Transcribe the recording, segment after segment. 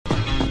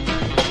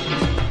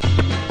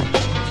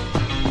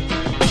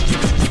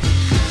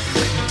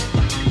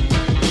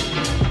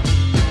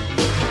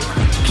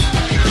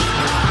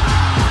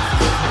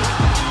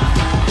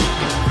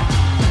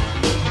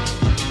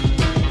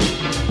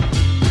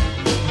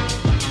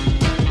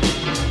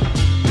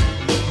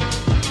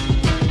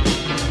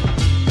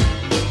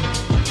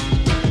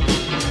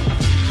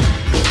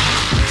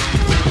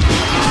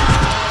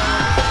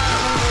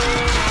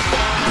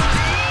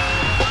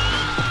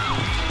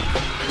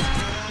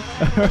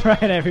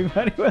Right,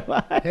 everybody, we're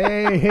live.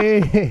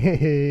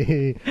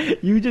 Hey.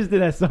 You just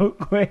did that so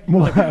quick.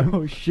 What?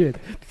 Oh, shit.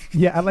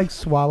 Yeah, I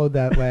swallowed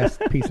that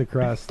last piece of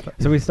crust.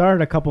 So we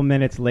started a couple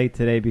minutes late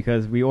today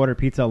because we ordered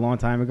pizza a long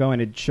time ago,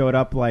 and it showed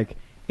up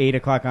 8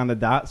 o'clock on the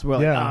dot. So we're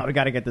like, we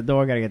got to get the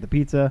door, got to get the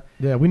pizza.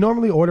 Yeah, we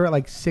normally order at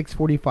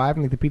 6:45,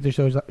 and the pizza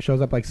shows up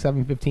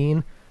 7:15,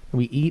 and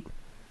we eat.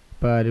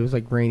 But it was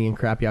rainy and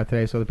crappy out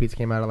today, so the pizza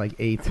came out at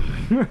 8.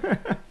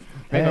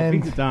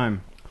 And pizza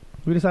time.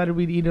 We decided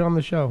we'd eat it on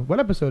the show.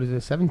 What episode is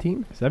this?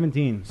 17?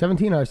 17.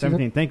 17, our season.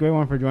 17. Thank you,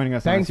 everyone, for joining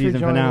us Thanks on the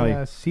season for joining finale.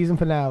 us. Season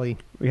finale.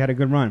 We had a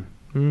good run.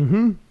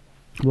 Mm-hmm.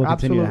 Will continue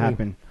Absolutely. to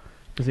happen.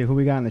 Let's see who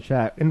we got in the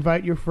chat.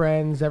 Invite your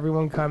friends.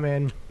 Everyone come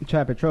in.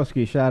 Chad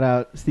Petrovsky, shout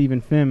out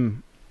Stephen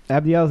Fim.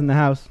 Abdiel's in the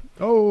house.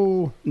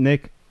 Oh.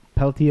 Nick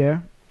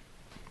Peltier.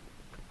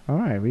 All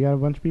right, we got a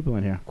bunch of people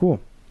in here. Cool.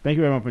 Thank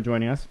you, everyone, for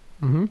joining us.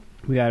 Mm-hmm.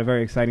 We got a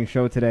very exciting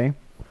show today.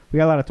 We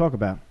got a lot to talk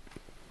about.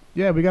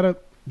 Yeah, we got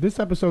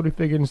this episode, we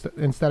figured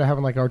instead of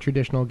having our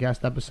traditional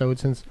guest episode,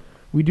 since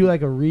we do a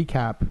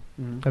recap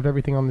of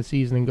everything on the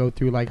season and go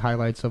through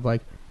highlights of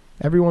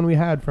everyone we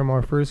had from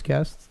our first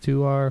guest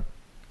to our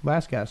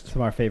last guest.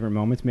 Some of our favorite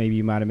moments. Maybe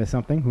you might have missed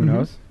something. Who Mhm.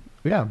 knows?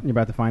 Yeah. You're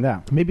about to find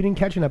out. Maybe you didn't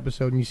catch an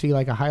episode and you see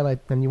a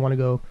highlight, then you want to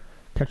go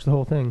catch the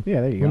whole thing. Yeah,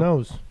 there you Who go.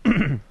 knows?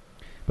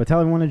 But tell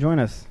everyone to join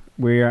us.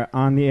 We are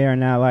on the air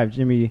now live.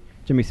 Jimmy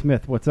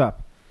Smith, what's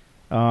up?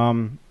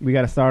 We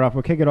got to start off.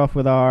 We'll kick it off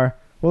with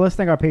let's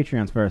thank our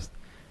Patreons first.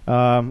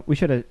 We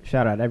should have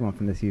shout out everyone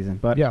from this season.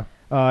 But Yeah.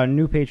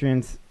 new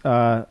patrons,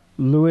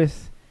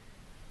 Louis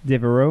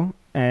Devereaux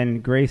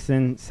and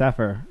Grayson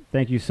Seffer.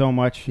 Thank you so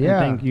much.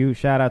 Yeah. And thank you.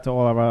 Shout out to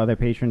all of our other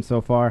patrons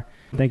so far.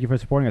 Thank you for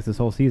supporting us this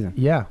whole season.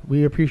 Yeah,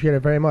 we appreciate it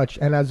very much.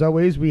 And as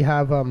always, we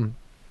have our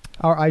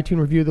iTunes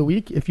review of the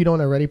week. If you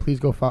don't already, please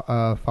go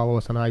follow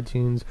us on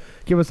iTunes.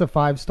 Give us a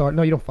 5-star.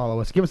 No, you don't follow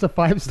us. Give us a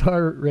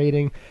 5-star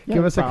rating. Yeah,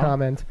 Give us a follow.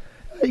 comment.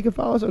 You can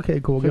follow us. Okay,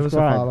 cool. Give us a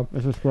follow.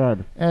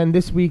 Subscribe. And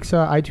this week's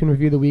iTunes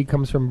review of the week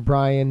comes from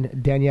Brian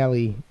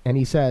Daniele, and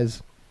he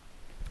says,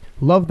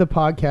 "Love the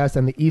podcast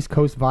and the East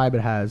Coast vibe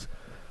it has.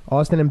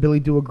 Austin and Billy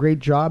do a great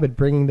job at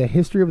bringing the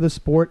history of the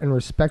sport and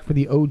respect for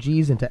the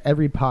OGs into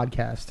every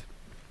podcast.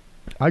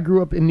 I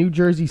grew up in New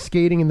Jersey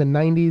skating in the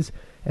 90s,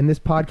 and this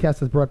podcast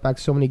has brought back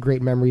so many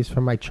great memories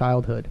from my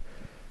childhood.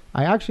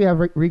 I actually have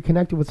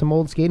reconnected with some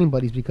old skating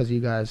buddies because of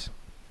you guys.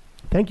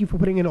 Thank you for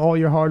putting in all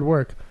your hard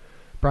work."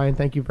 Brian,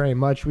 thank you very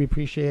much. We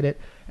appreciate it.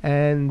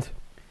 And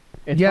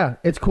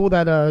it's cool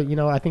that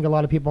I think a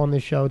lot of people on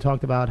this show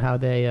talked about how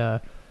they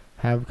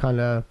have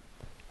kind of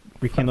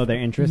rekindle their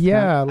interest.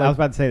 Yeah, I was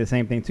about to say the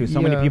same thing too.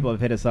 So many people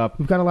have hit us up.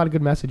 We've got a lot of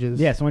good messages.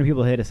 Yeah, so many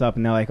people hit us up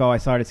and they're like, "Oh, I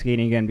started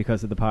skating again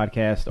because of the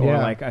podcast," or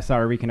Yeah. I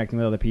started reconnecting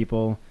with other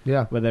people.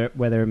 Yeah.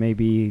 Whether it may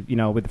be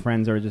with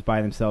friends or just by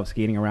themselves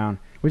skating around,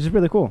 which is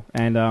really cool.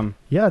 And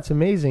yeah, it's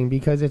amazing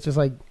because it's just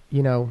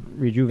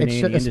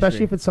rejuvenating the especially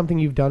industry. if it's something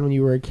you've done when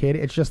you were a kid.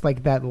 It's just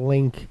that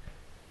link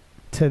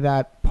to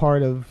that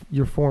part of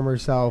your former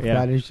self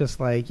that is just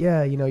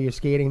you're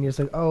skating and you're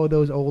just oh,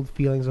 those old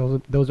feelings,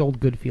 those old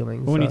good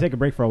feelings. But when you take a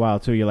break for a while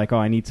too, you're like, "Oh,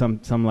 I need some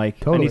I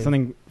Totally. need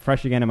something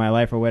fresh again in my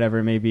life," or whatever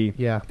it may be.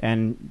 Yeah.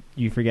 And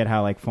you forget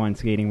how fun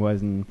skating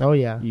was, and Oh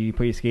yeah. you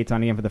put your skates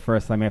on again for the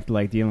first time after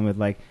dealing with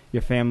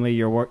your family,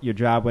 your work, your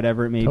job,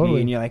 whatever it may Totally.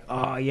 be, and you're like,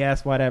 "Oh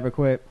yes, whatever,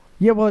 quit."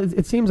 Yeah, well,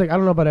 it seems I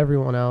don't know about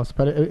everyone else,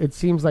 but it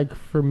seems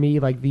for me,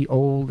 the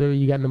older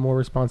you get and the more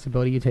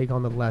responsibility you take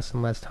on, the less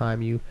and less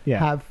time you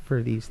have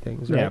for these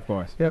things, right? Yeah, of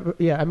course.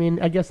 Yeah, I mean,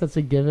 I guess that's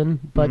a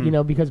given, but,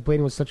 Mhm. Because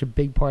blading was such a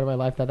big part of my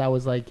life that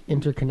was,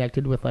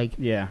 interconnected with,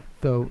 Yeah.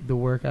 the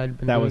work I'd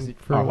been That doing was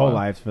for our a whole while.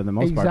 lives for the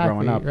most part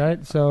Exactly, growing up.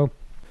 right? So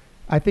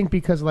I think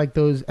because,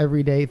 those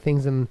everyday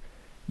things and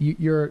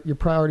your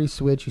priorities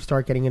switch, you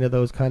start getting into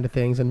those kind of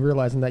things and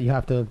realizing that you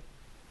have to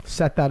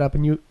set that up,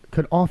 and you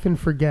could often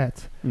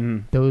forget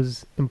Mhm.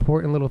 those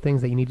important little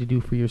things that you need to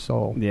do for your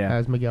soul, Yeah.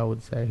 as Miguel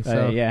would say.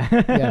 So Yeah.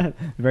 yeah.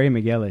 Very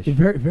Miguelish.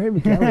 very, very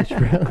Miguelish,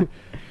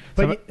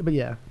 bro. But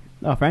yeah.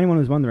 Oh, for anyone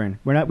who's wondering,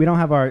 we don't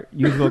have our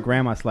usual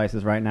grandma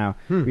slices right now.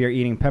 Hmm. We are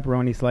eating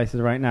pepperoni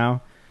slices right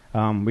now.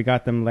 We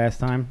got them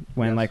last time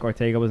when Yes.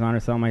 Ortega was on or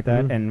something like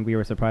that, Mhm. and we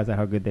were surprised at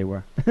how good they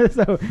were.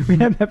 So we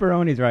have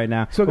pepperonis right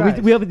now. So But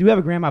guys- we do have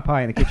a grandma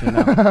pie in the kitchen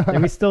though.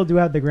 And we still do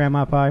have the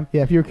grandma pie.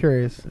 Yeah, if you're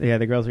curious, Yeah,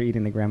 the girls are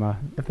eating the grandma.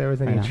 if there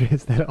was any I know.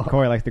 interest at all.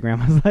 Corey likes the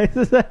grandma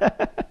slices.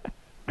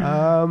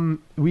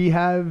 We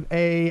have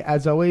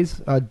as always,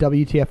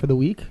 WTF of the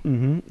week.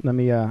 Let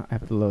me, I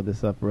have to load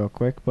this up real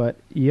quick. But,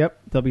 yep,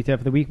 WTF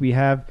of the week. We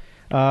have,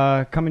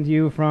 coming to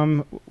you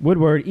from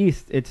Woodward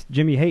East, it's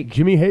Jimmy Hake.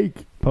 Jimmy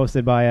Hake.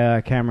 Posted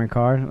by Cameron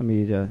Carr. Let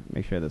me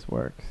make sure this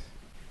works.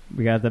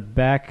 We got the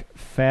back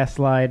fast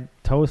slide,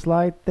 toe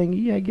slide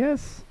thingy, I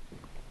guess.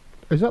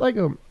 Is that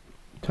a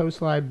toe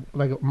slide,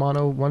 a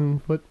mono 1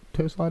 foot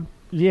toe slide?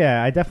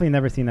 Yeah, I definitely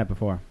never seen that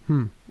before.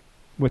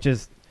 Which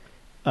is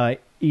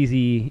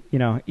easy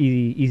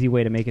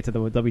way to make it to the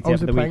WTF Oh,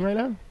 is of it the playing week. right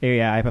now?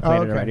 Yeah, I played it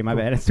okay, already. My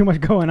cool. bad. It's too much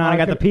going on. Oh, I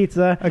got the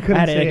pizza. I couldn't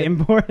had to see it.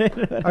 import it.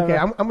 Okay,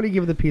 I'm going to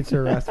give the pizza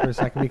a rest for a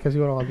second because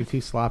we don't want to be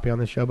too sloppy on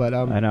the show. But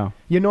I know.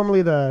 you're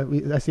normally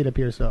I see it up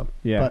here, so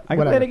Yeah, but I can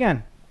whatever. play it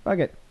again. Fuck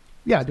it.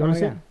 Yeah, do you want to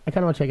see it? again. I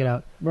kind of want to check it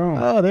out. Boom.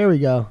 Oh, there we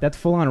go. That's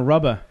full on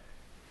rubber,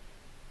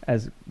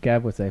 as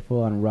Gav would say.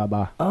 Full on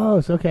rubber. Oh,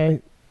 it's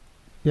okay.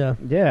 Yeah,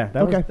 Yeah,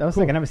 that Okay, was cool.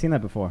 sick. I never seen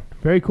that before.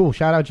 very cool.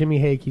 Shout out Jimmy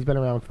Hake. He's been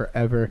around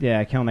forever.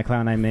 Yeah, killing the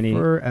Cloud9 Mini.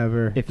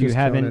 Forever. If you Just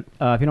killing haven't,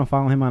 if you don't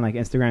follow him on like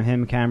Instagram,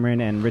 him, Cameron,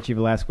 and Richie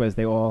Velasquez,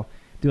 they all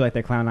do like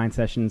their Cloud9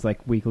 sessions like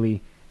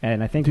weekly.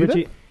 And I think Do they?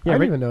 Richie, yeah, I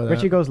didn't even know that.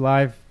 Richie goes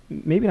live.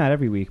 Maybe not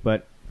every week,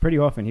 but pretty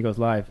often he goes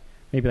live.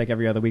 Maybe like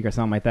every other week or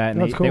something like that.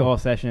 And That's they cool. all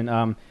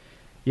session.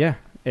 Yeah,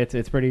 it's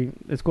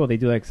cool. They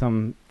do like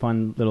some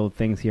fun little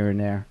things here and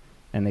there,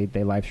 and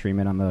they live stream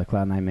it on the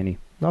Cloud9 Mini.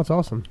 That's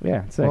awesome.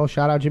 Yeah, it's sick. Well,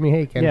 shout out Jimmy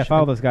Hake. And Yeah,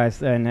 follow those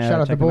guys and shout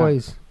out check the them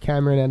boys,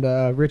 Cameron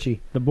and Richie.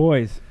 The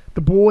boys.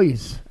 The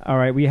boys. All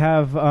right, we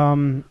have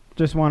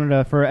just wanted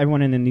to, for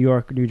everyone in the New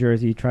York, New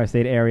Jersey,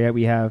 tri-state area,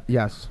 we have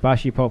Yes.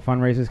 Bashi Pope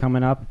fundraisers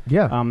coming up.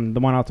 Yeah. The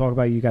one I'll talk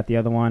about, you got the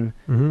other one.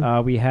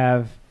 Mhm. We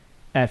have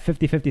at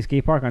 50/50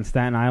 Skate Park on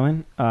Staten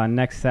Island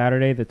next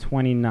Saturday, the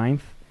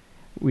 29th.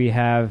 We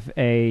have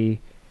it's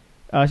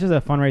just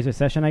a fundraiser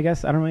session, I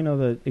guess. I don't really know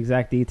the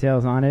exact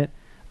details on it,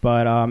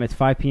 but it's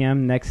 5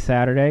 p.m. next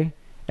Saturday,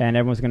 and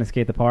everyone's going to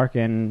skate the park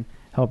and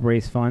help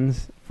raise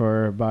funds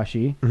for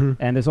Bashi. Mhm.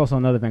 And there's also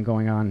another event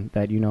going on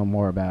that you know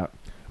more about.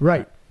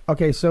 Right.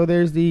 Okay, so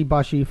there's the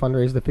Bashi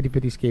fundraiser, the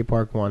 50/50 Skate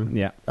Park one,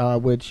 Yeah.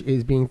 which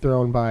is being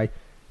thrown by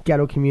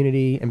Ghetto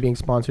Community and being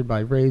sponsored by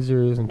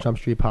Razors and Jump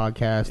Street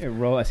Podcast.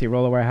 I see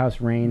Roller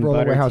Warehouse, Rain, Roller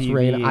Butter Warehouse, TV,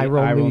 Rain, I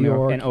Roll New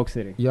York. and Oak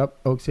City. Yep,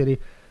 Oak City.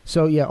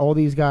 So, yeah, all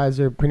these guys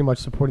are pretty much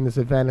supporting this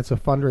event. It's a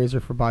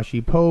fundraiser for Bashi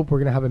Pope. We're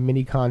going to have a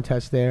mini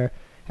contest there.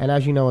 And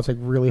as you know, it's like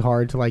really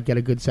hard to like get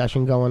a good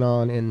session going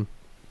on in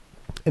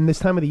this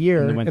time of the year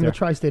In the in the winter.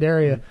 tri-state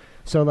area.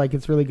 So, like,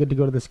 it's really good to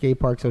go to the skate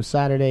park. So,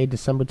 Saturday,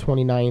 December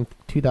 29th,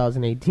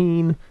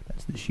 2018.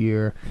 That's this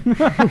year.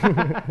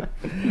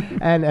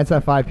 And it's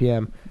at 5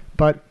 p.m.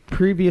 But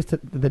previous to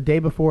the day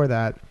before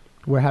that,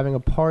 we're having a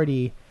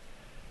party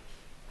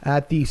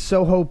at the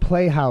Soho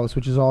Playhouse,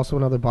 which is also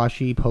another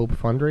Bashi Pope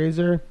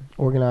fundraiser,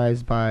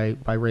 organized by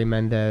Ray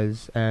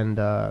Mendez and,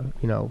 a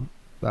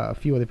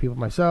few other people,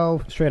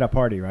 myself. Straight up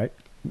party, right?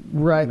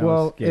 Right. No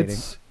Well, skating.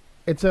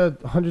 it's a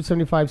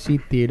 175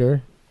 seat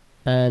theater,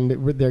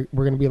 and we're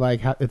going to be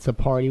like it's a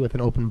party with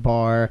an open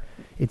bar.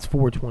 It's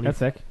 420. That's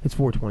sick. It's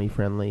 420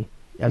 friendly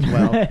as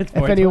well. It's If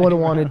anyone 420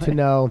 wanted to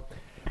know.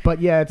 But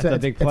yeah, it's That's a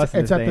big plus in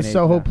it's this at day the and age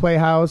Soho now.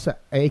 Playhouse,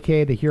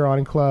 aka the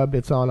Huron Club.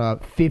 It's on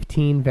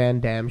 15 Van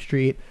Dam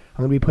Street.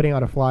 I'm gonna be putting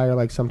out a flyer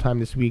like sometime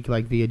this week,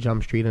 like via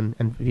Jump Street and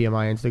via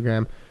my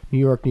Instagram. New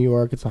York, New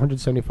York. It's a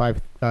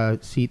 175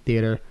 seat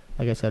theater.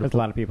 Like I said, That's a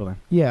lot of people then.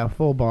 yeah,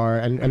 full bar,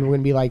 and we're gonna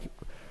be like,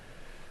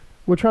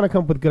 we're trying to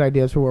come up with good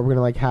ideas for what we're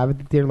gonna like have at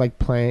the theater, like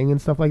playing and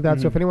stuff like that.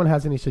 So if Mhm. anyone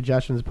has any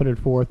suggestions, put it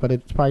forth. But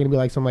it's probably gonna be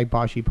like some like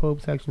Bashi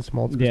Pope section,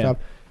 small Yeah. stuff.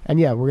 And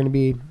yeah, we're gonna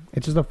be.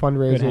 It's just a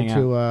fundraiser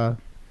hangout.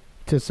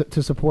 to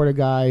support a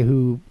guy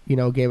who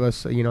gave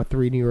us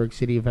 3 New York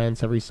City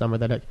events every summer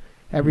that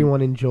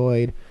everyone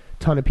enjoyed.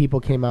 Ton of people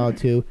came out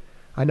to.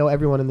 I know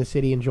everyone in the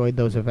city enjoyed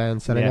those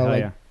events, and Yeah, I know hell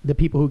like yeah. the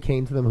people who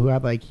came to them who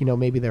had like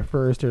maybe their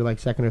first or like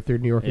second or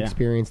third New York Yeah.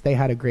 experience, they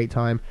had a great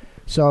time.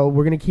 So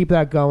we're gonna keep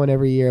that going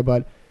every year,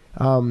 but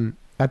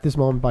at this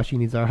moment, Bashi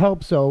needs our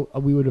help. So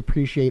we would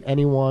appreciate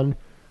anyone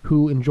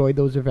who enjoyed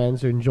those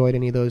events or enjoyed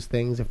any of those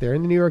things, if they're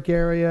in the New York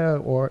area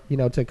or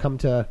to come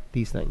to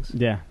these things.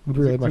 Yeah. We'd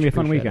really It's much gonna be a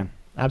fun appreciate weekend. it.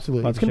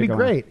 Absolutely, Lots it's gonna of be shit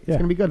going on. great. Yeah. It's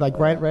gonna be good. Like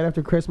right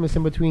after Christmas,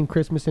 in between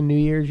Christmas and New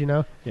Year's,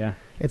 Yeah.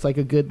 it's like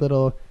a good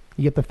little.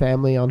 You get the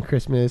family on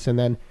Christmas, and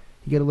then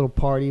you get a little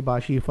party,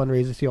 Bashi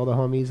fundraiser, see all the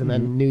homies, and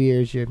then Mhm. New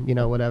Year's, you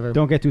whatever.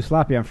 Don't get too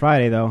sloppy on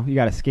Friday though. You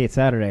got to skate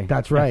Saturday.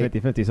 That's at right.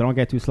 50/50. So don't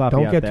get too sloppy.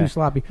 Don't out get there. too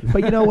sloppy.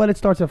 But you know what? It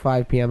starts at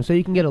 5 p.m., so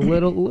you can get a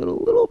little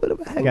bit of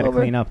a You hangover. got to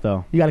clean up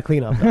though. You got to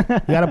clean up. Though.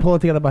 You got to pull it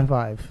together by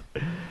 5.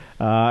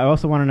 I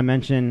also wanted to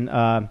mention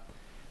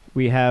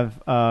we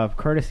have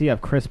courtesy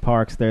of Chris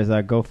Parks. There's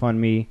a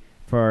GoFundMe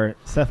for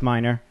Seth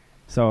Miner.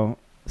 So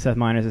Seth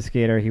Miner's a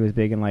skater. He was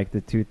big in like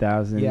the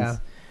 2000s. Yeah.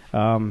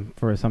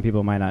 For some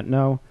people might not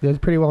know. There's a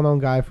pretty well-known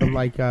guy from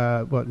like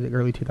the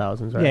early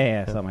 2000s, right?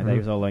 Yeah, something like that. He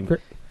was all like Gr-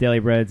 Daily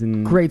Breads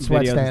and Great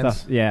sweat videos and stands.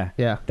 stuff. Yeah.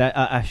 Yeah. That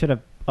I should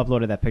have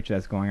uploaded that picture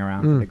that's going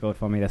around Mm. for the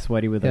GoFundMe. That's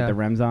sweaty with like, Yeah. the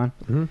rims on.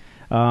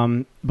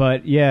 Mhm.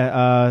 But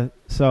yeah,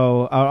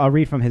 so I'll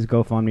read from his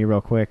GoFundMe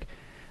real quick.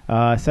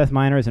 Seth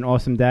Miner is an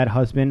awesome dad,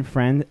 husband,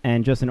 friend,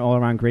 and just an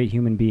all-around great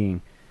human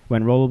being.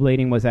 When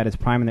rollerblading was at its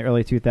prime in the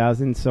early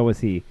 2000s, so was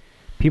he.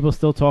 People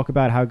still talk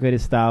about how good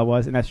his style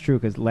was, and that's true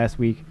because last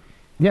week,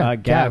 Yeah.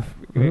 Gav,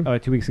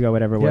 Mhm. 2 weeks ago,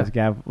 whatever it Yeah. was,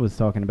 Gav was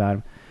talking about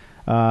him.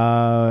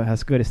 How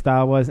good his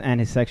style was and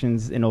his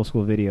sections in old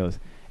school videos.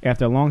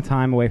 After a long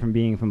time away from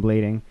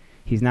blading,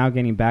 he's now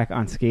getting back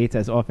on skates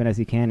as often as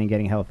he can and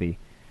getting healthy.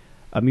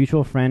 A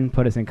mutual friend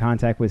put us in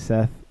contact with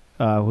Seth,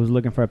 who's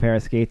looking for a pair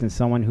of skates, and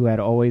someone who had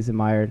always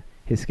admired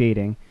his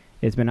skating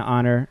It's been an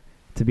honor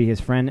to be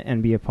his friend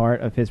and be a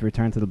part of his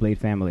return to the Blade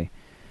family.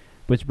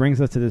 Which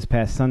brings us to this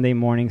past Sunday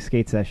morning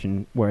skate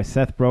session where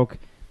Seth broke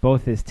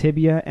both his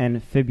tibia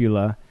and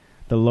fibula,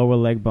 the lower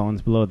leg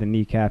bones below the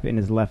kneecap in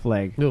his left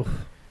leg. Oof.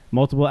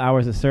 Multiple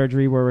hours of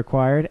surgery were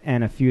required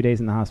and a few days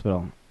in the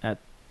hospital.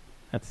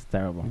 That's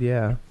terrible.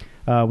 Yeah.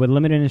 With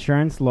limited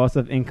insurance, loss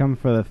of income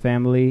for the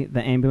family,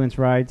 the ambulance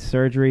ride,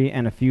 surgery,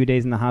 and a few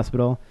days in the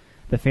hospital,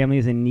 the family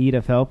is in need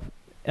of help,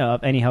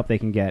 any help they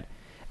can get.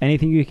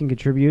 Anything you can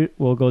contribute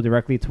will go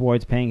directly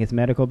towards paying his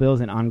medical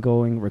bills and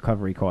ongoing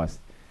recovery costs.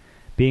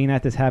 Being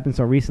that this happened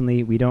so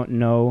recently, we don't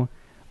know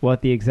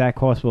what the exact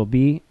cost will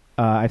be.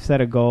 I've set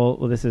a goal.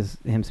 Well, this is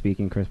him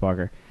speaking, Chris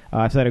Parker.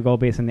 I've set a goal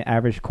based on the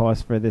average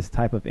cost for this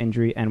type of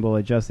injury and will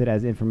adjust it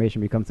as information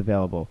becomes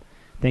available.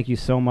 Thank you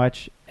so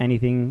much.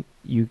 Anything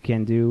you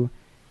can do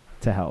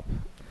to help.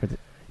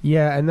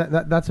 Yeah, and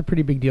that's a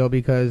pretty big deal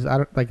because I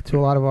don't like to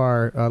a lot of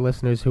our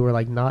listeners who are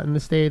like not in the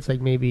States,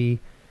 like maybe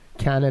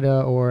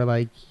Canada or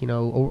like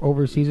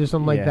overseas or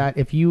something like that.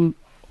 If you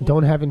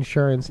don't have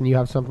insurance and you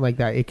have something like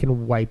that, it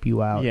can wipe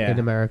you out in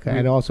America.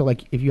 And also,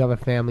 like if you have a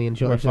family in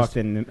We're fucked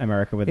in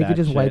America with it that. could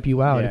just shit. wipe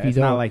you out if you it's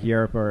don't. not like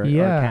Europe or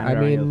Canada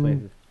or any other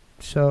places.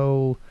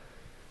 So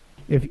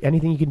if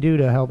anything you can do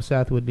to help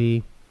Seth would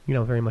be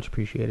very much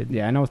appreciated.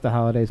 Yeah, I know it's the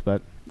holidays,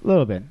 but a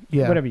little bit.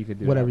 Yeah, whatever you could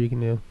do. Whatever you can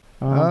do.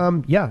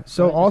 Yeah.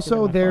 So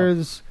also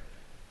there's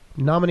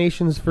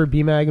nominations for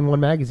BMAG and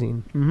One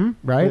Magazine. Mm-hmm.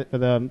 Right? For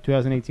the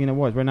 2018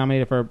 awards. We're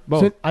nominated for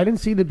both. So I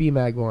didn't see the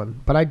BMAG one,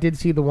 but I did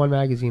see the One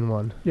Magazine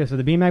one. Yeah, so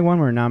the BMAG one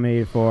we're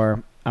nominated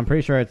for, I'm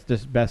pretty sure it's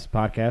just Best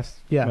Podcast.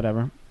 Yeah.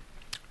 Whatever.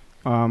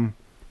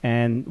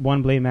 And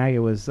One Blade Mag, it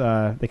was,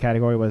 the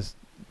category was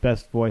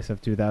Best Voice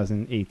of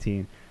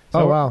 2018.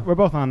 So wow. We're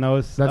both on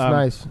those. That's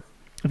nice.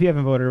 If you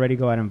haven't voted already,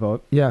 go ahead and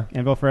vote. Yeah.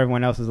 And vote for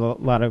everyone else. There's a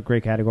lot of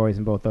great categories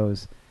in both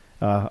those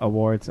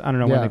awards. I don't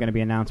know when they're going to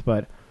be announced,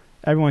 but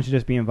everyone should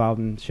just be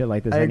involved in shit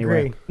like this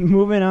anyway. Agree.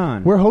 Moving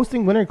on. We're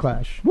hosting Winter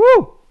Clash.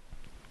 Woo!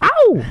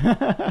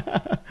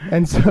 Ow!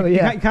 And so, You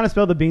kind of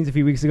spilled the beans a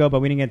few weeks ago,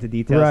 but we didn't get into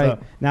details. Right.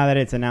 So now that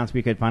it's announced,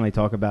 we could finally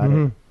talk about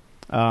it.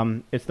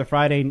 It's the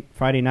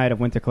Friday night of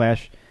Winter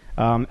Clash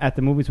at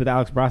the movies with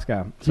Alex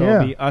Brosca. So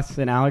it'll be us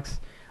and Alex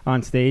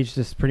on stage,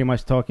 just pretty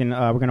much talking.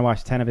 We're going to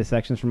watch 10 of his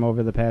sections from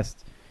over the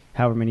past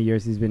however many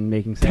years he's been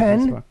making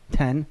sections.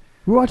 10?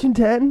 We're watching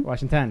 10?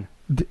 Watching 10.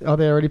 Are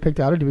they already picked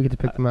out, or do we get to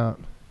pick them out?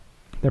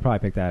 They're probably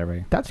picked out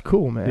already. That's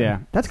cool, man. Yeah.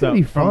 That's going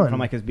to be fun. From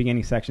like his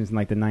beginning sections in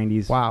like the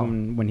 90s. Wow.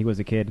 When he was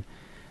a kid.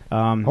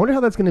 I wonder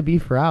how that's going to be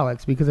for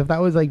Alex, because if that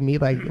was like me,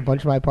 like a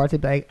bunch of my parts,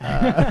 I'd be like,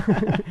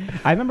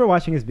 I remember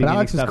watching his beginning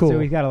Alex is stuff cool. too.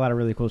 He's got a lot of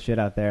really cool shit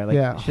out there.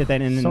 Like shit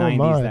that in the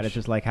 90s that it's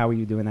just like, how were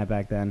you doing that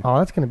back then? Oh,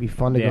 that's going to be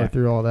fun to go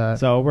through all that.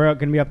 So we're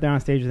going to be up there on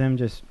stage with him,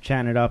 just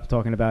chatting it up,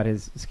 talking about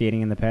his skating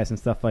in the past and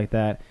stuff like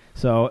that.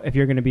 So if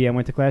you're going to be at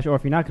Winter Clash, or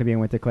if you're not going to be in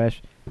Winter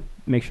Clash,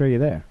 make sure you're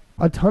there.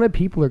 A ton of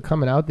people are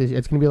coming out this year.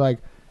 It's going to be like,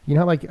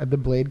 how like the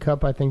Blade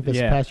Cup, I think this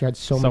past year had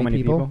so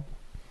many people.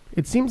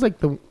 It seems like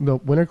the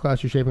Winter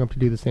Clash are shaping up to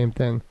do the same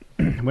thing.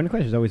 Winter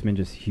Clash has always been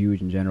just huge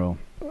in general.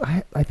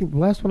 I think the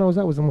last one I was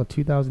at was in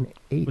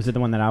 2008. Was it the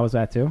one that I was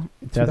at too?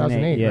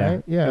 2008, yeah.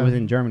 Right? Yeah. It was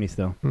in Germany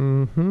still.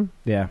 Mm-hmm.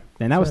 Yeah,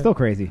 and that was still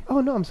crazy.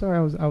 Oh no, I'm sorry.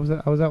 I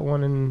was at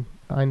one in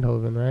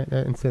Eindhoven, right?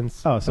 And since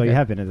so you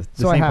have been at the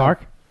same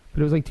park,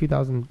 but it was like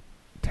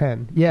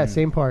 2010. Yeah,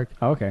 same park.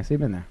 Oh, okay, so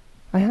you've been there.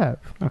 I have.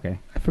 Okay,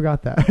 I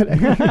forgot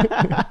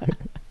that.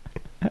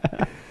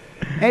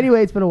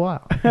 Anyway, it's been a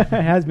while. It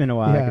has been a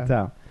while. I can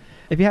tell.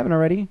 If you haven't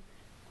already,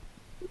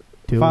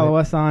 follow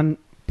us on.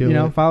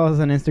 Follow us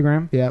on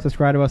Instagram. Yeah.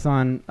 Subscribe to us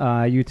on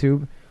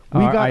YouTube. We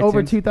got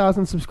over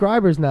 2,000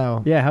 subscribers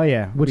now. Yeah, hell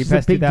yeah. Which is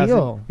a big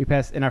deal. We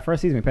passed in our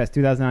first season. We passed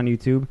 2,000 on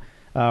YouTube.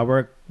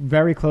 We're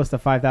very close to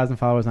 5,000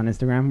 followers on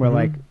Instagram. We're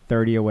like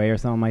 30 away or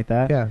something like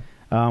that. Yeah.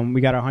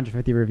 We got our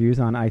 150 reviews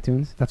on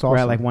iTunes. That's awesome. We're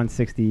at like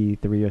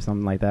 163 or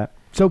something like that.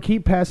 So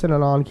keep passing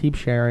it on. Keep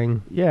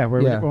sharing. Yeah,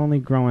 we're only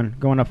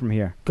going up from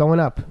here. Going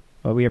up.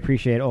 But we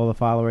appreciate all the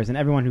followers and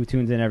everyone who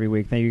tunes in every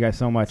week. Thank you guys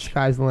so much.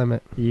 Sky's the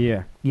limit.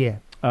 Yeah. Yeah.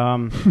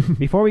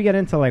 Before we get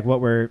into like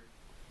what we're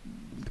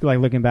like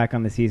looking back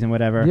on the season,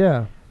 whatever.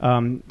 Yeah.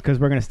 Because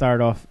we're gonna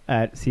start off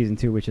at season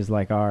 2, which is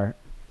like our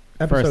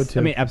episode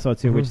 2. Episode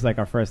 2, which is like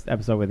our first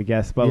episode with a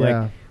guest. But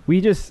like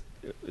we just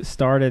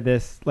started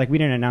this. Like we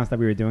didn't announce that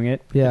we were doing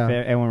it. Yeah.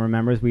 If anyone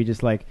remembers, we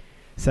just like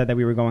said that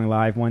we were going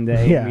live one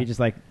day. Yeah. And we just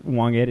like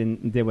wung it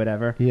and did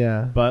whatever.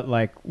 Yeah. But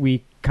like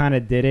we kind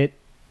of did it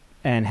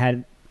and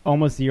had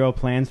almost zero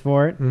plans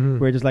for it.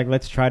 We're just like,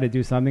 let's try to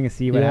do something and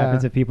see what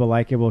happens. If people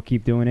like it, we'll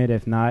keep doing it.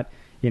 If not,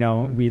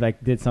 we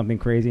like did something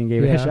crazy and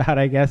gave it a shot,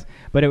 I guess.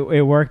 But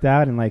it worked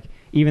out. And like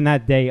even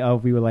that day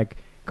of, we were like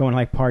going to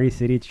like Party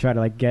City to try to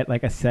like get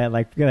like a set,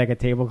 like a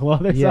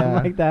tablecloth or something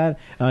like that.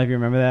 I don't know if you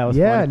remember that. It was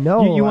fun.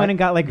 No. You went and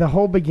got like the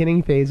whole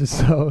beginning phase is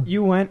so.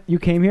 You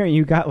came here and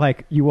you got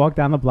like, you walked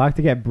down the block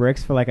to get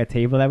bricks for like a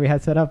table that we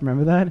had set up.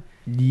 Remember that?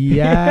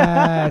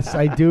 Yes,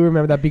 I do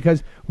remember that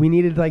because we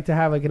needed like to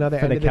have like another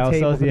For end the of the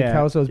table Kelsos, for the yeah.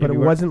 Kelsos, but If it you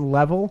were- wasn't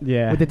level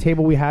Yeah. with the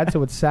table we had,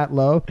 so it sat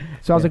low.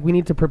 So I was Yeah. like, we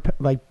need to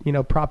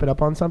prop it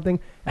up on something.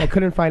 I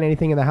couldn't find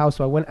anything in the house,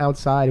 so I went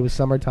outside. It was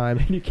summertime.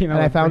 You came out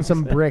And I with found bricks.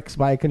 some bricks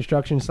by a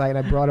construction site, and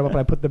I brought them up, and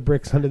I put the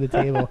bricks under the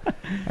table,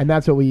 and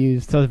that's what we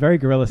used. So it's very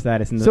guerrilla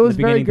status in the, So it the was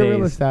very beginning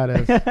guerrilla days.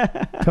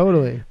 status.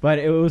 Totally. But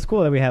it was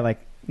cool that we had like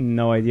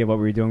no idea what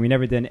we were doing. We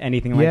never did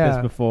anything like Yeah.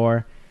 this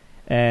before.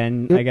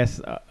 And It- I guess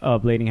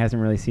Blading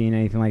hasn't really seen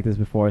anything like this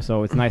before.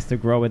 So it's nice to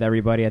grow with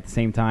everybody at the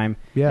same time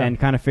Yeah. and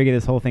kind of figure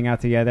this whole thing out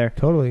together.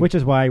 Totally. Which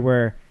is why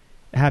we're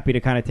happy to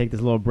kind of take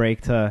this little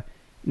break to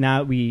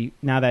now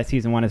that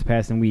season 1 has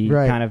passed and we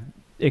Right. kind of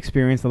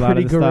experienced a lot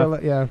Pretty of the guerrilla.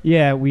 stuff.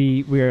 Yeah. Yeah,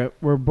 we're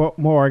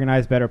more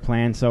organized, better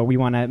planned. So we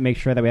want to make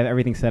sure that we have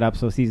everything set up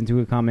so season 2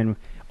 could come and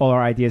all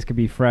our ideas could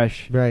be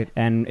fresh Right.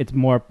 and it's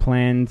more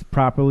planned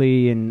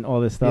properly and all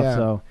this stuff. Yeah.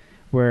 So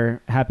we're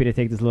happy to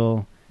take this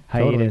little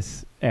Totally.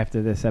 hiatus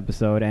after this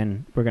episode,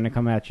 and we're gonna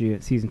come at you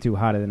season 2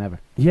 hotter than ever.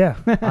 Yeah.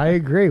 I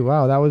agree.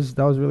 Wow, that was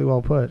really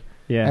well put.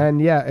 Yeah,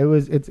 And yeah,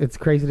 it's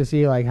crazy to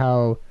see like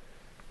how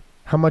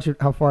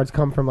far it's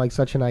come from like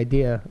such an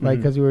idea, like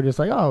Mhm. because we were just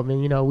like, oh, I mean,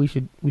 we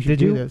should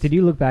do this. did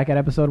you look back at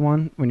episode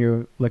 1 when you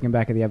were looking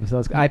back at the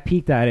episodes? I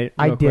peeked at it.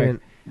 I real quick.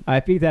 didn't. I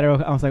peeked at it.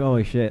 I was like,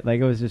 holy shit! Like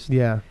it was just,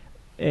 Yeah.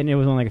 and it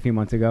was only like a few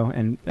months ago,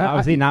 and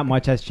obviously not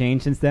much has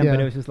changed since then. Yeah.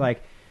 But it was just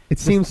like, It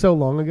seems so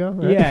long ago.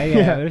 Right?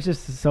 yeah. It was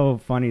just so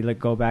funny to like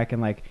go back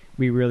and like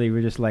we really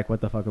were just like,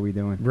 what the fuck are we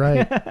doing?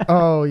 Right.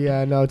 Oh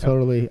yeah. No.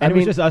 Totally. And it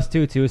was just us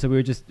two, so we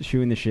were just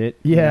shooting the shit.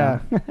 you Yeah.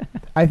 know?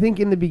 I think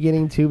in the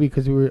beginning too,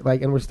 because we were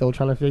like, and we're still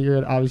trying to figure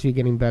it. Obviously,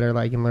 getting better,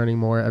 like, and learning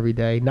more every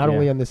day. Not Yeah.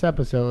 only on this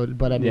episode,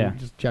 but I mean, Yeah.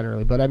 just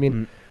generally. But I mean,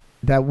 Mm.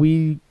 that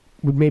we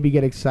would maybe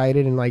get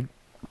excited and like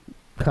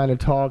kind of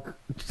talk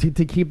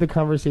to keep the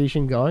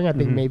conversation going. I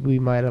think Mhm. maybe we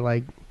might have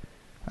like,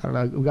 I don't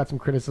know. We got some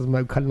criticism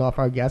of cutting off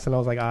our guests, and I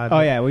was like, Oh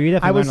yeah, well, you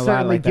definitely I was learned a lot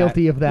certainly like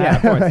guilty of that.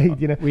 Yeah, of course.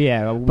 You know? Well,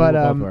 yeah, we But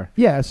both were.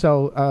 yeah.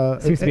 So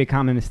Seems to be a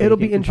common mistake. it'll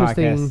be in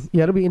interesting. podcasts.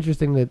 Yeah, it'll be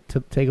interesting to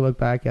take a look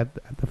back at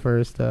the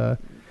first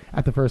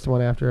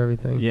one after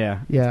everything. Yeah,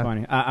 Yeah. It's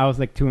funny. I was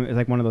like it's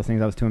like one of those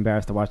things. I was too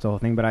embarrassed to watch the whole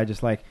thing, but I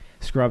just like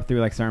scrubbed through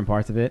like certain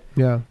parts of it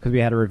Yeah. because we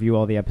had to review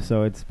all the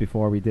episodes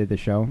before we did the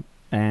show,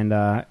 and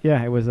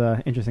yeah, it was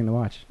interesting to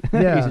watch.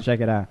 Yeah. You should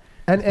check it out.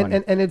 And It's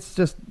funny. and it's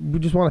just, we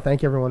just want to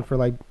thank everyone for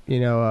like,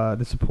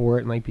 the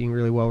support and like being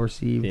really well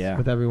received Yeah.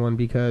 with everyone,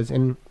 because,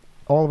 and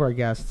all of our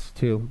guests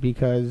too,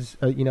 because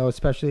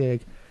especially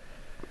like,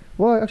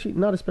 well, actually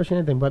not especially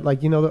anything, but like,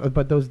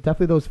 but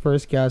those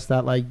first guests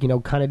that like,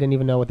 kind of didn't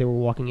even know what they were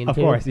walking into. Of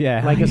course,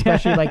 yeah. Like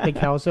especially like the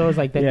Kelsos,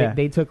 like Yeah.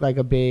 they took like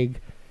a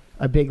big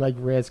like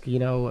risk,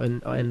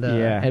 and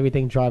Yeah.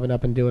 everything, driving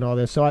up and doing all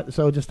this. So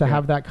just to Yeah.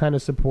 have that kind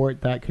of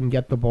support that can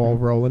get the ball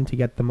rolling, to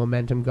get the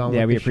momentum going.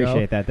 Yeah, with we the show.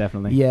 appreciate that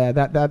definitely. Yeah,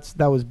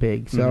 that was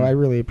big. So Mhm. I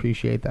really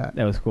appreciate that.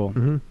 That was cool.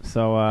 hmm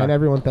So and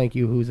everyone, thank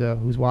you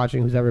who's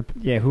watching, who's ever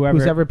whoever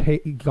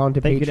gone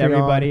to thank Patreon. you to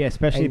everybody,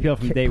 especially and people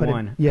from day put it-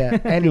 one. Yeah,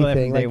 People anything.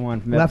 from day Like, one,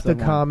 from left a episode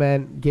one.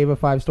 comment, gave a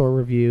 5-star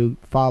review,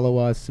 follow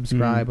us,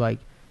 subscribe. Mhm. Like,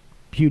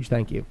 huge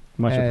thank you.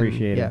 Much And,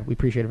 appreciated. Yeah, we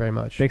appreciate it very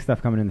much. Big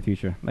stuff coming in the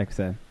future, like I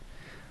said.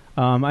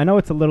 I know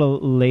it's a little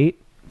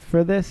late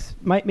for this.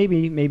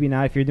 Maybe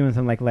not. If you're doing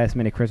some like last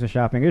minute Christmas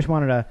shopping, I just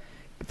wanted to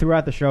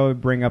throughout the show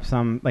bring up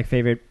some like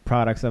favorite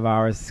products of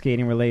ours,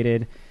 skating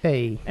related,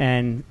 Hey,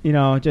 and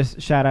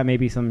just shout out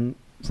maybe some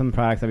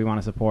products that we want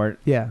to support,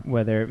 yeah,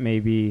 whether it may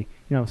be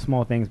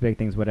small things, big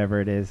things,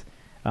 whatever it is.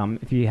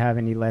 If you have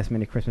any last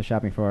minute Christmas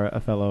shopping for a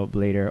fellow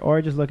blader,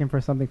 or just looking for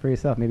something for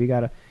yourself, maybe you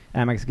got a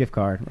Amex gift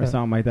card or Yeah.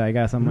 something like that. You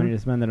got some money Mhm. to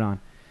spend it on.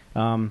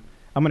 I'm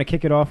gonna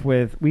kick it off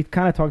with, we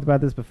kind of talked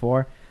about this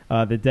before.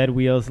 The Dead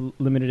Wheels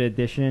limited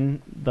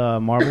edition, the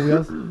Marvel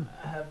wheels.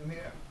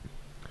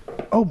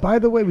 Oh, by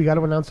the way, we got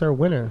to announce our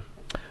winner.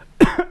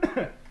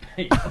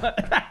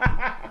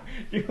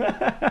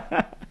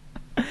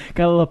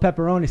 Got a little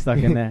pepperoni stuck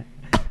in there.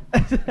 Do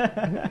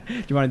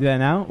you want to do that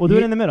now? We'll do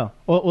it in the middle.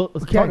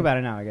 Let's Okay. talk about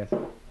it now, I guess.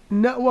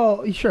 No,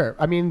 well, sure.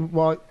 I mean,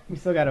 well, We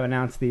still got to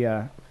announce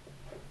the.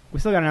 We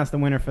still got to announce the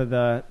winner for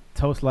the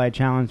Toe Slide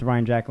Challenge,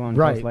 Ryan Jacqueline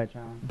Right. Toe Slide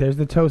Challenge. there's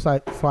the toe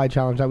slide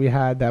challenge that we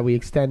had, that we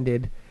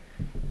extended,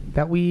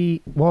 that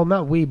we, well,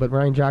 not we, but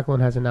Ryan Jacqueline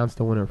has announced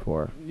the winner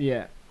for.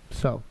 Yeah.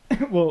 So,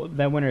 Well,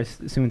 that winner is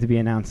soon to be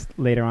announced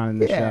later on in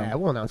the yeah, show.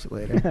 we'll announce it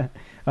later.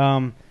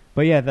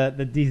 But yeah,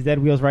 these Dead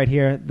Wheels right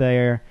here,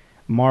 they're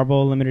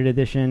Marble limited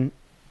edition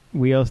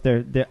wheels.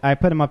 They're I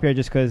put them up here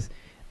just because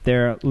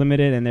they're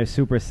limited and they're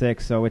super sick.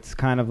 So it's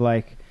kind of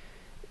like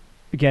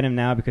get them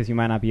now because you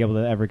might not be able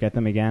to ever get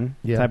them again,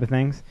 Yeah. type of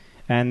things.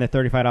 And they're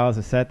 $35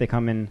 a set. They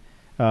come in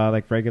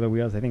like regular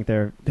wheels. I think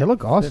they're They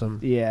look awesome.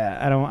 yeah.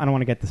 I don't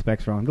want to get the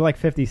specs wrong. They're like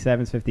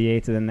 57s,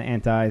 58s, and then the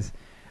Antis,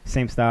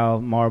 same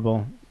style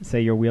Marble.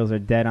 Say your wheels are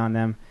dead on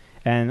them,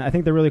 and I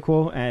think they're really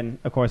cool. And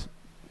of course,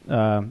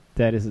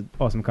 Dead is an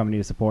awesome company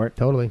to support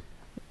Totally.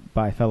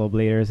 by fellow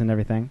bladers and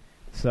everything.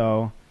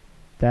 So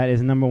that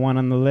is number one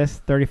on the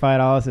list.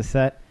 $35 a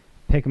set.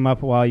 Pick them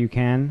up while you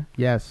can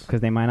Yes.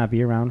 because they might not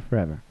be around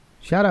forever.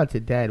 Shout out to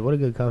Dead. What a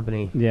good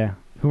company. Yeah.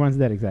 Who runs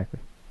that exactly?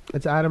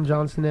 It's Adam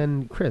Johnson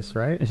and Chris,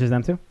 right? It's just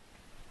them two?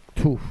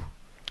 Oof.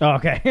 Oh,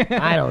 okay.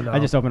 I don't know. I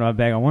just opened up a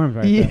bag of worms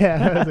right there.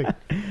 Yeah. I was like,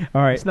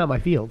 All right. it's not my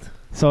field.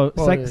 So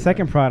Well, it is,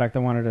 second product I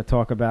wanted to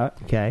talk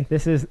about. Okay.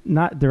 This is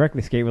not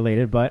directly skate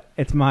related, but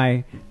it's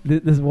my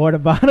this water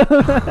bottle.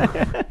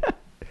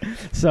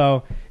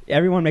 So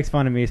everyone makes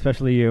fun of me,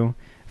 especially you,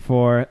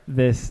 for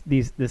this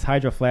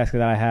hydro flask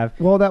that I have.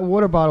 Well, that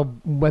water bottle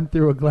went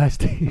through a glass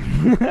tape.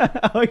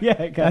 Oh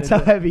yeah, That's how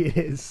heavy it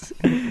is.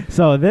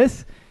 So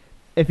this,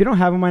 if you don't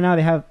have them by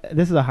now,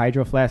 this is a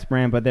Hydro Flask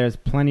brand, but there's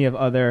plenty of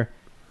other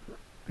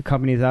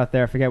companies out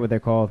there. I forget what they're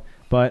called,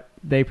 but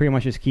they pretty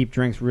much just keep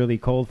drinks really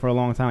cold for a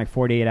long time, like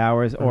 48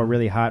 hours, or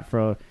really hot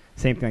for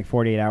same thing, like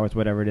 48 hours,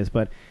 whatever it is.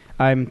 But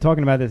I'm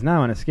talking about this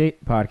now on a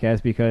skate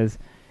podcast because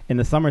in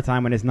the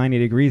summertime when it's 90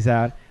 degrees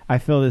out, I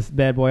fill this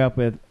bad boy up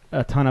with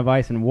a ton of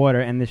ice and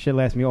water, and this shit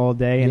lasts me all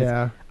day, and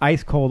it's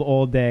ice cold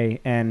all day,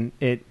 and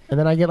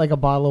then I get like a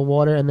bottle of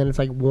water, and then it's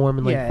like warm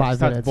in like 5 minutes. It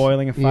starts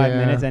boiling in 5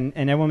 minutes, and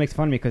everyone makes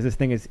fun of me because this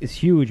thing is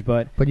huge,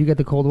 but you get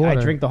the cold water.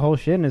 I drink the whole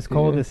shit, and it's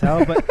cold as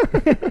hell, but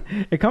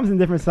it comes in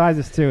different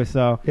sizes too.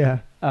 So they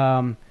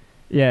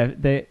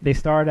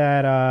start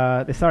at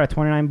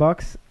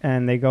 $29,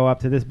 and they go up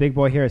to this big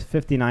boy here is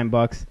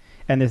 $59,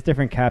 and there's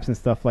different caps and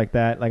stuff like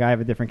that. Like I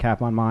have a different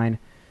cap on mine.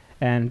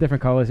 And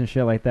different colors and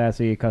shit like that,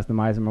 so you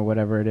customize them or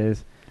whatever it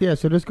is. Yeah,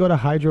 so just go to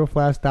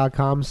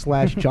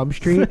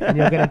hydroflask.com/jumpstreet and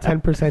you'll get a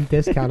 10%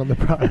 discount on the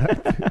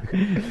product.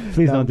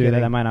 Please don't do that.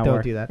 That might not work.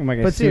 Don't do that. I might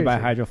get sued by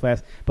Hydro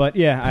Flask. But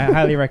yeah, I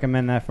highly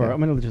recommend that for...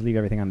 I'm going to just leave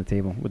everything on the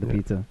table with the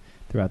pizza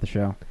throughout the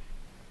show.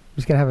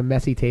 Just going to have a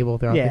messy table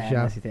throughout the show.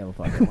 Yeah, messy table.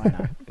 Fuck it, why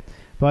not?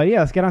 But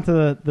yeah, let's get on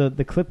to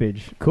the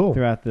clippage. Cool.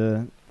 Throughout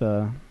the...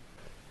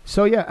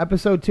 So yeah,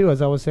 episode 2,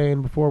 as I was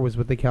saying before, was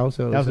with the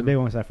Kelsos. That was a big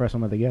one. Was that first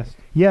one with the guest?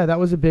 Yeah, that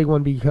was a big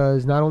one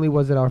because not only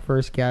was it our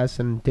first guest,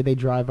 and did they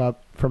drive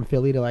up from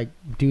Philly to like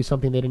do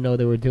something they didn't know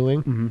they were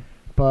doing,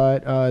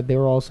 but they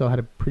were also had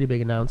a pretty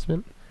big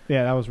announcement.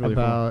 Yeah, that was really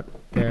about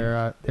cool.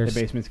 their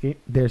basement skate.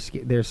 Their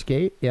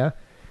skate. Yeah.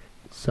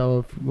 So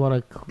if you want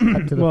to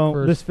cut to the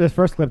first, this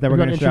first clip that we're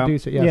going to show.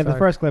 It, yeah, the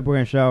first clip we're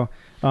going to show.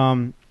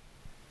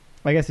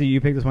 I guess you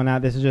picked this one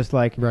out. This is just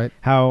like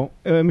how.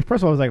 I mean,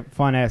 first of all, it was like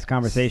fun ass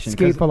conversation.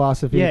 Skate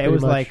philosophy. Yeah, it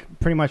was like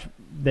pretty much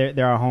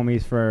they're our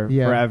homies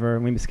forever.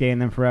 We've been skating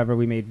them forever.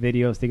 We made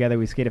videos together.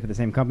 We skated for the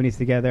same companies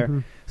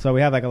together. So we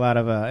have like a lot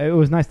of. It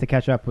was nice to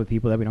catch up with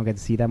people that we don't get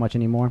to see that much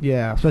anymore.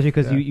 Yeah, especially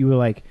because you were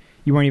like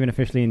you weren't even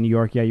officially in New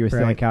York yet. You were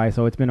still in Cali.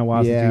 So it's been a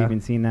while since you've even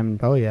seen them.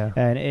 Oh yeah,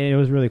 and it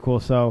was really cool.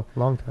 So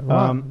long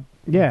time.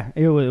 Yeah,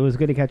 it was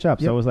good to catch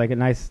up. So it was like a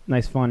nice,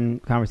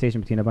 fun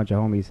conversation between a bunch of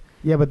homies.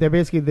 Yeah, but they're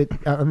basically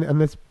on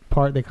this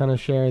part they kind of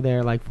share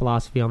their like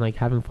philosophy on like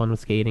having fun with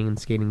skating and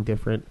skating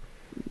different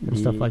and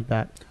stuff like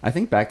that. I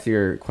think back to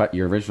your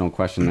original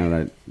question though,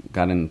 that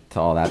got into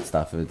all that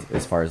stuff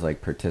as far as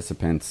like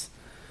participants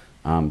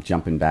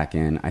jumping back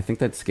in. I think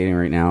that skating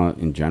right now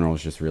in general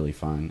is just really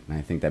fun, and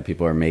I think that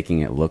people are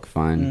making it look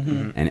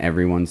fun, and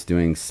everyone's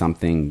doing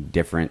something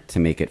different to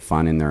make it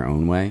fun in their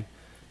own way.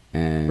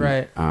 And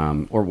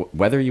or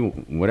whatever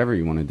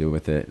you want to do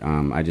with it.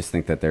 I just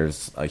think that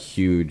there's a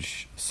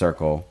huge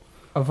circle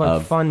of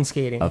like fun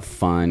skating, of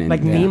fun and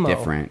like Nemo.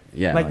 Different.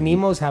 Yeah, like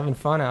Nemo's having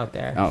fun out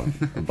there. Oh,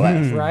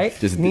 blast. Right?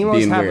 Just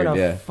Nemo's having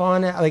weird,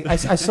 fun. Like I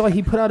saw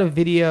he put out a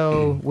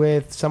video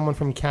with someone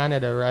from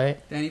Canada, right?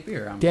 Danny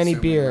Beer. Danny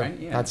Beer. Right?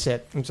 Yeah. That's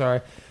it. I'm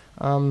sorry.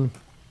 And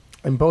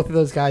both of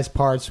those guys'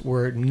 parts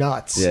were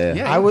nuts.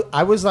 Yeah.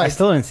 I was like, I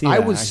still didn't see that. I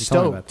was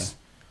stoked.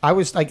 I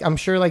was like, I'm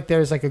sure like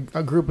there's like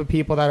a group of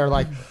people that are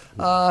like,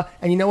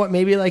 and you know what?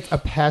 Maybe like a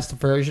past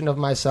version of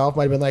myself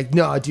might have been like,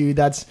 no, dude,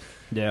 that's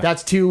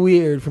too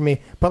weird for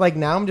me. But like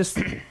now I'm just,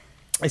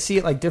 I see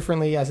it like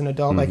differently as an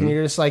adult. Like, and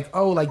you're just like,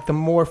 oh, like the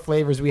more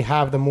flavors we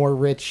have, the more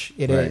rich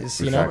it is,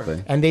 you know?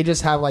 And they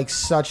just have like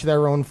such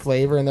their own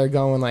flavor, and they're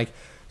going like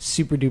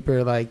super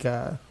duper like,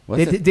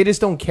 they just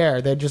don't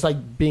care. They're just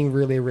like being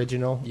really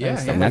original. Yeah,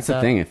 and that's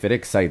the thing. If it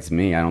excites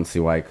me, I don't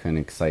see why it couldn't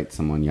excite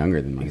someone younger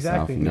than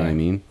myself. Exactly, you know what I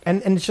mean?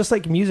 And it's just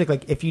like music.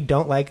 Like if you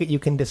don't like it, you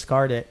can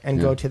discard it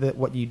and go to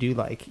what you do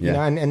like. You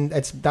know, and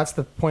that's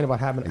the point about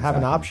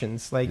having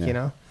options. Like you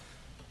know,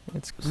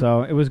 it's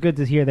so it was good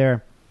to hear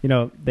their. You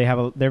know,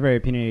 they're very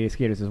opinionated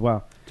skaters as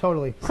well.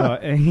 Totally. So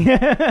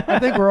I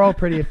think we're all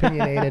pretty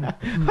opinionated.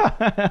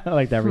 I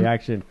like that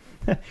reaction.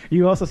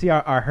 You also see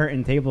our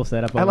hurting table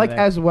set up over I like there.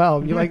 as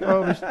well. You're like,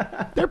 oh,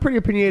 they're pretty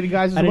opinionated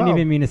guys as well. I didn't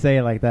even mean to say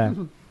it like that.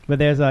 But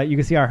there's you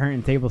can see our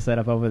hurting table set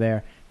up over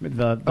there.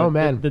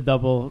 The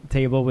double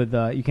table with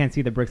you can't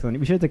see the bricks on it.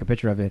 We should take a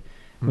picture of it.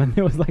 But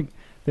there was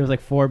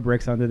like 4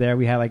 bricks under there.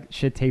 We had like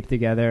shit taped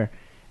together.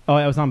 Oh,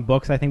 it was on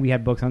books. I think we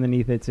had books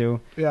underneath it too.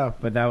 Yeah.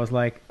 But that was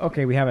like,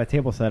 okay, we have a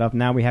table set up.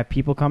 Now we have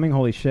people coming.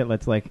 Holy shit,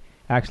 let's like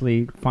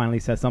actually finally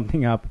set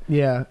something up.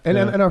 Yeah. And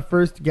our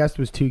first guest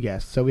was 2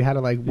 guests. So we had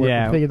to like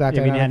figure that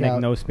we had out.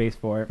 like no space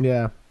for it.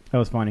 Yeah. That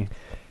was funny.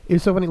 It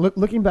was so funny.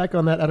 Looking back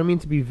on that, I don't mean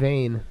to be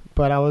vain,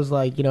 but I was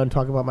like, and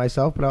talk about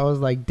myself, but I was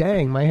like,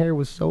 dang, my hair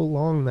was so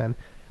long then.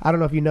 I don't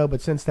know if you know,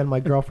 but since then my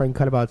girlfriend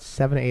cut about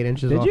 7 to 8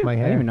 inches Did off you? my I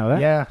hair. didn't even know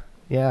that.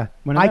 Yeah.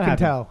 When did I that can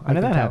happen? tell. When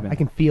did that happen? I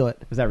can feel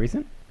it. Was that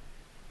recent?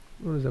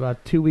 What was it,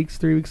 about 2 weeks,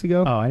 3 weeks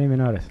ago? Oh, I didn't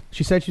even notice.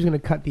 She said she was going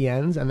to cut the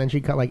ends, and then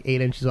she cut like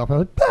 8 inches off. I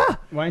was like, ah!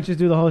 Why don't you just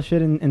do the whole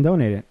shit and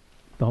donate it?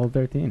 The whole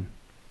 13.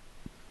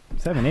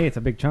 7, 8, it's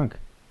a big chunk.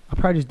 I'll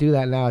probably just do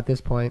that now at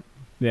this point.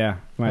 Yeah,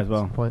 might as At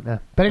well. this point, yeah.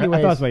 But I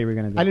anyways, thought that's what you were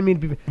gonna do. I didn't mean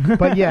to be,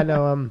 but yeah,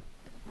 no.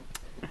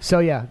 So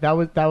yeah, that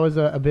was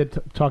a bit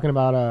talking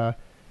about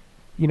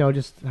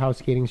just how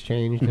skating's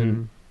changed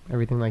and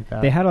everything like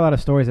that. They had a lot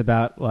of stories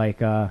about like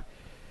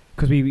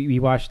because we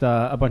watched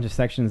a bunch of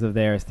sections of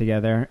theirs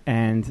together,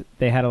 and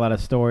they had a lot of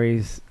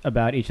stories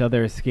about each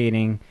other's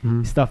skating,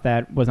 stuff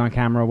that was on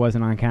camera,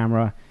 wasn't on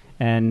camera.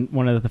 And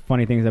one of the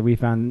funny things that we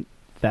found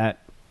that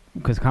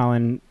because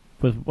Colin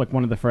was like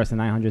one of the first in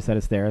 900 set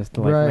of stairs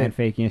to like land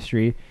faking a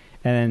street,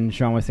 and then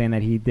Sean was saying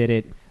that he did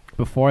it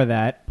before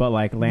that, but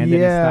like landed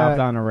and stopped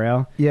on a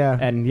rail. Yeah,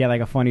 and he had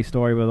like a funny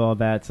story with all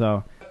that.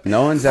 So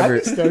no one's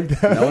ever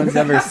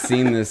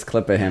seen this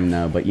clip of him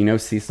though. But you know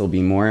Cecil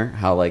B. Moore,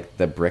 how like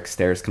the brick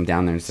stairs come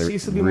down there. And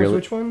Cecil B. Moore's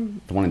which one?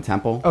 The one in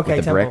Temple. Okay,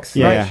 with the Temple. bricks.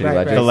 Yeah,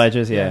 right. The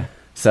ledges. Yeah.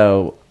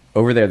 So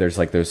over there, there's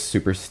like those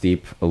super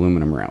steep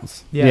aluminum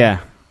rails. Yeah.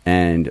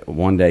 And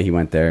one day he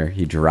went there,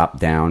 he dropped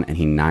down, and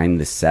he 9'd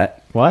the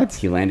set. What?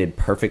 He landed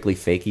perfectly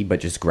fakey, but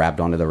just grabbed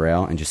onto the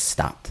rail and just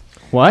stopped.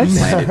 What?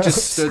 Landed,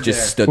 just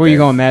stood Were there. you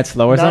going mad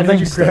slow or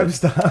something? Grab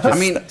stuff. I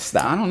mean,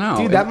 I don't know.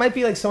 Dude, that might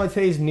be like some of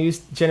today's new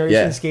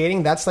generation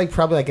skating. That's like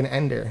probably like an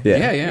ender.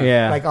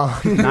 Yeah. Like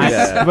Nice.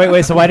 Yeah.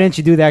 Wait. So why didn't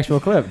you do the actual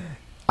clip?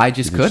 I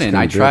just couldn't. couldn't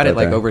I do tried it it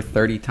like there. over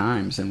 30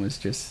 times and was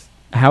just...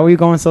 How are you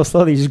going so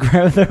slowly? You just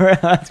grabbed the rail.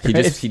 That's He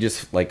crazy.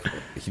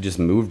 just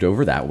moved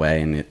over that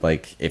way, and it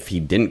like if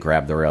he didn't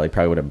grab the rail, he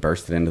probably would have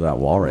bursted into that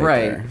wall right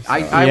there.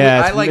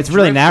 So. It's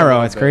really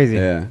narrow. It's crazy.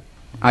 Yeah.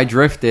 I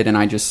drifted and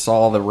I just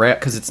saw the rail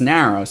because it's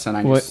narrow, so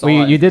I just saw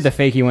it. You did the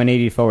fakey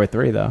 180 forward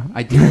 3 though.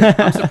 I did.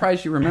 I'm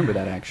surprised you remember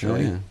that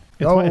actually. Yeah.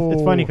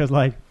 It's funny because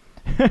like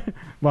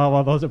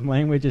while those are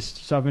playing, we're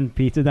just shoving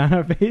pizza down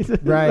our faces.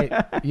 Right.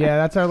 Yeah,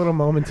 that's our little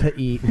moment to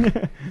eat.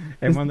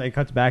 And when it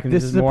cuts back and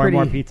this there's is a more and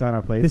more pretty- pizza on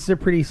our plate. This is a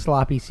pretty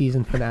sloppy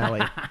season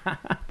finale,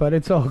 but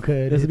it's all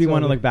good. This would be It's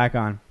one all to good. look back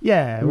on.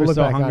 Yeah, We were we'll look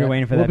so back on hungry it.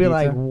 waiting for we'll that be pizza.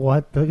 like,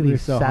 what? Look at We were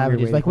these so hungry savages.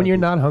 waiting Like for when that you're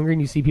pizza. not hungry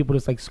and you see people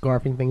just like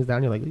scarfing things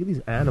down, you're like, look at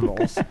these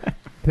animals. But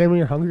then when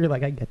you're hungry, you're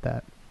like, I get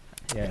that.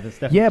 Yeah, there's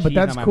definitely Yeah, but cheese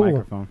that's on my cool.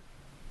 microphone.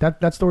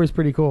 That story's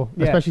pretty cool,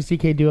 Yeah. especially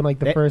CK doing like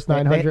the first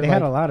 900. They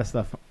had like, a lot of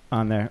stuff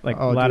on there, like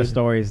Oh, a lot of dude.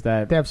 stories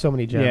that. they have so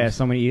many gems. Yeah,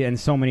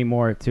 so many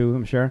more too.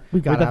 I'm sure.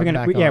 we got. We're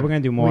definitely gonna. We're gonna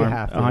do more. We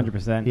have to.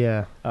 100%.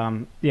 Yeah.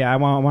 I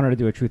wanted to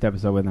do a truth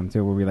episode with them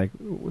too, where we like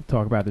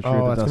talk about the truth.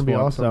 Oh, of that's the gonna be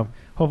sport. awesome. So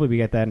hopefully we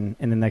get that in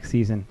the next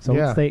season. So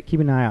Yeah.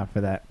 keep an eye out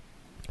for that.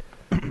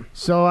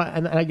 So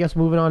and I guess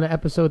moving on to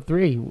episode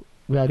 3,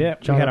 we had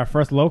We had our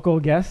first local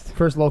guest.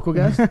 first local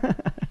guest,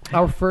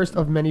 our first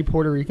of many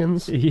Puerto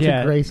Ricans to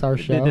grace our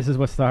show. This is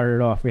what started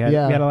it off. We had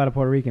Yeah. a lot of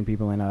Puerto Rican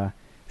people in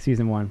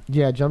season 1.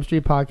 Yeah, Jump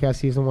Street Podcast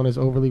Season 1 is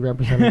overly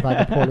represented by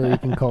the Puerto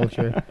Rican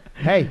culture.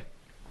 Hey,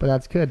 but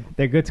that's good.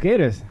 They're good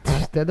skaters.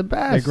 They're the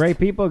best. They're great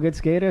people. Good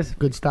skaters.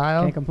 Good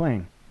style. Can't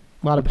complain.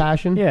 A lot of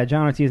passion. Yeah,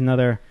 John Ortiz is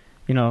another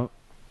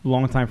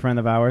longtime friend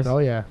of ours. Oh,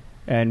 yeah.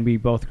 And we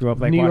both grew up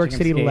like New York watching him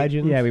City skate.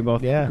 legends. Yeah, we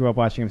both Yeah. grew up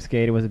watching him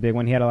skate. It was a big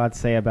one. He had a lot to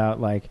say about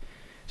like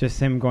just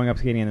him growing up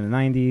skating in the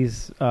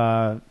 90s.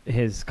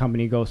 His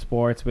company Go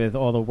Sports with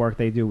all the work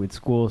they do with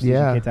schools, teaching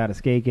Yeah. kids how to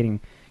skate, getting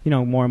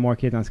more and more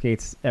kids on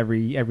skates every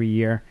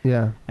year.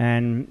 Yeah.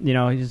 And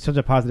he's such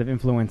a positive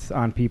influence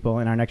on people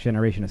in our next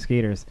generation of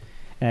skaters.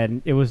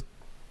 And it was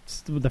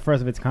the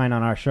first of its kind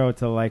on our show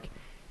to like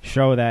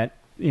show that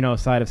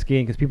side of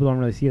skating, because people don't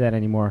really see that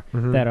anymore.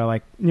 Mhm. That are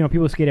like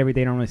people skate every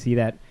day, don't really see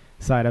that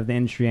side of the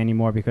industry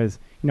anymore, because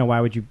why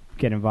would you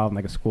get involved in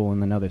like a school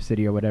in another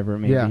city or whatever it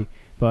may Yeah. be.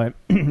 But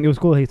it was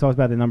cool. He talks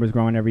about the numbers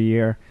growing every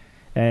year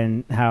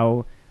and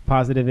how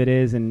positive it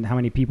is and how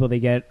many people they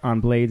get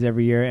on blades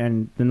every year,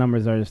 and the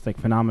numbers are just like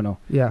phenomenal.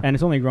 Yeah. And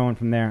it's only growing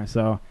from there.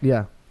 So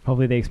Yeah.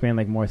 hopefully they expand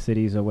like more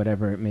cities or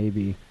whatever it may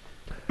be.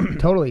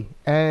 Totally.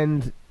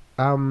 And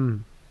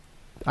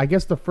I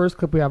guess the first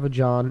clip we have of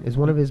John is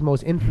one of his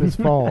most infamous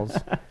falls.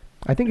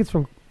 I think it's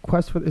from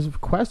Quest is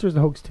it Quest or is it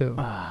Hoax 2?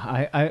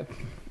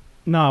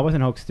 No, it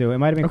wasn't Hoax 2. It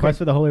might have been Okay. Quest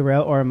for the Holy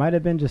Rail, or it might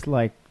have been just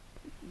like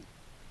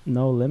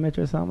No Limits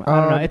or something.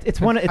 I don't know.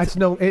 It's one. It is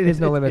No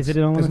Limits. Is it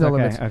No It's Limits? No Okay,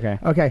 Limits.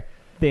 okay.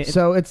 Okay.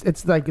 So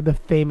it's like the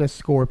famous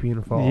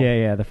Scorpion fall.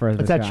 Yeah, the first.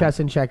 It's of at its Chess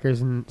and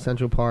Checkers in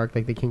Central Park.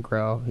 Like the King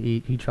Crow.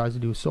 He tries to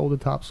do a soul to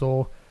top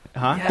soul.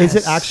 Huh? Is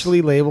it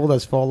actually labeled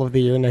as Fall of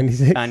the Year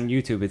 96? On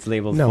YouTube, it's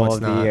labeled No, Fall it's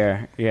of not. the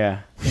Year. Yeah.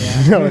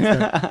 No, it's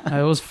not.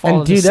 It was fall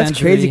And of the dude, that's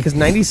century. crazy because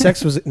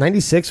 96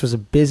 was a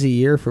busy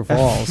year for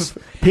falls.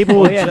 People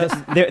Well, would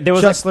yeah, there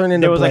was just like,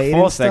 learning there to was like blade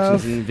fall and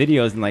stuff. sections and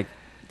videos, and like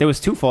there was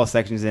 2 fall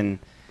sections in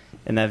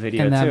in that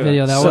video in that too.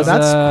 video. That So was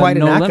that's quite an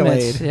No accolade.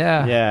 Limits.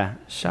 Yeah. Yeah.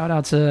 Shout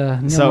out to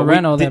Neil So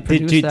Moreno that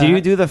produced do that.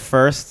 you do the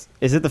first?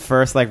 Is it the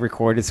first like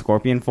recorded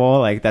scorpion fall?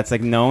 Like that's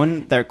like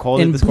known. They're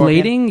called in it the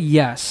scorpion. blading?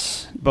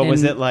 Yes. But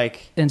was In- it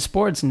like? in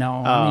sports?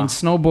 No. Oh. I mean,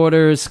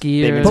 snowboarders,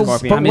 They've been skiers.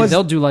 scorpion. I mean, was-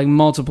 they'll do like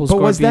multiple But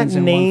was scorpions that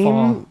in one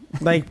fall. name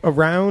like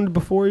around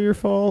before your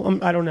fall?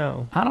 I don't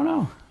know. I don't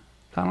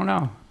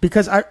know.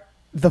 Because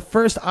the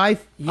first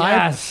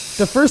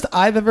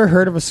I've ever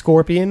heard of a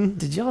scorpion.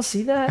 Did y'all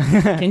see that?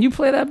 Can you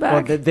play that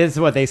Well, back? this is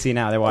what they see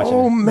now. They're watching.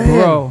 Oh it. man,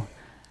 Bro,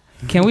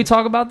 can we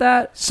talk about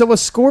that? So a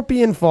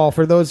scorpion fall,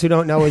 for those who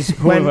don't know, is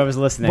Whoever's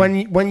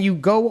listening. when you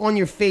go on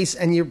your face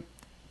and your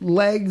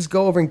legs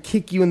go over and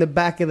kick you in the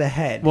back of the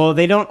head. Well,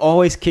 they don't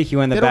always kick you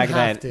in the They back don't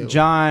of have the head. to.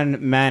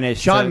 John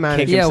managed to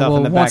kick Yeah, himself well,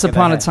 in the back once of the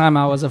upon a head. time,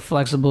 I was a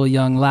flexible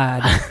young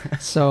lad.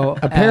 So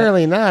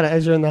Apparently not,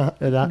 as you're in the.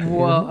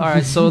 well, all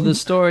right. So the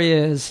story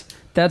is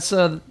that's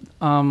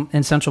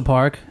in Central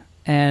Park,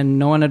 and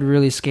no one had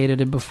really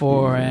skated it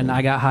before, and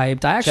I got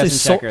hyped. I actually Chess and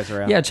sold. checkers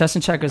around. Yeah, chess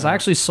and checkers. I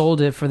actually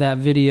sold it for that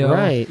video.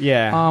 right.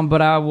 Yeah.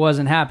 But I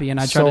wasn't happy, and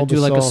I tried Soul to do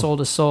to like a soul. soul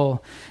to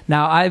soul.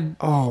 Now I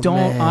Oh, don't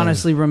man.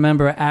 honestly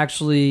remember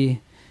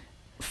actually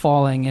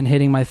falling and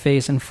hitting my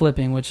face and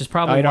flipping, which is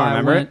probably you don't why I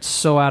remember went it?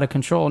 so out of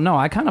control. No,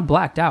 I kind of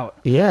blacked out.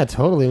 Yeah,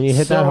 totally. When you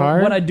hit So that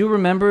hard. what I do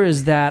remember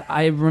is that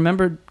I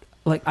remembered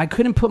like I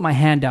couldn't put my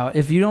hand out.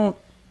 If you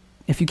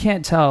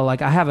can't tell,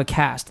 like I have a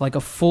cast, like a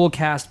full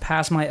cast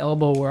past my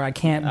elbow where I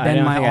can't I bend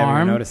don't my think I ever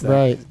arm. noticed that.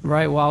 right.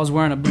 Right. Well, I was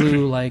wearing a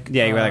blue like.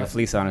 Yeah, you were like a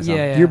fleece on or something.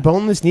 Yeah. Your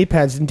boneless knee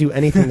pads didn't do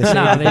anything to save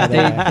No, you.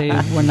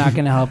 they were not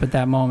going to help at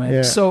that moment.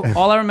 Yeah. So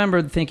all I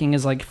remember thinking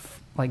is like,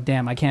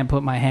 damn, I can't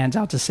put my hands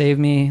out to save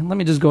me. Let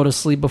me just go to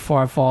sleep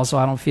before I fall so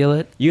I don't feel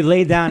it. You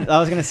laid down. I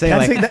was gonna say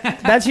That's,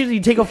 like. that's usually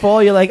you take a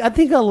fall. You're like, I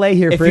think I'll lay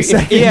here for a If you,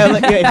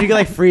 second. if you could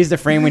like freeze the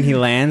frame when he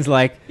lands,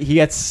 like he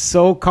gets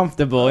so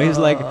comfortable. He's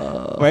like,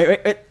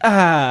 wait,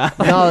 No,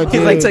 He's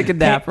dude. like, take a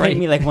nap, paint right?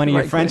 me like one of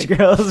your Right French quick.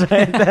 girls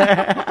right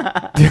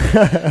there.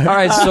 All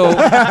right,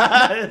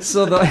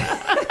 so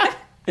the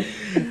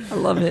I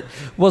love it.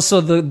 Well, so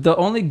the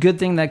only good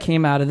thing that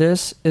came out of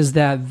this is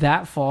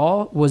that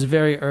fall was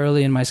very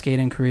early in my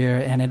skating career,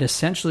 and it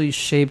essentially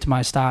shaped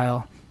my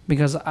style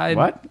because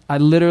I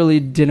literally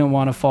didn't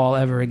want to fall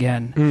ever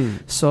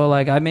again. So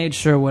like I made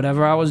sure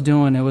whatever I was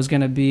doing, it was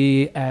going to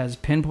be as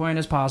pinpoint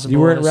as possible, You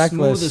weren't as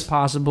reckless. smooth as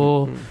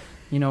possible.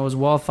 You know, it was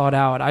well thought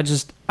out. I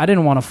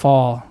didn't want to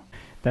fall.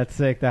 That's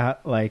sick.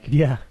 That like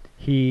Yeah.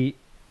 he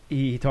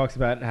talks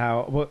about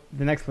how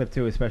the next clip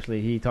too,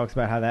 especially he talks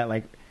about how that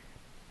like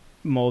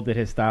molded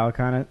his style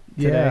kind of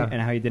today, Yeah.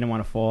 and how he didn't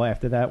want to fall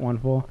after that one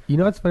fall. You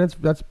know what's funny?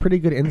 That's pretty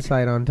good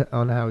insight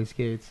on how he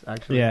skates.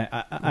 Actually.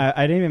 Yeah,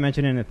 I didn't even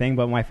mention it in the thing,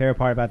 but my favorite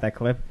part about that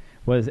clip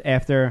was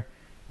after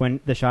when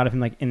the shot of him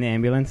like in the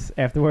ambulance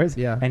afterwards,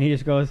 Yeah. and he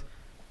just goes,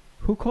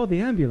 "Who called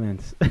the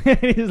ambulance?"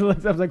 He just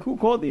looks up like, "Who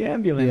called the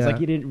ambulance?" Yeah. Like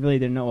he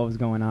didn't know what was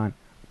going on.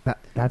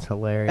 That's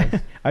hilarious.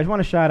 I just want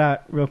to shout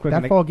out real quick.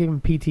 That fall gave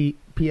him PTSD.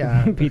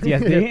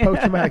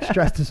 post-traumatic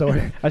stress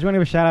disorder. I just want to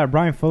give a shout out.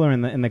 Brian Fuller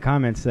in the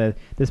comments said,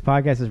 "This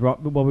podcast has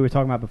brought what we were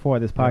talking about before.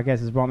 This podcast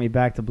has brought me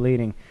back to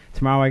bleeding.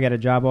 Tomorrow I get a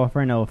job offer,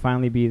 and it will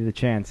finally be the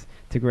chance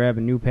to grab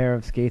a new pair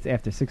of skates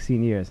after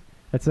 16 years.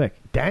 That's sick.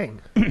 Dang.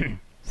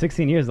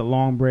 16 years, a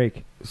long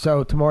break.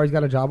 So tomorrow he's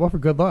got a job offer.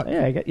 Good luck.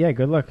 Yeah,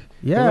 good luck.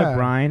 Yeah. Good luck,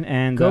 Brian.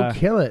 And Go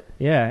kill it.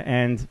 yeah,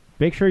 and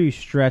make sure you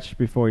stretch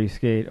before you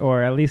skate,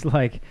 or at least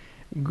like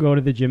go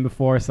to the gym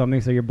before or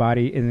something, so your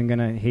body isn't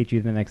gonna hate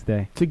you the next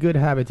day. It's a good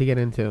habit to get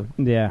into.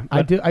 Yeah,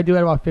 I do it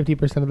about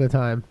 50% of the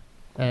time,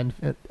 and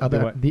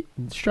the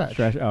stretch.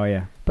 Stretch. Oh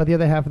yeah, But the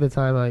other half of the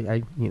time,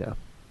 I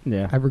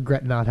yeah. I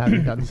regret not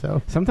having done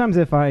so. Sometimes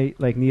if I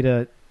like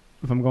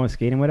if I'm going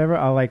skating, whatever,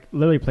 I'll like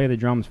literally play the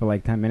drums for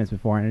like 10 minutes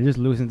before, and it just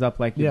loosens up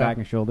like your Yeah. back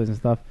and shoulders and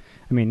stuff.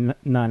 I mean,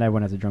 not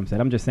everyone has a drum set.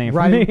 I'm just saying. For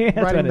Riding, me, that's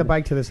what riding it the is.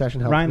 bike to the session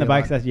helps. Riding me the a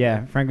bike, lot. that's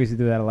yeah. Frank used to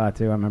do that a lot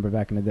too. I remember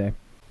back in the day.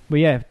 But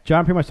yeah,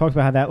 John pretty much talks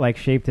about how that like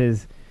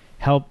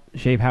helped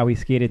shape how he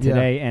skated Yeah.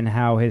 today, and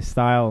how his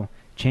style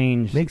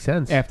changed Makes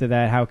sense. after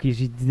that. How he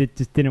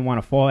just didn't want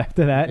to fall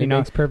after that. It You know,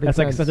 makes perfect that's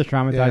like sense. such a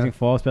traumatizing Yeah.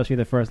 fall, especially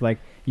the first like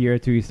year or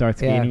two you start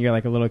skating. Yeah. You're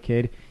like a little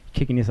kid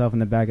kicking yourself in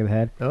the back of the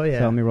head. Oh yeah.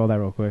 So let me roll that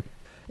real quick.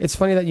 It's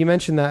funny that you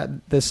mentioned that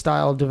the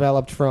style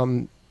developed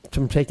from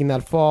taking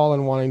that fall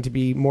and wanting to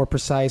be more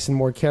precise and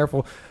more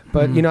careful.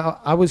 But Mhm. you know,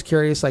 I was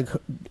curious, like,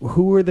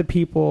 who were the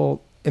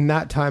people in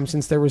that time,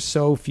 since there were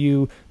so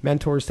few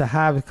mentors to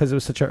have because it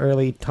was such an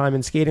early time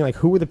in skating? Like,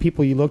 who were the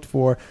people you looked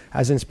for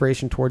as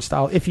inspiration towards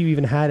style, if you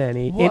even had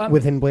any Well,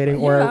 within blading,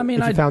 or yeah, I mean,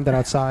 if you found that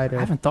outside? I Or,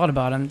 haven't thought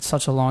about it in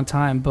such a long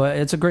time, but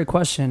it's a great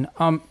question.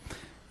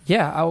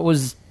 Yeah, I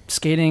was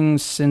skating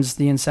since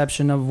the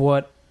inception of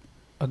what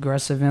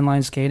aggressive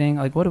inline skating,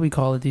 like what do we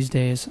call it these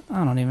days?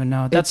 I don't even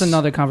know. That's It's-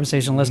 another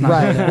conversation. Let's not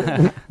Right. go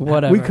there.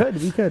 Whatever. we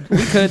could. We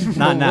could.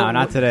 Not now,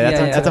 not today. That's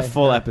Yeah, that's a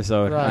full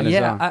episode Right. on its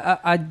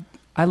own.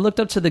 I looked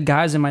up to the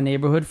guys in my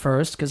neighborhood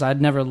first because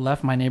I'd never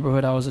left my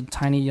neighborhood. I was a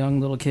tiny young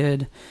little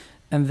kid,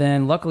 and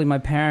then luckily my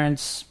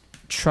parents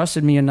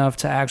trusted me enough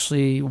to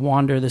actually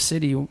wander the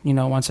city, you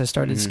know, once I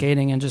started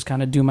skating and just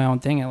kind of do my own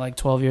thing at like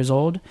 12 years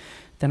old.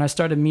 Then I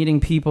started meeting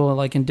people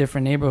like in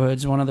different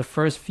neighborhoods. One of the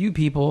first few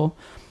people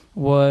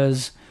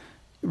was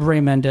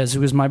Ray Mendez, who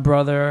was my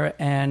brother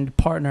and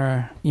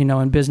partner, you know,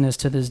 in business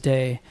to this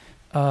day.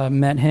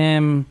 Met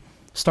him,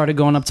 started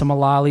going up to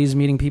Malali's,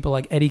 meeting people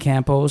like Eddie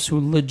Campos, who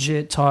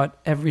legit taught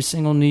every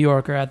single New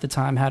Yorker at the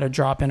time how to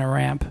drop in a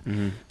ramp.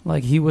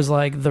 Like, he was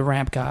like the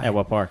ramp guy. At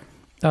what park?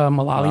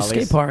 Malali's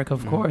skate park,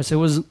 of course. It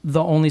was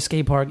the only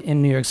skate park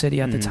in New York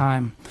City at the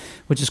time,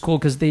 which is cool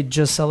because they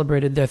just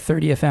celebrated their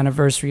 30th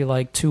anniversary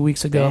like 2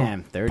 weeks ago.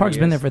 Damn, 30 Park's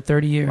years. been there for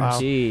 30 years. Wow.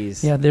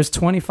 Jeez. Yeah, there's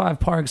 25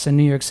 parks in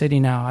New York City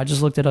now. I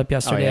just looked it up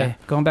yesterday. yeah?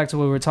 Going back to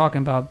what we were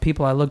talking about,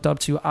 people I looked up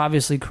to,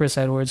 obviously Chris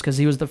Edwards, because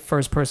he was the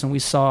first person we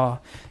saw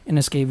in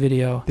a skate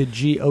video. The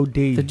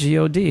G.O.D. The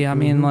G.O.D. I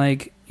mean,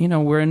 like, you know,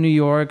 we're in New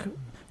York.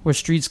 We're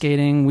street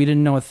skating. We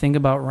didn't know a thing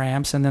about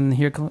ramps. And then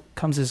here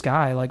comes this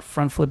guy, like,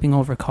 front flipping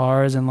over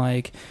cars and,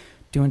 like,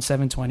 doing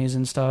 720s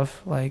and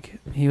stuff. Like,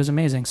 he was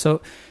amazing.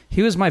 So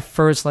he was my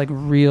first, like,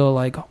 real,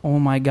 like, oh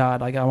my God,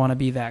 like, I want to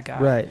be that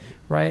guy.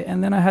 Right.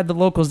 And then I had the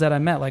locals that I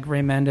met, like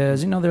Ray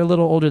Mendez. You know, they're a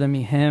little older than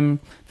me. Him,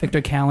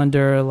 Victor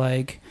Callender,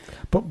 like.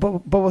 But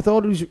with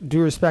all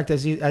due respect,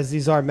 as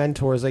these are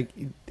mentors, like,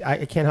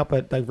 I can't help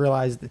but like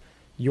realize that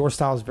your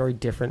style is very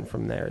different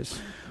from theirs.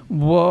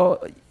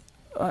 Well,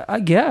 I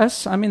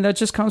guess. I mean, that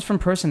just comes from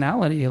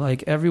personality.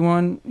 Like,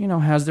 everyone, you know,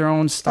 has their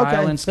own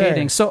style in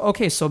skating.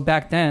 So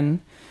back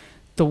then,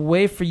 the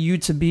way for you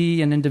to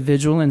be an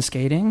individual in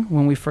skating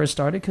when we first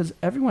started, because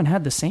everyone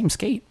had the same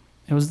skate.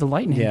 It was the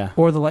Lightning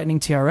or the Lightning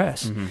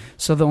TRS.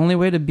 So the only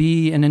way to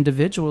be an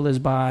individual is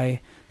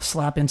by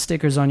slapping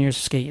stickers on your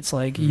skates,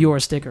 like your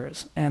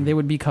stickers, and they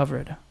would be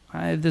covered.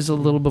 This is a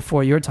little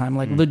before your time.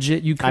 Like,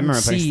 legit, you couldn't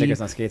see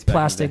stickers on skates back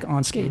plastic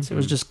on skates. It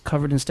was just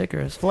covered in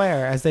stickers.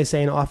 Flair, as they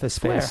say in Office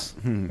Space.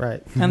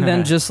 Right. And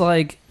then just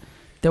like,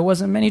 there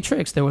wasn't many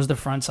tricks. There was the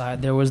front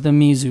side. There was the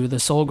Mizu, the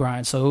soul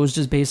grind. So it was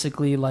just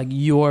basically like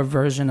your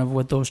version of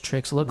what those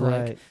tricks look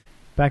like.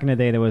 Back in the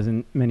day, there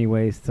wasn't many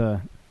ways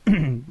to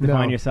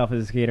define yourself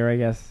as a skater, I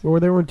guess. Or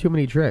there weren't too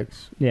many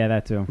tricks. Yeah,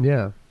 that too.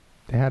 Yeah.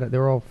 They had it. They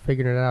were all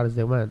figuring it out as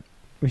they went.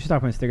 We should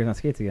start putting stickers on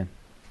skates again.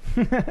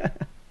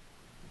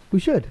 We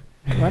should.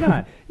 Why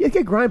not? Yeah,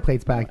 get grind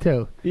plates back,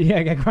 too.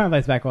 Yeah, get grind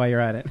lights back while you're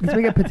at it. Let's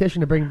make a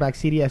petition to bring back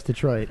CDS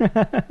Detroit.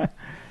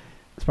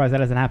 Surprised that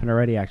hasn't happened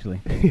already,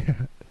 actually.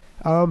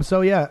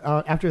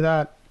 After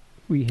that,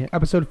 we hit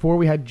episode 4,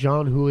 we had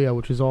John Julio,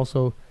 which was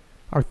also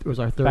our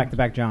third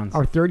back-to-back Johns.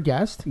 Our third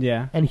guest.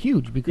 Yeah. And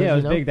huge because it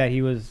was big that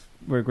he was.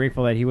 We're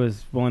grateful that he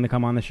was willing to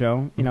come on the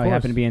show. You know, he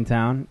happened to be in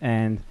town,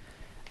 and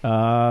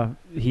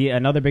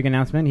another big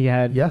announcement. He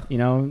had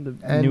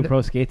the new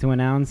pro skate to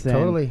announce.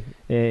 Totally.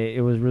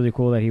 It was really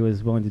cool that he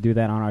was willing to do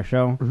that on our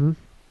show.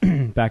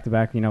 Back to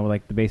back,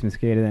 like the Basement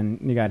Skater, and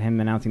you got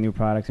him announcing new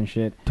products and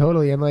shit.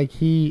 Totally, and like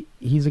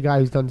he's a guy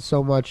who's done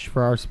so much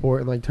for our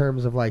sport in like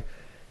terms of like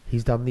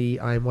he's done the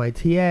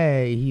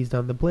IMYTA, he's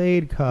done the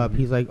Blade Cup,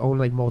 he's like owned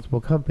like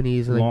multiple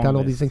companies and like done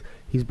all these things.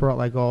 He's brought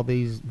like all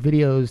these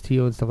videos to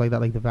you and stuff like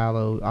that, like the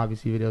Valo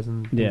obviously videos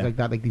and things like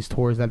that, like these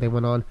tours that they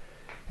went on.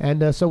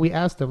 And so we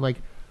asked him like,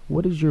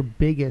 what is your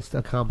biggest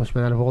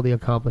accomplishment out of all the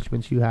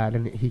accomplishments you had?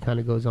 And he kind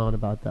of goes on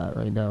about that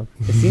right now.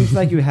 It seems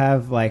like you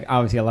have, like,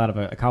 obviously a lot of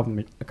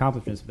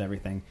accomplishments with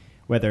everything,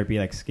 whether it be,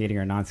 like, skating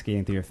or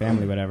non-skating through your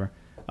family, whatever.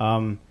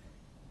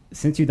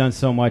 Since you've done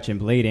so much in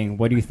blading,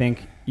 what do you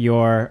think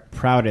your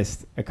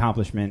proudest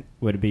accomplishment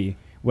would be?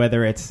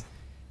 Whether it's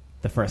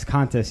the first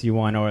contest you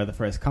won or the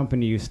first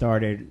company you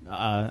started,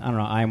 I don't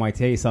know,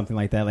 IMYTA, something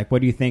like that. Like, what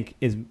do you think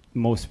is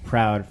most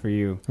proud for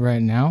you?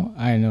 Right now,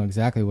 I know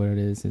exactly what it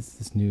is. It's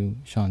this new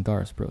Sean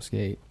Darce Pro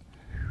Skate.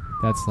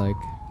 That's like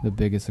the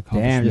biggest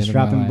accomplishment. Damn, just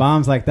dropping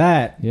bombs like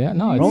that. Yeah,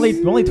 no,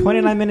 we're only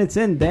 29 minutes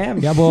in. Damn.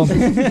 Yeah, well,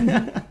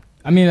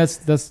 I mean that's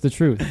the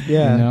truth.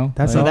 Yeah, you know?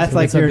 That's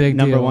like your big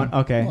number deal. One.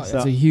 Okay, well, so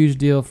it's a huge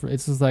deal.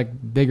 It's just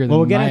like bigger than.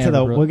 We'll get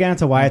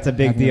into why it's a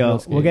big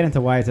deal. We'll get into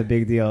why it's a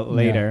big deal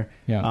later.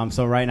 Yeah.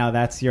 So right now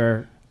that's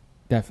your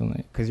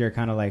definitely because you're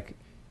kind of like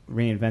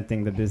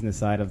reinventing the business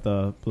side of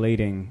the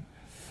blading.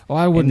 Well,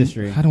 I wouldn't.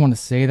 Industry. I don't want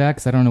to say that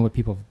because I don't know what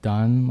people have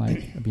done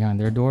like behind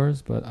their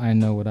doors, but I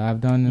know what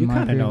I've done in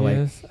my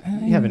previous.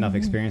 You have enough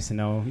experience to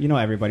know. You know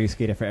everybody who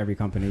skated for every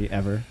company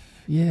ever.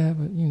 Yeah,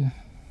 but you know.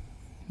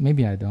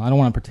 Maybe I don't. I don't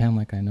want to pretend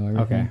like I know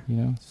everything. Okay. You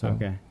know. So.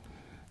 Okay.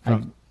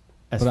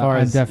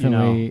 I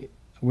definitely,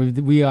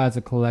 we as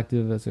a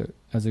collective,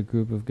 as a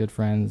group of good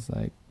friends,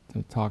 like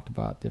talked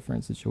about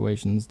different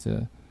situations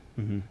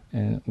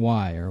and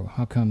why or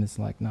how come it's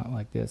like not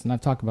like this. And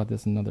I've talked about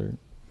this in another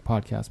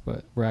podcast,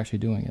 but we're actually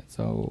doing it.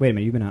 So wait a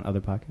minute, you've been on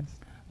other podcasts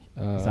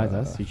besides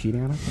us? You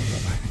cheating on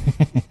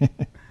us?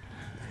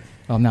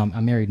 Oh no,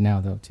 I'm married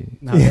now though too.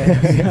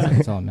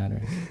 That's all that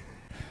matters.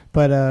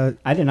 But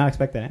I did not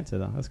expect that answer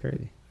though. That's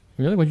crazy.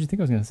 Really? What did you think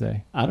I was going to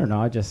say? I don't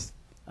know. I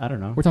don't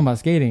know. We're talking about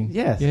skating.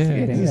 Yes, yeah,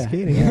 skating.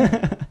 Skating.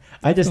 Yeah.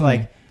 I just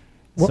like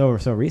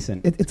so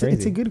recent. It's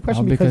a good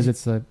question because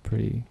it's a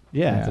pretty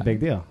it's a big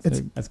deal.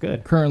 That's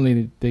good. Currently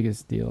the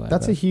biggest deal.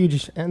 That's a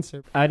huge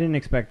answer. I didn't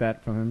expect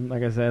that from him.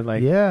 Like I said,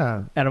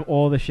 out of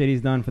all the shit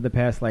he's done for the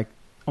past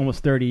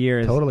almost 30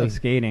 years of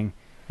skating,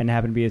 and it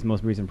happened to be his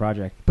most recent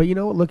project. But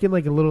looking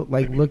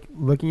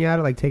looking at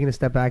it, taking a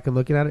step back and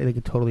looking at it,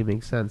 it totally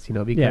makes sense.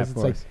 Because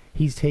it's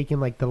he's taken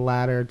the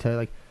ladder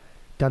to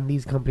done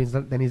these companies,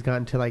 then he's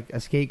gotten to a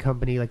skate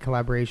company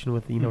collaboration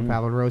with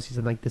Fallon Rossi's,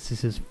 and this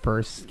is his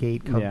first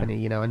skate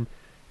company, and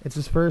it's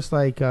his first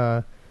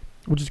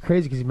which is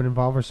crazy because he's been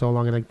involved for so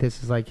long, and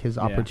this is his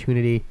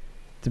opportunity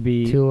to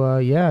be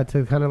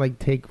to kind of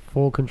take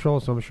full control.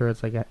 So I'm sure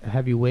it's a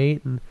heavy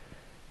weight, and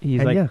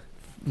he's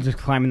just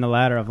climbing the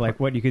ladder of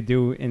what you could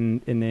do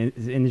in the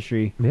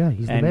industry. Yeah,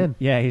 he's the man.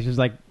 Yeah, he's just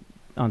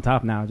on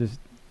top now, just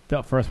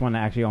the first one to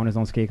actually own his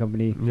own skate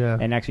company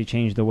and actually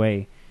change the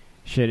way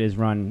shit is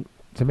run.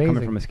 It's amazing.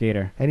 Coming from a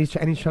skater. And he's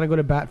trying to go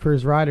to bat for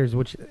his riders,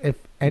 which if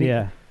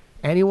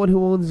anyone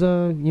who owns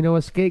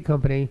a skate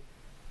company,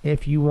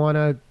 if you want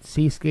to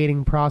see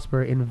skating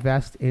prosper,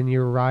 invest in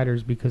your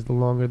riders, because the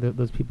longer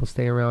those people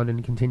stay around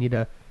and continue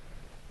to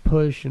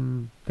push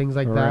and things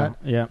like that.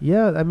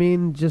 Yeah, I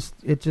mean,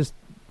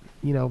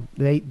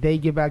 they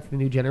give back to the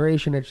new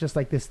generation. It's just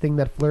this thing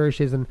that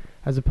flourishes, and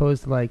as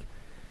opposed to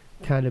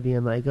kind of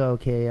being well,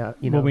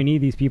 we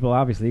need these people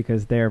obviously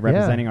because they're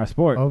representing our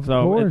sport. Of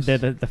course. They're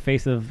the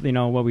face of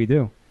what we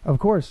do. Of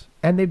course,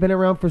 and they've been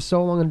around for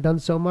so long and done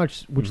so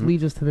much, which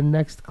leads us to the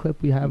next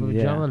clip we have of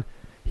John.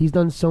 He's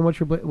done so much.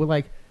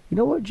 We're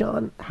what,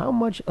 John? How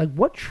much?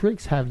 What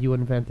tricks have you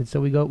invented? So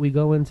we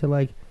go into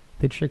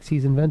the tricks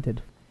he's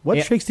invented.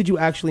 What tricks did you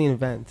actually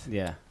invent?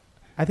 Yeah,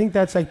 I think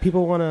that's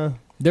people want to.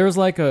 There was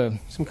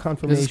some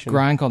confirmation. This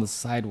grind called the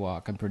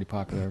sidewalk. I'm pretty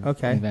popular.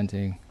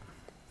 Inventing.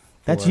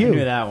 That's you. I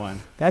knew that one.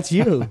 That's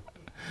you.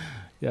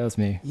 Yeah, that's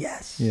me.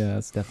 Yes. Yeah,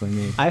 that's definitely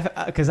me. I've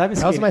been skating.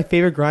 That was my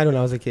favorite grind when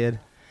I was a kid.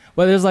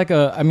 Well, there's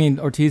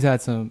Ortiz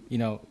had some,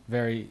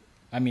 very.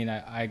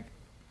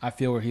 I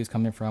feel where he was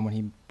coming from when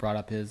he brought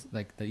up his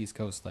the East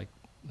Coast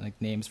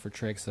names for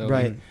tricks. So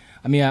right.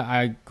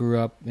 I grew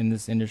up in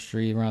this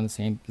industry around the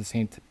same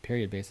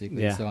period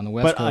basically. Yeah. So on the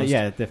West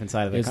Coast, different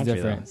side of the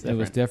country. It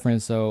was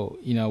different. So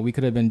we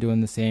could have been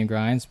doing the same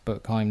grinds,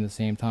 but calling them the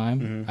same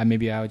time.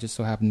 Maybe I would just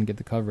so happen to get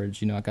the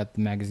coverage. I got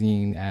the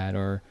magazine ad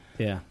or.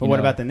 Yeah, but what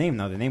about the name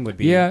though? The name would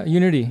be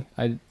Unity.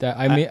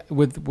 I made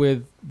with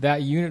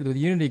that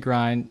Unity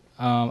grind.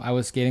 I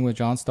was skating with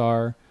John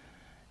Starr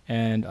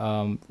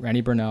and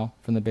Randy Burnell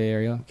from the Bay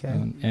Area. Okay.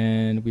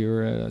 And we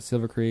were at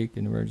Silver Creek,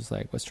 and we were just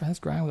let's try this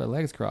grind with our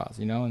legs crossed,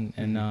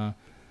 and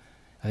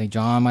I think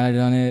John might have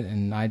done it,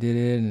 and I did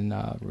it, and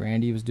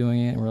Randy was doing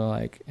it, and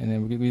we're and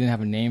then we didn't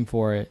have a name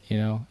for it,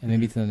 and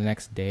maybe to the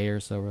next day or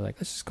so, we're let's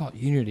just call it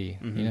Unity.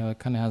 It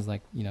kind of has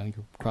you're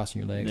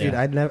crossing your legs. Dude,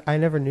 I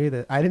never knew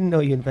that. I didn't know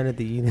you invented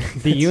the Unity.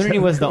 The Unity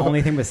was the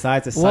only thing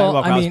besides the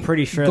sidewalk. I was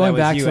pretty sure going that was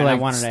back you, to and I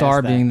wanted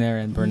Star to being there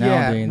and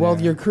Burnell being there. Well,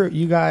 your crew,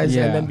 you guys,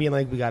 and then being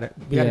we got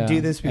to do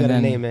this, we got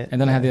to name it.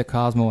 And then I had the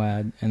Cosmo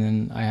ad, and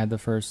then I had the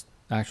first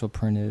actual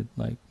printed.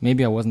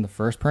 Maybe I wasn't the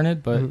first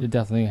printed, but it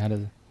definitely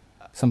had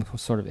some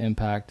sort of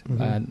impact.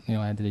 I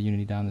had the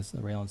Unity down this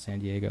rail in San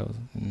Diego,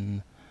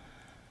 and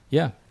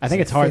I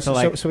think it's hard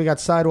to So we got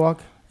sidewalk.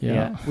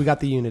 Yeah. We got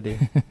the Unity.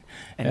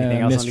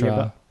 Anything else Mistrial.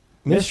 on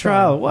your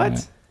Mistrial?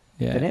 What?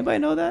 Yeah. Did anybody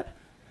know that?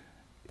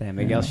 Damn,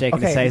 Miguel's shaking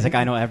his head. He's like,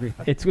 I know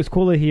everything. It's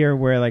cool to hear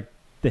where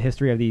the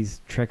history of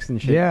these tricks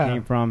and shit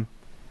came from.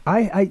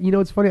 I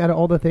it's funny, out of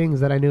all the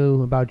things that I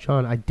knew about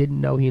John, I didn't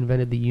know he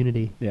invented the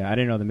Unity. Yeah, I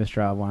didn't know the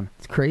Mistrial one.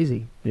 It's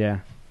crazy. Yeah.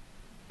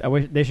 I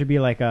wish there should be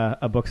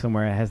a book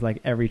somewhere that has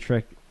every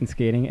trick in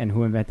skating and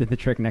who invented the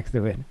trick next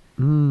to it.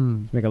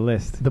 Make a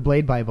list. The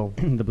Blade Bible.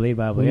 The Blade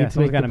Bible. We Yeah, need to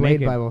make the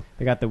Blade Bible.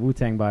 They got the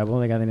Wu-Tang Bible.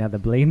 They have the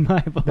Blade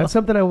Bible. That's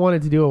something I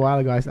wanted to do a while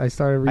ago. I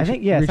started.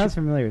 It sounds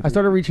familiar. I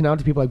started reaching out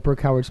to people like Brooke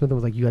Howard Smith and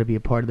was like, "You got to be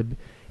a part of the."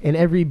 In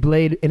every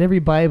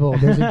Bible,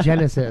 there's a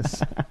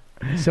Genesis.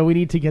 So we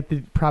need to get the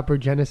proper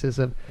Genesis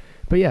of.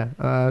 But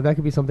that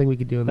could be something we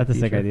could do in the future. That's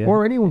a sick idea.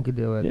 Or anyone could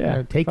do it.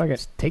 Yeah,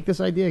 take this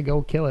idea,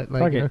 go kill it.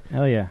 Fuck it.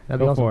 Hell yeah. That'd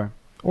be go awesome. for it.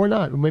 Or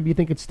not. Maybe you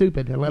think it's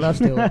stupid and let us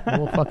do it.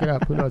 We'll fuck it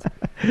up. Who knows?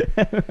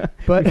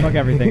 But fuck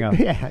everything up.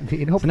 Yeah.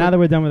 Hopefully. So now that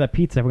we're done with that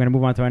pizza, we're going to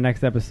move on to our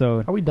next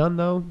episode. Are we done,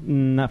 though?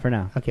 Not for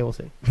now. Okay, we'll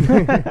see.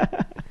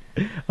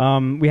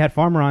 We had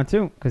Farmer on,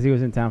 too, because he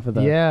was in town for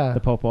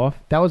the Pope-Off.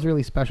 That was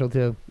really special,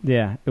 too.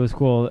 Yeah, it was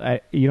cool.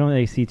 You don't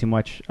really see too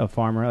much of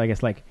Farmer, I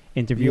guess,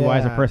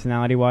 interview-wise or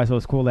personality-wise, so it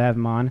was cool to have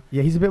him on.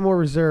 Yeah, he's a bit more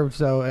reserved,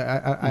 so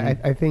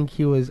I think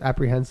he was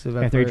apprehensive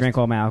at After first. he drank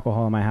all my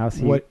alcohol in my house.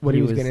 What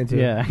he was getting into.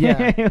 Yeah.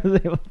 He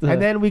was able to.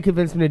 And then we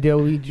convinced him to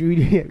do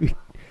it. We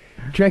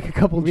drank a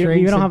couple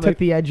drinks and took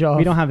the edge off.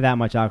 We don't have that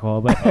much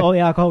alcohol, but all the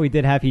alcohol we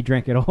did have, he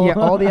drank it all. Yeah,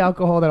 all the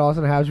alcohol that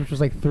Austin has, which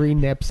was 3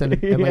 nips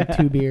and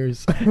 2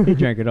 beers. He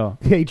drank it all.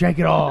 Yeah, he drank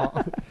it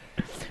all.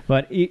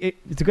 But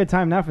it's a good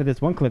time now for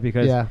this one clip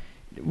because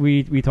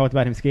we talked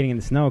about him skating in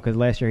the snow because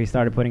last year he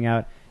started putting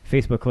out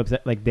Facebook clips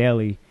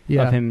daily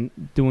of him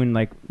doing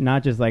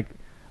not just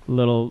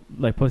little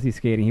pussy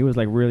skating. He was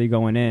really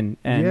going in,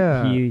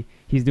 and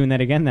he's doing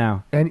that again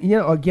now. And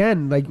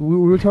again, like we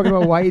were talking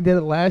about why he did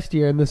it last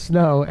year in the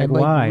snow, and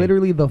like why?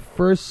 literally the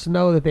first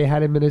snow that they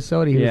had in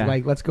Minnesota, he was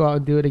like, "Let's go out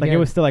and do it again." Like it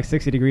was still like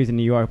 60 degrees in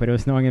New York, but it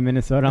was snowing in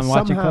Minnesota. I'm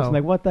watching clips. I'm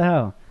like, what the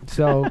hell?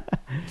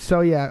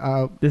 So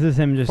yeah. This is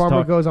him just.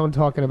 Farmer goes on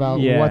talking about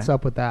what's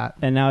up with that,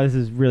 and now this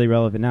is really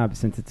relevant now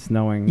since it's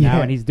snowing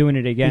now, and he's doing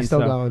it again. He's still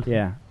going.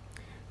 Yeah.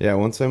 Yeah.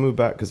 Once I moved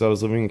back, because I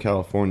was living in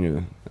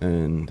California,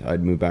 and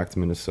I'd moved back to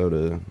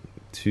Minnesota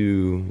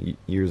 2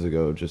 years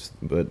ago.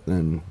 But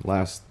then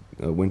last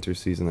winter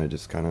season, I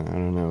just kind of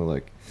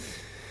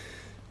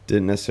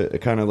didn't necessarily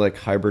kind of like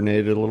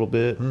hibernated a little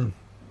bit.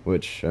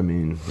 Which I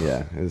mean,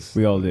 is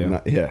we all do.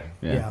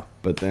 Yeah.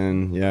 But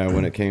then,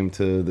 when it came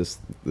to this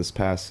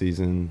past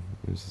season,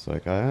 it was just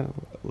like,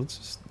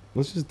 let's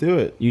just do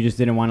it. You just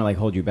didn't want to like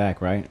hold you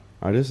back, right?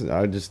 I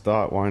just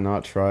thought, why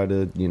not try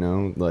to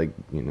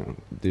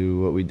do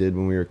what we did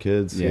when we were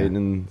kids, skating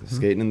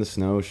in the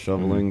snow,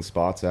 shoveling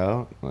spots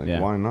out. Like,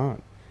 why not?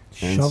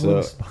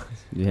 Shoveling spots.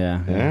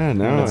 Yeah,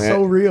 no, it's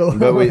so real.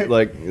 But we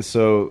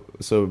so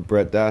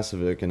Brett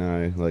Dasovic and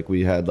I, like,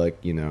 we had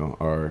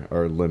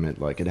our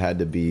limit, like it had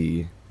to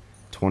be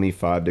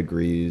 25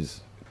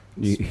 degrees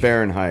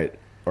Fahrenheit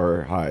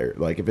or higher.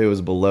 Like if it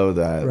was below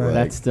that,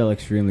 that's still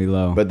extremely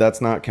low. But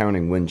that's not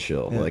counting wind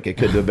chill. Yeah. Like it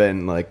could have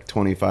been like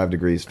 25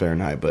 degrees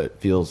Fahrenheit, but it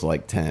feels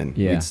like 10.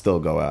 Yeah. We'd still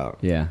go out.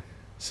 Yeah.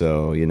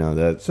 So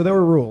that. So there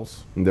were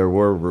rules. There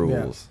were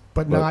rules,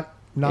 but not.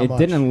 Not it much.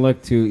 Didn't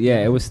look too.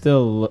 Yeah, it was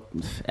still.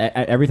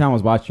 Every time I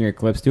was watching your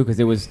clips too, because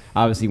it was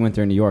obviously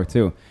winter in New York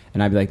too,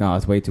 and I'd be like, no,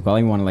 it's way too cold. I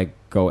didn't want to like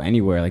go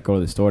anywhere, like go to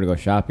the store to go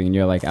shopping, and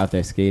you're like out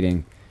there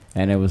skating,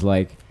 and it was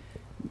like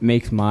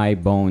makes my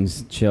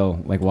bones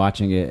chill like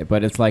watching it.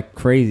 But it's like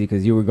crazy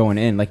because you were going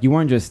in, like you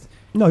weren't just.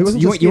 No, he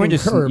wasn't. You weren't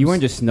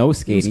just snow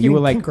skating. You were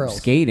like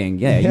skating.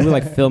 Yeah, you were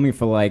like filming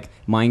for like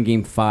Mind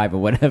Game 5 or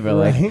whatever.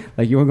 Right?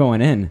 Like you were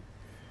going in.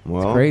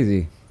 Well, it's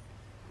crazy.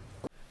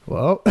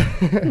 Well,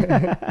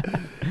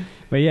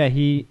 but yeah,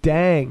 he's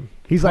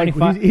like,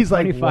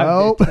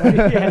 well.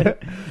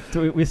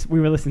 So we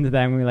were listening to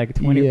that and we were like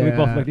 20. We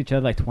both looked at each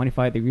other like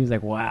 25 degrees.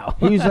 Like wow.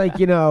 He was like,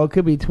 it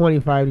could be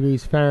 25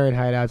 degrees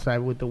Fahrenheit outside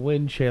with the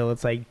wind chill.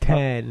 It's like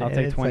 10. I'll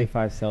take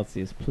 25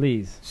 Celsius,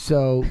 please.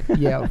 So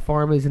yeah,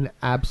 Farm is an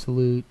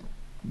absolute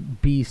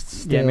beast.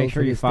 Still, yeah, make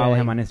sure you follow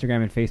him on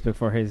Instagram and Facebook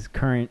for his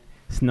current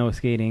snow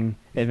skating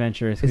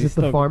adventures. Is it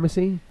the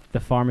Pharmacy? The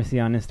Pharmacy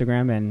on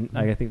Instagram, and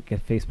I think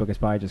Facebook is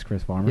probably just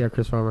Chris Farmer. Yeah,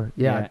 Chris Farmer.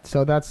 Yeah.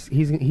 So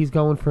he's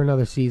going for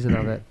another season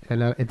of it,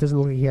 and it doesn't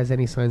look like he has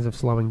any signs of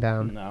slowing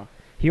down. No.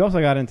 He also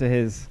got into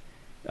his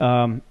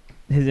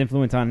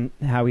influence on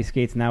how he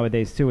skates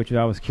nowadays too, which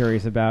I was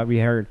curious about. We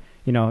heard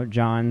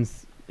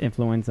John's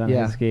influence on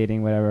his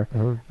skating, whatever,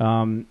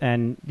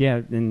 and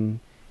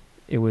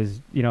it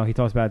was he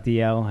talks about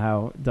DL,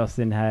 how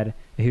Dustin had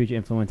a huge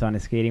influence on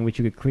his skating, which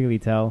you could clearly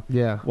tell.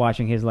 Yeah.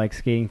 Watching his like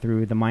skating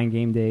through the Mind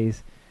Game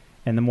days.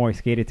 And the more he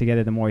skated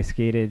together, the more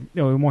the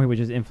more he was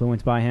just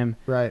influenced by him.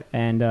 Right.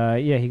 And,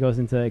 he goes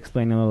into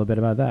explaining a little bit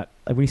about that.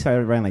 Like when you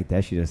started riding like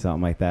Deshi or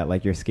something like that,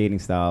 like your skating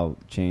style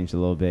changed a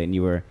little bit, and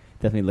you were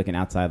definitely looking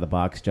outside the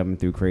box, jumping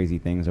through crazy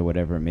things or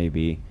whatever it may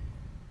be.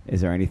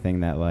 Is there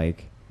anything that,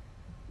 like,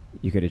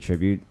 you could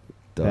attribute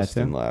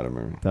Dustin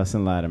Latimer.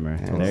 Dustin Latimer.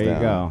 There you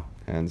go.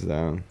 Hands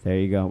down. There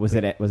you go. Was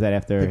that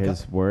after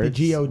his words? The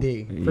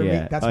G-O-D. For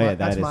me,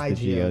 that's my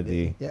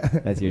G-O-D. Yeah.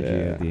 That's your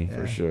G-O-D.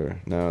 For sure.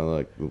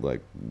 No,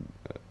 like.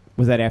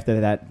 Was that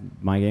after that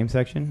My Game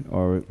section,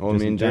 or? Well, I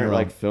mean,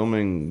 like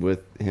filming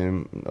with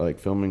him, like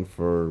filming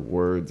for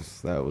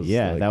Words. That was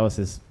that was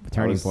his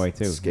turning point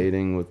too.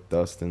 Skating with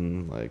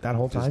Dustin, like that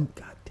whole time.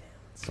 God damn.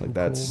 So like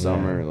that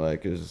summer,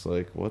 like it was just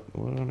like what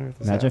on earth?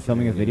 Is Imagine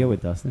filming a video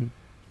with Dustin.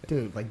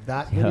 Dude, like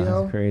that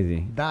video. That's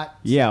crazy. That.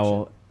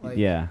 Yeah.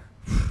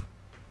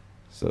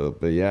 So,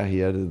 but yeah, he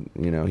had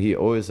he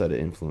always had an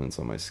influence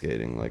on my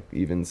skating. Like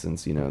even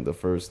since the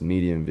first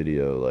Medium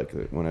video, like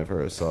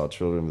whenever I saw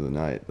Children of the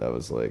Night, that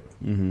was like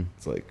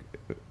it's like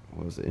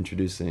what was it,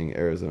 introducing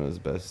Arizona's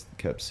best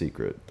kept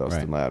secret.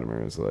 Dustin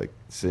Latimer is like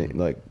seeing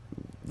like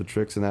the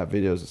tricks in that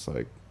video is just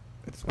like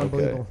it's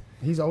unbelievable.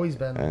 He's always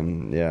been.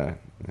 And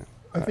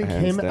I think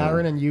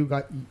Aaron and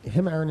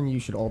you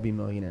should all be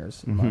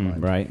millionaires in my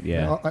mind. Right?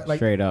 Yeah.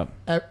 Straight up.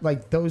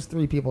 Like those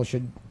three people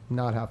should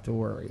not have to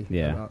worry.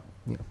 Yeah. About,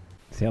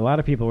 See, a lot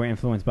of people were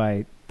influenced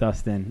by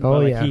Dustin.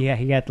 Oh, but, yeah.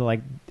 He had to,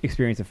 like,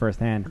 experience it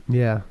firsthand.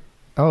 Yeah.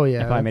 Oh,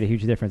 yeah. It probably made a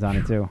huge difference on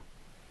it, too.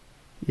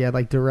 Yeah,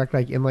 like, direct,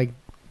 like, in, like,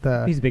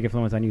 the... He's a big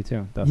influence on you,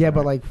 too. Dustin, yeah,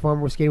 but, like,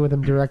 Farmer was skating with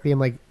him directly in,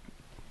 like,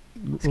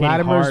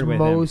 Latimer's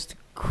most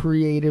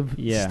creative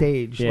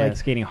stage. Yeah, like,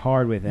 skating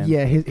hard with him.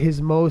 Yeah,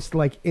 his most,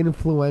 like,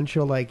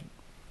 influential, like...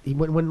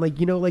 When like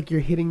like you're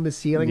hitting the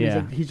ceiling,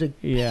 he's like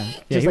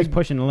he was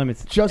pushing the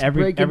limits. Just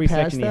every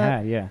section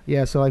that. he had,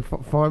 yeah. So like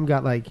Farm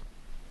got like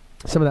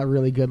some of that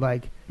really good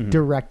like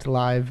direct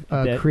live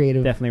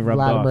creative definitely rubbed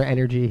Latimer off.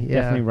 Energy.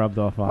 Yeah. Definitely rubbed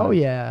off on. Oh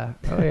yeah.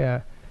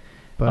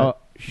 But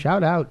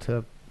shout out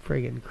to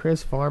friggin'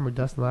 Chris Farm or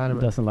Dustin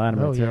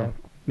Latimer. Too. Yeah.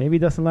 Maybe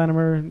Dustin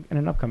Latimer in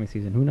an upcoming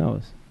season. Who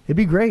knows? It'd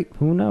be great.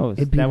 Who knows?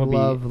 It'd be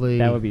lovely.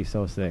 That would be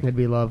so sick. It'd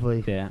be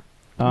lovely. Yeah.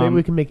 Maybe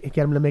we can get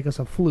him to make us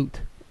a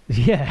flute.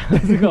 Yeah,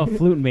 let's go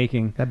flute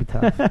making. That'd be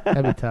tough.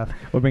 That'd be tough.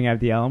 We'll bring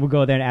Abdiel, and we'll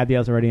go there, and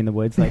Abdiel's already in the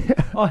woods, like,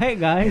 oh, hey,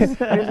 guys. He's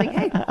like,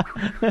 hey.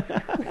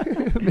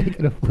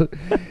 Making a flute.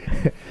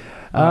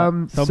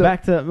 So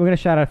back to, we're going to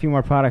shout out a few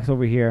more products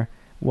over here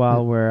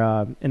while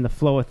we're in the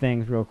flow of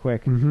things real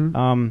quick.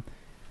 Mm-hmm.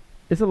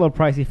 It's a little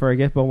pricey for a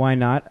gift, but why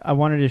not? We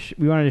wanted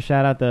to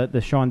shout out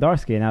the Sean Dar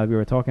skate now that we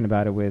were talking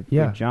about it with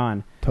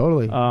John.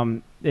 Totally.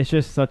 It's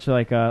just such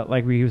like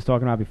he was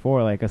talking about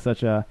before, like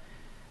such a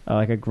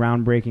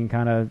groundbreaking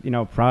kind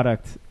of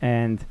product,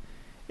 and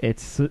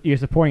you're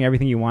supporting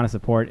everything you want to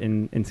support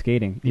in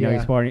skating. You're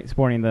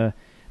supporting the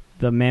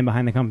man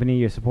behind the company.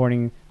 You're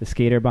supporting the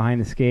skater behind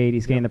the skate.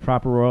 He's getting the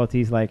proper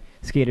royalties like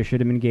skaters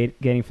should have been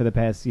getting for the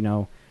past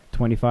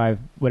 25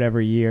 whatever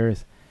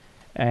years.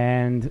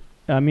 And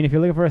I mean, if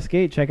you're looking for a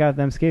skate, check out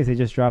them skates. They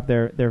just dropped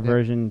their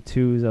version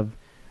 2s of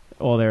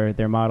all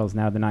their models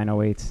now, the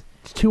 908s.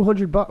 It's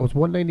 $200. It was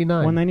 $199.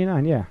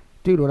 $199, yeah.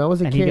 Dude, when I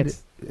was a kid,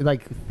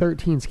 like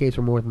 13 skates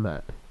were more than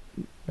that.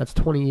 That's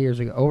 20 years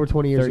ago. Over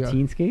 20 years ago.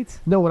 13 skates?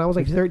 No, when I was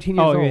like 13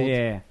 years old.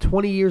 Yeah.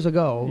 20 years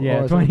ago.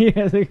 Yeah, 20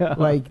 years ago.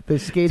 Like the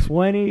skates.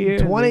 20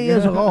 years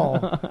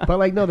ago. But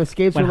like, no, the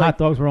skates when were hot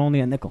dogs were only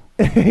a nickel.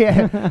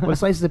 Yeah. When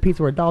slices of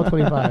pizza were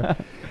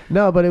 $1.25.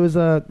 No, but it was,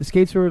 the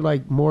skates were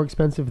like more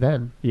expensive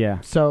then.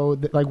 Yeah. So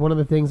like one of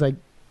the things like,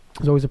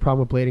 there's always a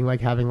problem with blading,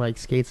 like having like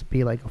skates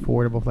be like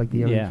affordable for like the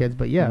younger kids.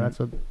 But that's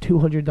a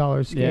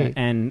 $200 skate. Yeah,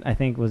 and I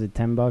think was it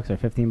 $10 or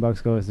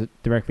 $15 goes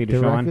directly to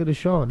Sean. Directly to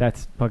Sean.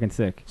 That's fucking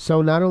sick.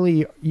 So not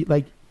only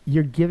like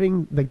you're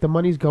giving like the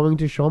money's going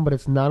to Sean, but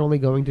it's not only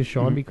going to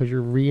Sean because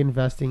you're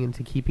reinvesting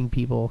into keeping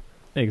people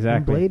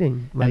exactly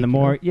blading. Like, and the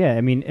more,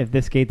 I mean, if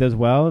this skate does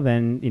well,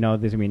 then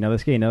there's gonna be another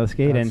skate, That's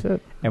and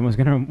it. everyone's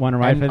gonna want to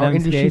ride for them. Our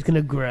industry's skates.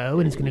 gonna grow,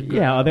 and it's gonna grow.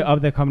 Yeah,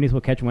 other companies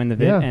will catch wind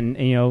of it,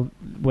 and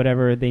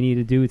whatever they need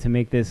to do to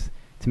make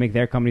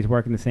their companies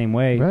work in the same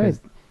way. Right.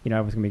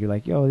 Everyone's gonna be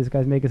like, yo, this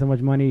guy's making so much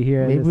money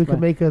here. Maybe we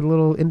could make a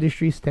little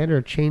industry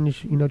standard,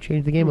 change the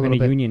game a little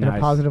bit unionize. in a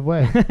positive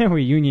way. We're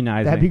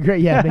unionizing. That'd be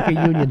great. Yeah, make a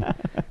union.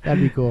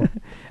 That'd be cool.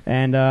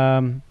 And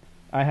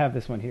I have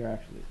this one here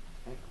actually.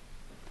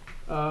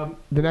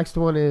 The next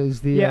one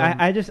is the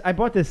I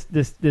bought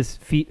this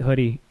feet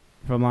hoodie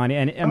from Lonnie,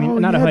 and I mean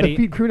not a hoodie, the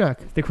feet crew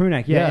neck. The crew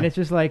neck, and it's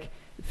just like,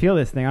 feel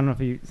this thing. I don't know if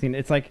you've seen it.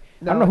 It's like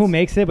I don't know who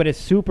makes it, but it's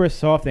super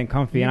soft and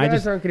comfy. You and guys I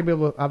just aren't going to be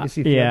able to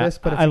obviously feel this,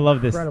 but it's I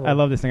love incredible. this. I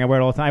love this thing. I wear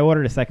it all the time. I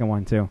ordered a second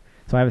one too,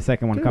 so I have a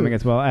second one coming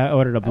as well. I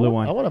ordered a blue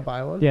one. I want to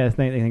buy one. Yeah, this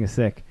thing is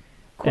sick.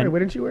 Corey, why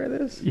didn't you wear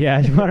this? Yeah,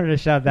 I just wanted to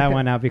shout that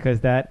one out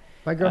because that.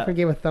 My girlfriend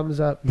gave a thumbs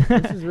up.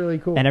 This is really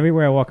cool. And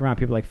everywhere I walk around,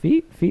 people are like,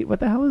 feet? What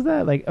the hell is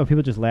that? Like,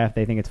 people just laugh.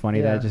 They think it's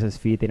funny that it just says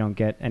feet. They don't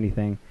get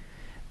anything.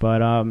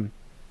 But, and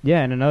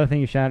another thing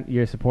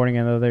you're supporting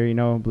another,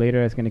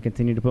 blader that's going to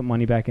continue to put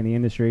money back in the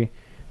industry.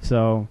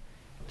 So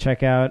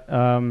check out,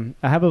 I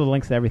have all the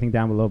links to everything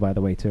down below, by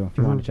the way, too, if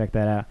you want to check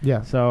that out.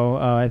 Yeah. So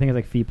I think it's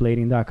like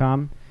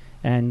feetblading.com.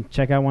 And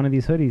check out one of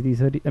these hoodies.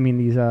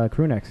 These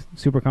crew necks.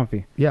 Super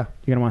comfy. Yeah.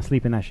 You're going to want to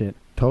sleep in that shit.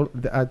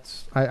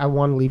 I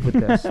want to leave with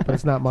this, but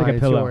it's not mine. Like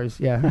it's yours.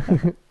 Yeah.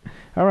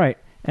 All right.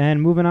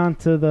 And moving on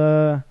to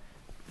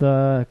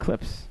the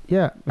clips.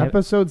 Yeah.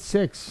 Episode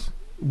 6.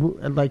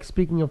 Like,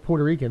 speaking of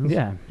Puerto Ricans.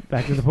 Yeah.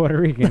 Back to the Puerto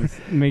Ricans.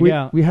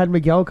 Miguel. We had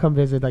Miguel come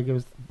visit. Like, it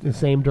was the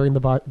same during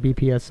the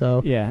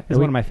BPSO. Yeah. It's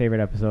one of my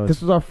favorite episodes.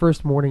 This was our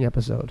first morning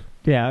episode.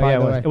 Yeah,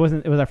 it was.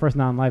 It was our first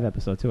non-live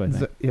episode too, I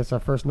think. It's our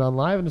first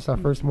non-live, and it's our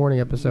first morning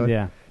episode.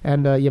 Yeah.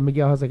 And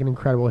Miguel has like an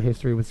incredible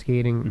history with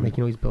skating. Like,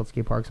 he's built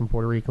skate parks in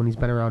Puerto Rico, and he's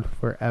been around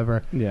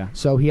forever. Yeah.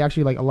 So he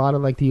actually, like, a lot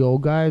of like the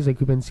old guys like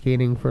who've been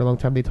skating for a long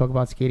time, they talk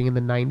about skating in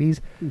the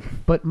 90s.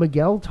 But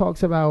Miguel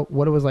talks about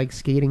what it was like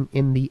skating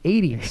in the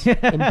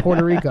 80s in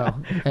Puerto Rico.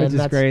 And which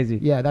is crazy.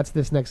 Yeah, that's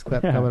this next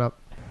clip coming up.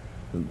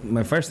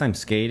 My first time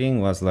skating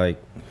was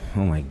like,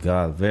 oh my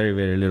god, very,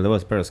 very little. There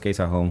was a pair of skates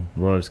at home,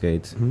 roller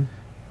skates. Mm-hmm.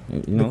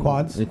 The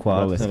quads? The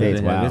quads. Roller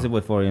skates, wow. This is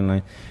before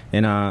inline.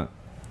 And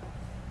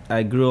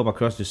I grew up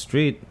across the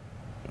street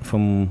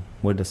from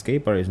where the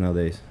skate park is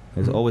nowadays.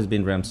 There's always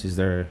been Ramses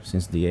there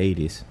since the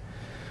 80s.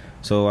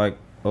 So I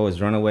always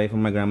run away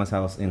from my grandma's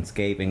house and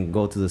skate and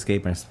go to the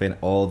skate park and spend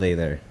all day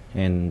there.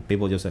 And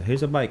people just say,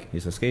 here's a bike,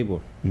 here's a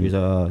skateboard, here's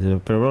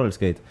a pair of roller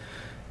skate.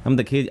 I'm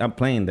the kid, I'm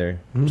playing there.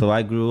 So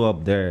I grew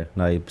up there.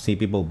 Like, see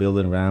people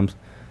building ramps,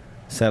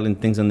 selling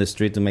things on the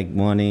street to make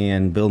money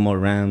and build more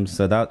ramps.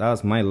 So that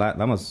was my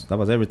that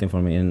was everything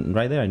for me. And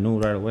right there, I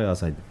knew right away. I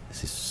was like,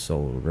 this is so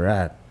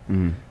rad.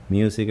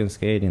 Music and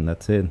skating,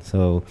 that's it.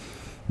 So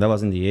that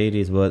was in the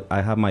 80s. But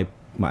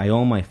I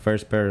own my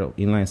first pair of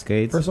inline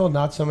skates. First of all,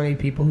 not so many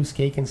people who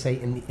skate can say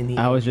in the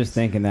I was 80s. just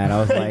thinking that. I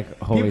was like,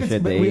 holy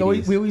shit, the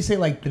 80s. We always say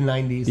like the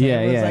 90s. Like, Yeah,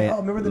 everyone's yeah, like, yeah. oh,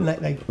 remember the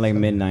like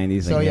mid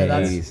 90s, So, like yeah, mid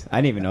that's- 80s. I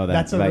didn't even know that.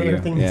 That's a about rare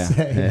you. thing Yeah. to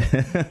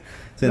say.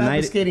 So Not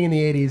 90 the skating in the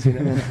 80s, you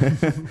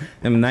know.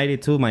 in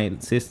 92, my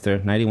sister,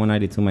 91,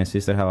 92, my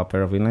sister had a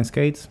pair of inline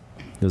skates.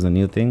 It was a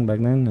new thing back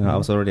then. I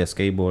was already a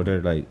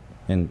skateboarder, like,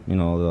 and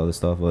all the other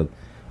stuff, but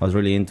I was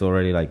really into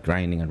already like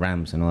grinding and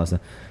ramps and all that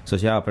stuff. So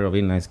she had a pair of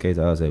inline skates.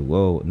 I was like,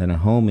 whoa. And then a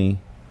homie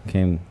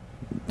came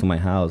to my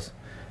house,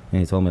 and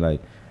he told me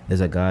like,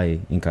 there's a guy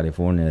in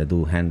California that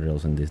do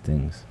handrails and these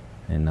things,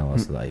 and I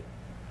was like,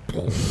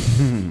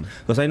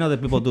 because I know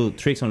that people do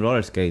tricks on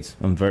roller skates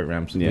on vert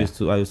ramps. Yeah. I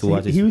used to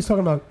watch. He was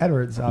talking about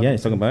Edwards. Obviously. Yeah,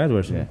 he's talking about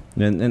Edwards. Yeah.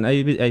 And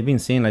I've been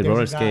seeing like There's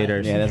roller a guy.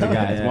 skaters. Yeah, there's a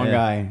guy. There's one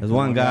guy. There's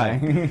one guy. I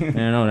don't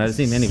know. I've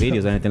seen many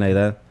videos or anything like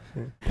that.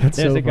 That's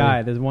There's so a guy.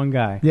 funny. There's one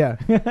guy. Yeah,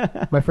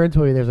 my friend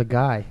told me there's a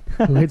guy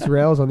who hits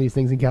rails on these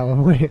things in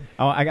California.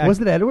 Oh, Was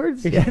it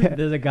Edwards? Yeah.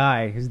 There's a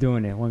guy who's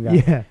doing it. One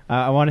guy. Yeah.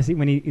 I want to see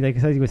when he like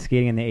says he was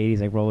skating in the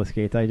 '80s, like roller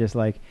skates.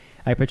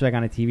 I picture like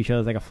on a TV show,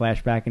 there's like a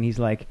flashback, and he's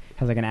like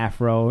has like an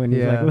afro, and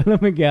he's like little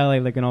Miguel,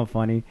 like looking all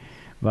funny.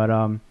 But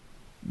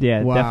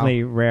yeah, Wow.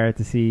 definitely rare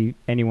to see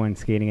anyone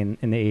skating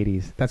in the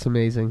 '80s. That's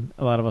amazing.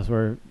 A lot of us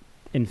were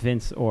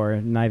infants or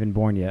not even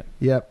born yet.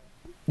 Yep.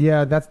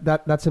 Yeah,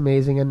 that's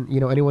amazing. And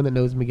anyone that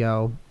knows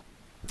Miguel,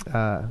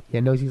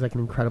 knows he's like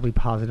an incredibly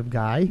positive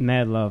guy.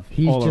 Mad love.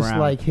 He's all just around.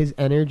 like his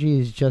energy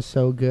is just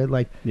so good.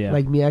 Like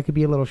me, I could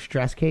be a little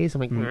stress case.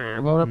 I'm like, when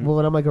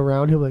I'm like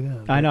around him,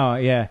 like I know,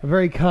 yeah.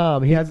 very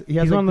calm. He's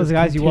like one of those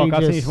guys you walk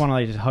up to and you just want to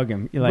like just hug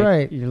him. You're like,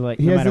 right. You're like,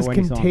 he no has matter this when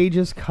you saw him.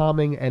 contagious,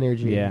 calming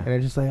energy. Yeah. And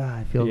it's just like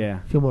I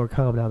feel more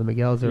calm now that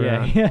Miguel's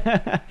around.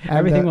 Yeah.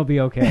 Everything will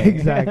be okay.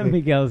 Exactly.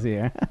 Miguel's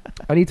here.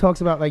 And he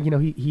talks about like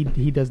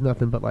he does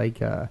nothing but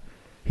like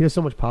he does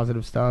so much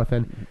positive stuff,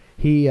 and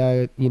he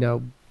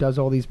does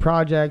all these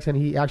projects, and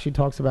he actually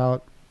talks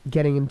about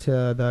getting into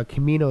the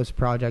Caminos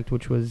project,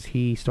 which was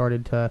he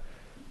started to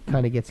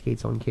kind of get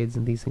skates on kids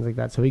and these things like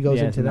that. So he goes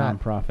into that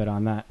non-profit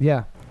on that.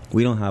 Yeah,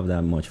 We don't have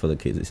that much for the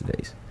kids these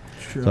days.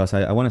 True. So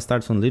I want to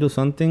start some little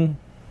something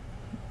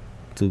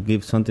to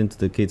give something to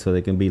the kids so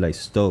they can be like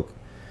stoked,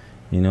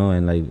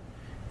 and like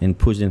and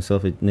push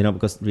themselves,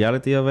 because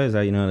reality of it is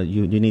that you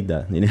need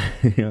that,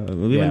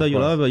 even though you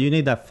love it, but you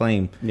need that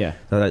flame. Yeah.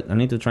 So I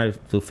need to try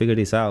to figure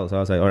this out. So I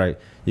was like, all right,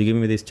 you give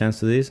me this chance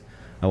to this.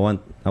 I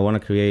want to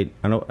create.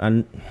 I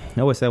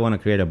always say I want to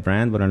create a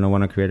brand, but I don't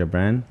want to create a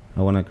brand.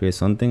 I want to create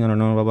something I don't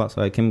know about.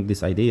 So I came with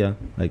this idea,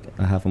 like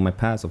I have on my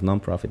past of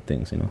nonprofit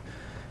things,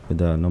 with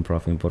the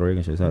nonprofit in Puerto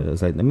Rican. So I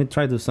was like, let me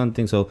try to do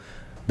something. So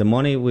the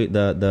money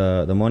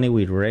the money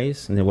we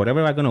raise, and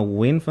whatever I'm gonna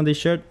win from this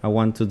shirt, I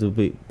want to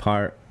be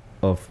part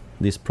of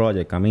this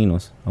project,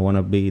 Caminos. I want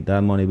to be that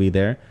money be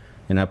there,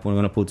 and I'm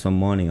gonna put some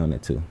money on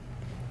it too.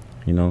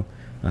 I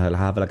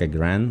have like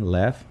 $1,000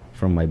 left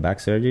from my back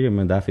surgery.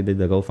 Remember Daffy did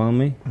the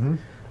GoFundMe? Mm-hmm.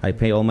 I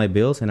pay all my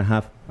bills, and I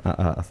have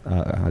 $1,000,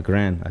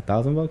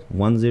 $1,000,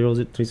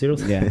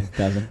 1030. Yeah,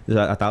 1,000.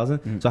 1,000.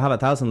 Mm. So I have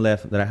 1,000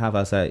 left that I have.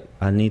 I say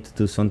I need to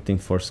do something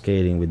for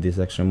skating with this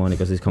extra money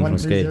because it comes from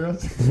skating.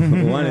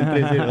 1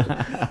 and 3 zeros.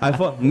 I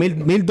thought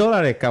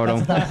 $1,000,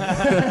 cabrón.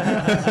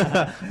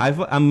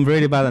 I'm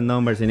really bad at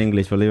numbers in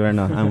English, believe it or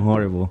not. I'm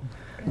horrible.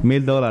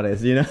 $1,000,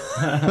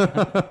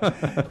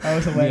 that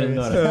was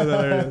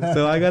hilarious.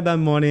 So I got that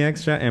money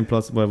extra, and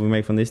plus what we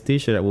make from this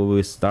T-shirt, we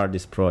will start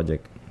this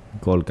project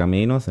called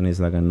Caminos, and it's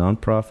like a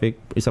non-profit.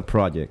 It's a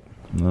project,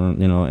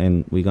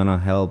 and we're gonna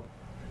help.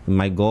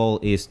 My goal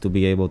is to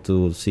be able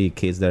to see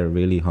kids that are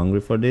really hungry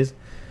for this,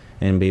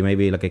 and be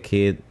maybe like a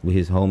kid with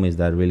his homies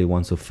that really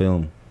wants to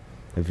film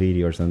a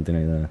video or something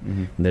like that.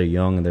 Mm-hmm. They're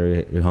young and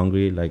they're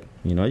hungry, like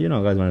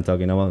guys what I'm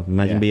talking about.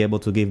 Imagine be able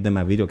to give them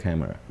a video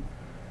camera.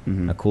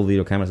 Mm-hmm. A cool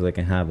video camera so they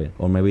can have it.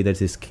 Or maybe there's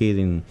this kid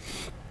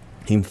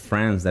in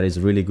France that is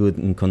really good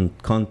in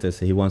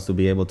contests. He wants to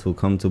be able to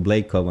come to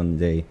Blade Cup one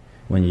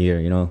year.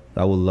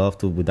 I would love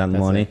to with that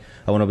money.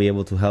 I want to be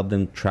able to help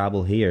them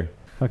travel here.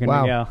 Fucking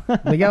Wow. Miguel.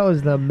 Miguel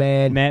is the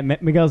man.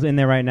 Miguel's in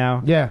there right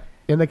now. Yeah,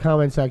 in the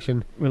comment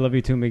section. We love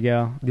you too,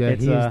 Miguel. Yeah,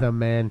 he is the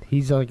man.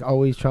 He's like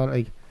always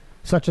trying to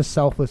such a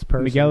selfless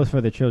person. Miguel is for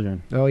the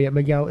children. Oh yeah,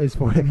 Miguel is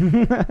for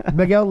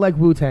Miguel, like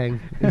Wu-Tang,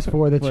 is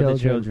for the For the children,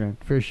 children.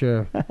 for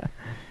sure.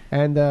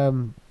 And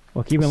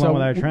Well, keep in line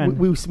with our trend.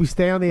 We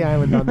stay on the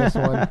island on this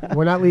one.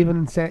 We're not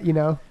leaving.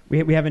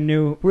 We have a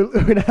new.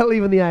 We're not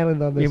leaving the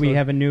island on this. We one.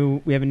 have a new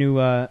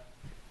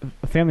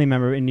family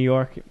member in New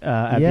York.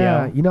 Abdiel.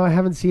 Yeah, I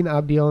haven't seen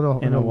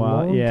Abdiel in a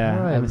while. long Yeah,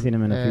 time. I haven't seen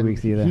him in a few And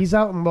weeks either. He's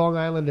out in Long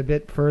Island, a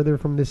bit further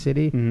from the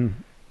city. Mm-hmm.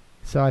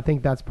 So I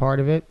think that's part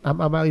of it.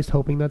 I'm at least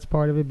hoping that's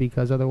part of it,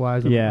 because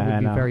otherwise I I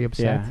would know. be very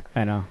upset. Yeah,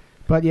 I know.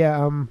 But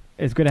yeah,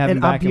 It's good to have him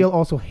and back. Abdiel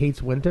also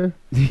hates winter,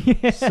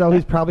 so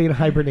he's probably in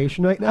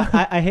hibernation right now.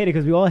 I hate it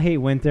because we all hate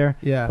winter.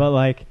 Yeah, But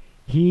like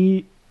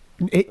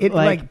it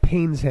like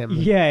pains him.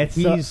 Yeah,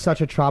 he's such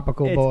a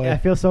tropical boy. I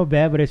feel so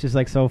bad, but it's just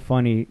like so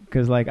funny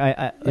because like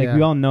Yeah.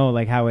 we all know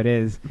like how it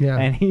is. Yeah.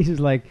 And he's just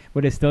like,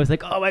 but it's still, it's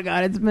like, oh my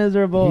god, it's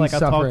miserable. He's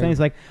like I talk to suffering. him, he's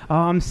like, oh,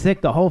 I'm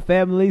sick. The whole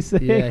family's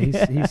sick. Yeah,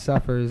 he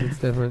suffers. It's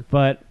different.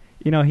 But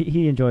he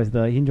enjoys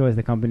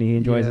the company. He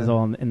enjoys Yeah. us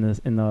all in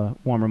the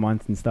warmer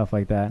months and stuff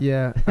like that.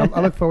 Yeah,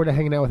 I look forward to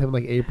hanging out with him in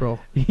like April.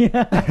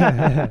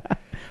 Yeah.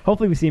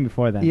 Hopefully we see him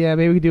before then. Yeah,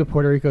 maybe we could do a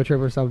Puerto Rico trip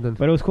or something.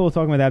 But it was cool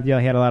talking with Abdiel.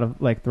 He had a lot of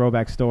like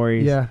throwback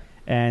stories. Yeah.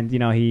 And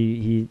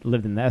he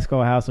lived in the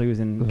Esco house, so he was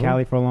in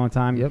Cali for a long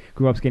time. Yep.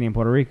 Grew up skating in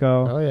Puerto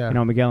Rico. Oh yeah.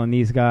 Miguel and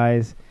these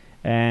guys,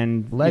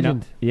 and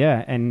Legend.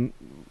 Yeah, and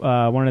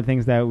one of the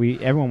things that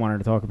everyone wanted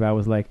to talk about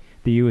was like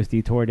the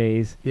USD Tour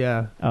days.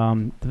 Yeah.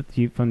 From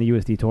the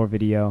USD Tour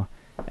video,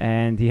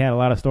 and he had a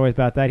lot of stories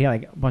about that. He had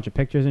like a bunch of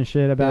pictures and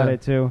shit about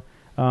it too.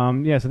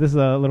 So this is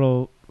a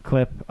little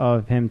clip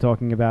of him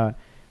talking about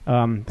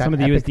some of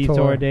the USD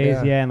Tour days,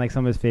 and like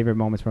some of his favorite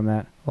moments from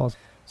that. Awesome.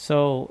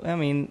 So I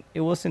mean,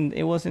 it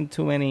wasn't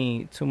too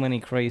many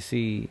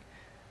crazy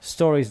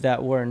stories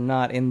that were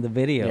not in the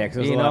video. Yeah,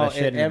 because there was a lot of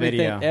shit in the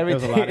video. There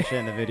was a lot of shit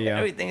in the video.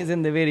 Everything is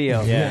in the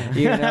video.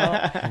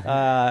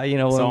 Yeah.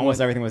 So almost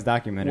everything was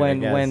documented.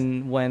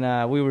 When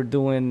we were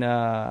doing,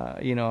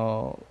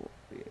 when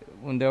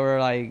they were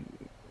like,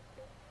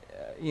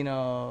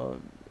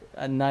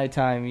 at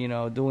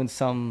nighttime, doing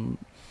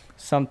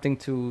something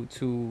to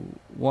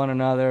one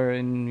another,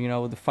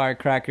 and with the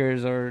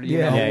firecrackers or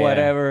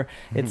whatever,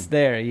 it's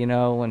there.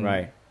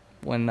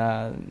 When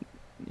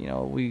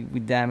we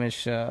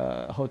damaged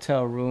a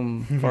hotel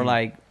room for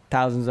like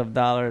thousands of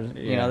dollars.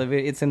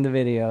 It's in the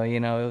video.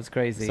 It was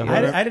crazy. So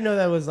I didn't know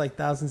that was like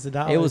thousands of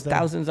dollars. It was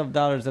thousands of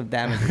dollars of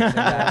damages in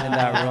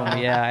that room.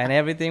 Yeah, and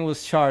everything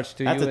was charged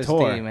to USD, a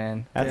tour,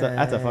 man.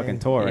 That's a fucking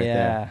tour right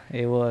there. Yeah,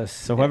 it was.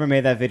 So whoever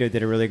made that video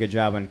did a really good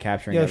job on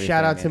capturing.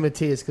 Shout out to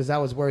Matthias because that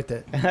was worth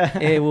it.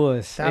 It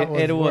was.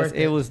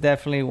 It was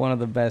definitely one of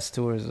the best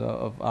tours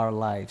of our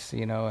lives.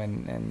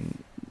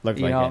 And.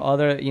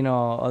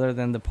 Other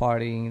than the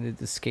partying,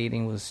 the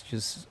skating was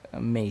just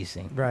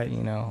amazing. Right.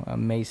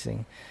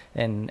 Amazing.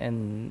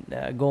 And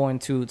going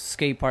to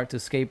skate park,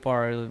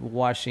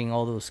 watching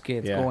all those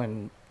kids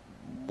going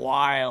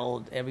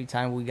wild every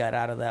time we got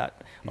out of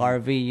that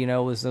RV. It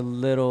was a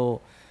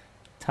little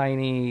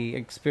tiny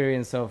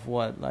experience of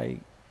what, like,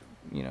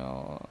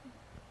 the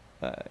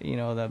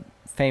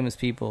famous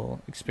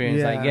people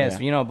experience, I guess,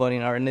 but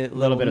in our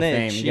little bit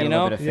niche, of fame, a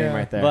little bit of fame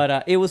right there.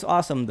 But it was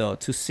awesome though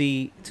to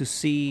see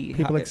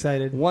people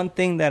excited. One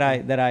thing that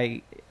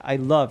I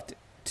loved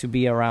to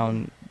be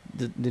around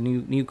the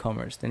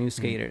newcomers, the new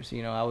skaters.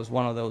 I was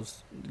one of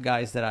those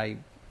guys that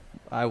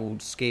I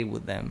would skate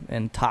with them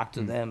and talk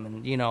to them,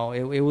 and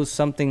it was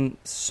something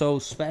so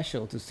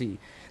special to see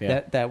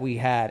that we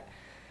had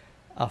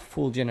a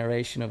full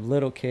generation of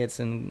little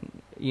kids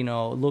and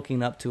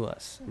looking up to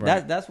us.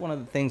 Right. That's one of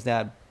the things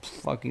that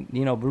fucking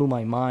blew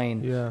my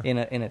mind in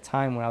a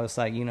time when I was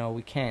like,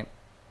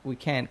 we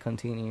can't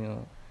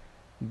continue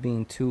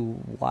being too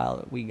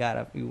wild. We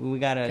gotta be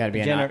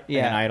an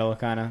idol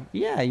kind of.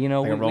 Yeah,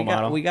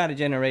 like we got a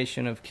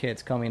generation of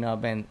kids coming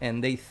up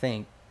and they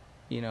think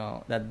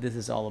that this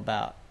is all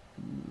about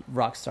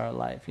rock star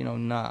life.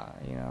 Not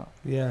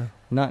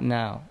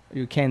now.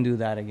 You can't do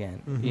that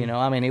again.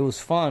 I mean, it was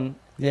fun.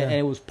 Yeah. And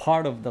it was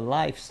part of the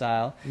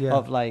lifestyle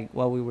of like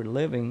what we were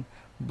living,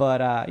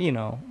 but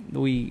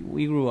we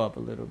grew up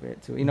a little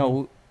bit too.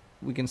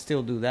 We can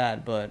still do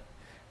that, but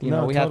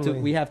we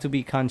have to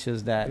be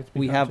conscious that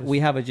we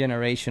have a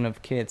generation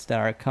of kids that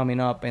are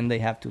coming up and they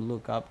have to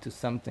look up to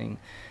something,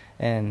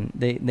 and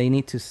they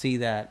need to see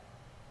that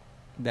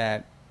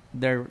their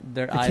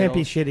it idol can't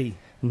be shitty.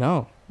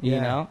 No,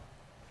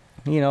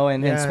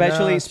 and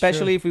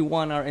especially if we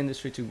want our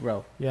industry to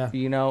grow. Yeah.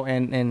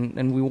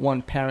 And we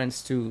want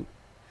parents to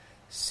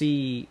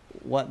see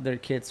what their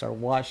kids are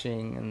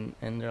watching,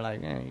 and they're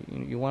like, hey,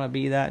 you want to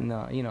be that?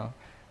 No,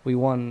 we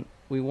want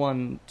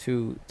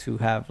to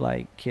have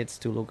like kids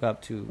to look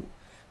up to,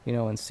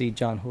 and see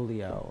John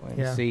Julio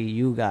and see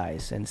you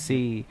guys and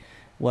see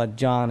what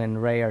John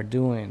and Ray are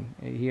doing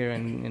here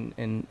in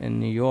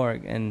New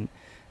York and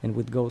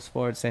with Go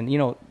Sports, and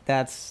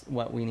that's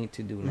what we need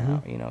to do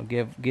now.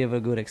 Give a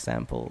good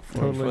example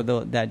for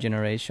that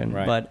generation.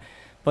 Right.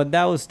 But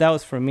that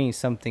was for me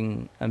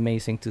something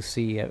amazing to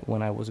see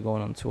when I was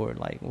going on tour.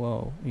 Like,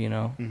 whoa,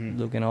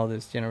 looking at all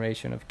this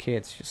generation of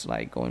kids just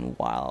like going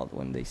wild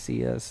when they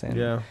see us,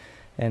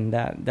 and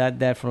that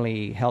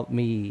definitely helped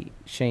me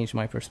change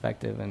my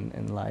perspective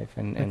in life.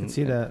 And I can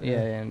see that.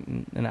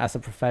 And as a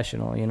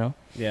professional,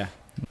 Yeah.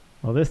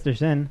 Well, this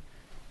in.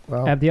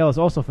 Well, Abdiel is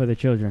also for the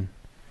children.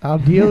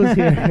 Abdiel is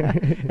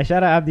here. And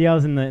shout out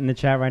Abdiel's in the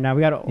chat right now.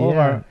 We got all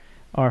of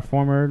our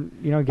former,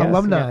 guests.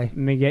 Alumni.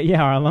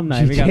 Our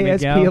alumni. We got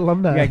JSP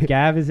alumni. We got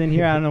Gav is in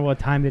here. I don't know what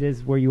time it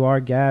is where you are,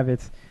 Gav.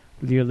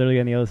 You're literally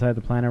on the other side of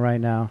the planet right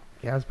now.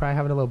 Yeah, I was probably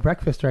having a little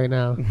breakfast right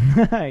now.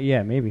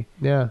 Yeah, maybe.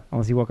 Yeah.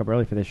 Unless you woke up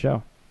early for this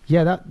show.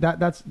 Yeah,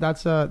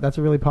 that's a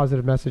really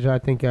positive message. I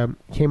think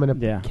came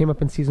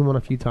up in season 1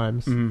 a few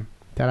times. Mm-hmm.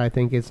 That I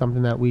think is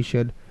something that we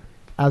should,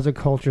 as a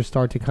culture,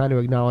 start to kind of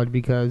acknowledge,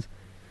 because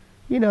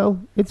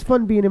it's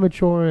fun being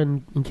immature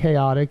and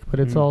chaotic, but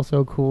it's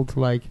also cool to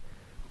like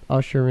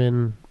usher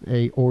in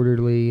a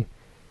orderly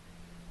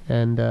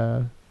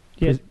and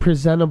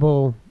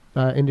presentable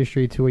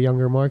industry to a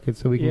younger market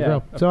so we can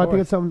grow. So I think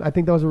it's something. I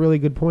think that was a really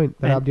good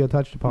point that Abdiel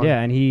touched upon.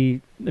 Yeah,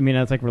 and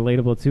that's like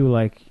relatable too.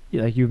 Like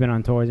you've been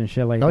on tours and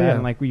shit like that,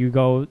 and like you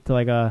go to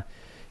like a,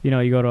 you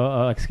go to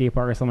a skate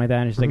park or something like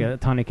that, and it's like a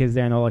ton of kids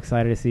there and they're all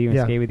excited to see you and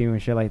skate with you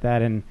and shit like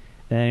that, and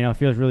it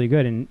feels really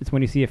good. And it's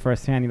when you see it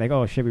firsthand, you're like,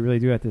 oh shit, we really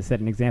do have to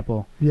set an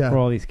example for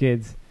all these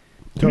kids.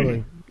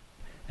 Totally.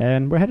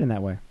 and we're heading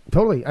that way.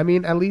 Totally. I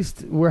mean, at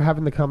least we're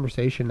having the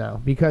conversation now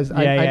because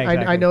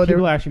Exactly. I know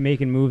people are actually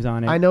making moves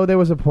on it. I know there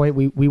was a point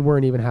we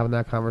weren't even having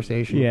that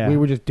conversation. Yeah. We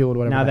were just doing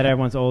whatever. Now that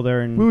everyone's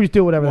older and we were just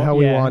doing whatever the hell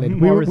we wanted.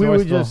 We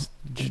were just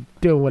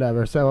doing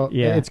whatever. So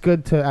it's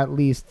good to at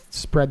least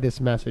spread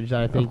this message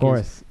that I think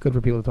is good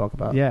for people to talk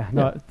about. Yeah.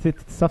 No,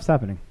 stuff's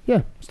happening.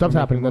 Yeah, stuff's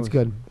happening. That's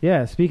good.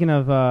 Yeah. Speaking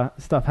of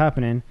stuff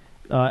happening,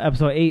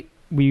 episode 8,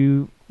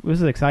 this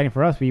is exciting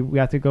for us. We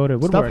got to go to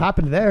Woodward.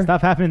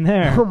 Stuff happened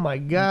there. Oh my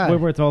God.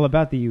 Woodward's all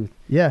about the youth.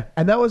 Yeah.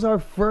 And that was our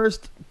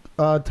first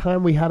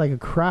time we had like a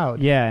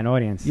crowd. Yeah, an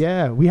audience.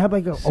 Yeah. We had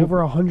like over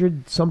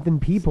 100-something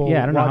people.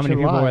 Yeah, I don't know how many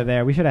people live. were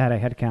there. We should have had a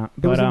head count.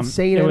 It was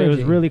insane It energy.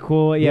 was really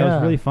cool. Yeah, it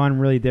was really fun,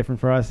 really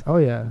different for us. Oh,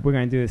 yeah. We're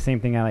going to do the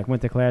same thing at like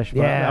Winter Clash.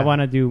 But Yeah. I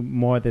want to do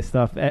more of this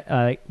stuff.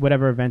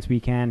 Whatever events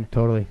we can.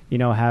 Totally.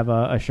 Have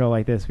a show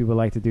like this. We would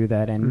like to do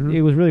that. And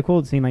it was really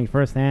cool to see like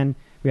firsthand.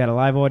 We had a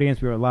live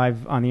audience. We were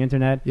live on the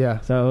internet.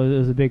 Yeah. So it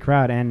was a big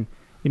crowd. And,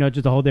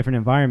 just a whole different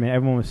environment.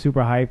 Everyone was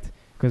super hyped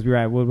because we were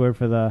at Woodward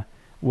for the,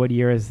 what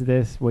year is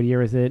this? What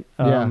year is it?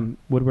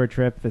 Woodward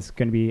trip. That's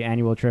going to be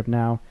annual trip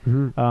now.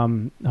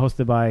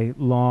 Hosted by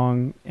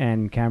Long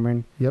and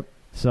Cameron. Yep.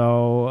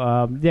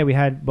 So, we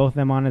had both of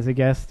them on as a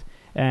guest.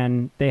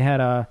 And they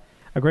had a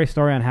great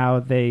story on how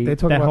they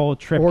talk that about whole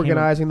trip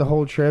organizing the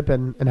whole trip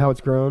and how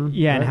it's grown.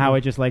 Yeah, and how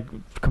it just like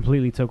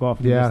completely took off.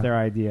 From just their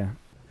idea.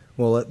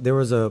 Well, there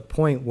was a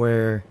point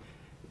where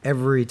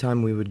every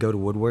time we would go to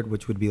Woodward,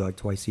 which would be like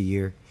twice a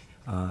year,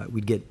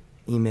 we'd get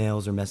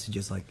emails or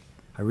messages like,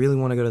 I really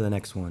want to go to the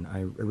next one.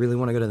 I really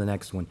want to go to the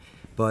next one.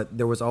 But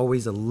there was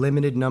always a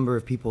limited number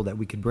of people that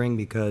we could bring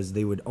because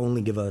they would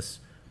only give us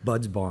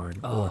Bud's Barn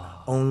or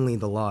only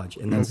the Lodge.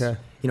 And that's,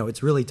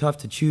 it's really tough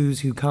to choose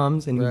who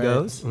comes and who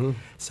goes.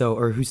 So,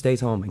 or who stays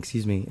home,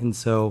 excuse me. And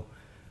so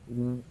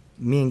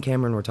me and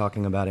Cameron were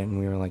talking about it and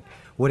we were like,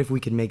 what if we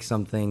could make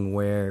something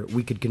where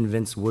we could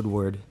convince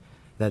Woodward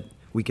that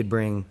we could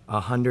bring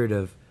 100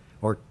 of,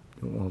 or,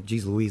 well,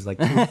 geez Louise, like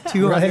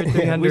 200,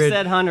 300. We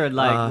said 100,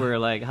 like, we're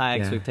like high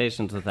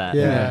expectations with that.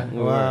 Yeah.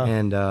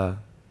 Wow.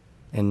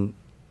 And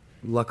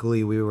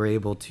luckily we were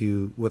able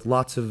to, with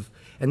lots of,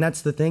 and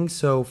that's the thing.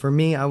 So for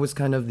me, I was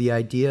kind of the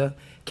idea.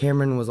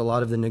 Cameron was a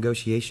lot of the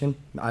negotiation.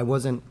 I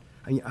wasn't,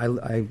 I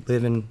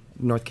live in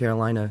North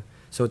Carolina,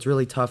 so it's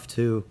really tough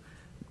to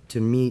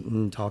meet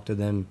and talk to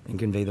them and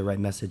convey the right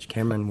message.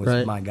 Cameron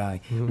was my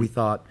guy. We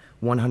thought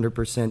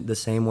 100% the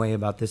same way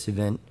about this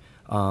event.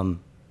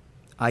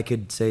 I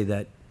could say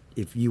that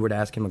if you were to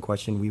ask him a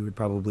question, we would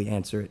probably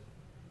answer it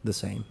the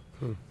same.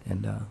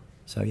 And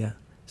so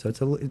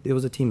it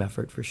was a team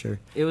effort for sure.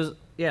 It was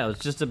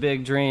just a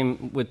big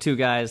dream with two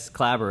guys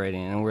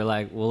collaborating, and we're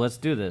like, well, let's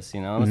do this,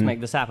 let's make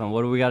this happen.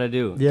 What do we got to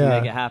do to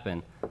make it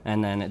happen?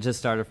 And then it just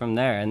started from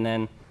there. And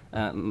then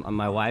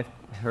my wife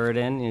heard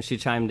in, she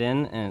chimed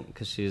in, and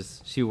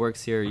because she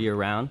works here year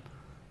round,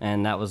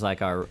 and that was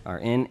like our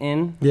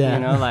in.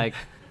 Like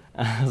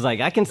I was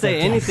like, I can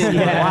say anything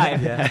to my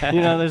wife.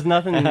 There's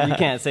nothing you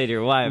can't say to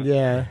your wife.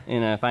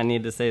 If I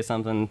need to say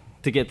something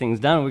to get things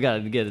done, we got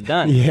to get it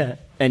done.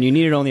 And you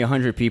needed only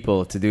 100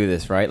 people to do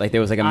this, right? Like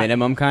there was like a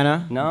minimum kind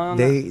of. No,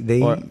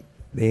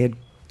 they had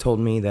told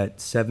me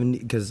that 70,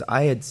 because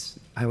I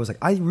was like,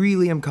 I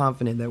really am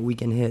confident that we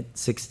can hit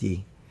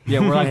 60.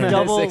 Yeah, we're like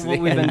double what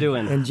we've been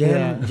doing. And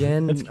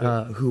Jen,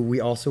 who we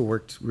also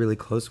worked really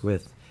close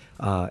with,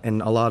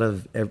 and a lot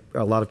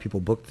of people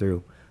booked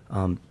through,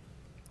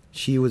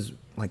 she was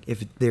like,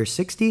 if they're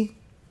 60,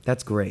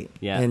 that's great.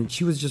 Yeah. And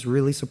she was just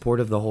really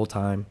supportive the whole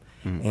time.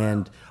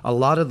 And a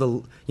lot of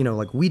the,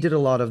 like we did a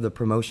lot of the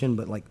promotion,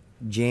 but like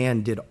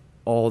Jan did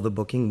all the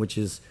booking, which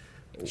is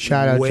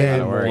shout out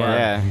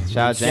Jan.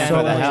 Shout out Jan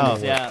for the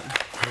help.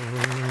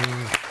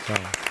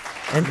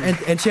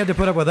 And she had to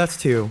put up with us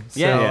too.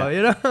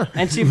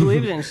 And she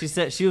believed it, and she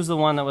said she was the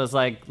one that was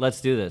like,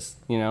 let's do this.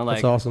 Like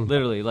that's awesome.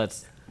 Literally,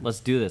 let's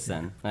do this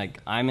then. Like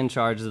I'm in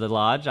charge of the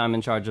lodge, I'm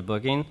in charge of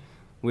booking.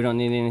 We don't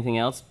need anything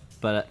else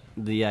but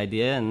the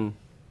idea and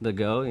the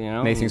go,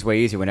 Makes things way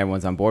easier when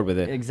everyone's on board with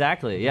it.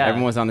 Exactly, yeah.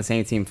 Everyone's on the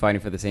same team fighting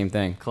for the same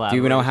thing. Do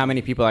you know how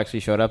many people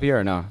actually showed up here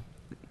or no?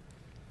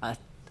 I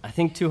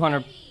think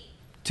 200.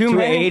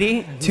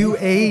 280?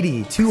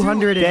 280.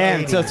 280.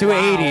 Damn, so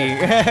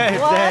 280.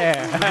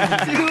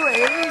 What?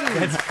 280.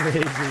 That's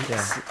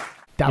crazy.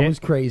 That was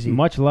crazy.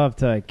 Much love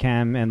to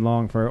Cam and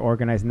Long for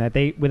organizing that.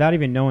 They, without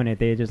even knowing it,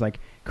 they just like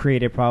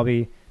created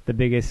probably the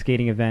biggest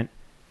skating event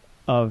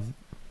of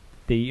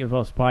it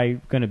was probably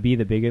going to be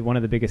one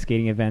of the biggest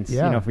skating events,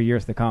 for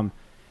years to come.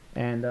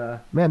 And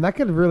man, that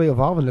could really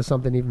evolve into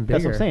something even bigger.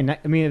 That's what I'm saying.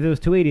 I mean, if it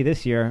was 280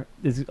 this year,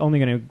 it's only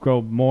going to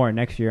grow more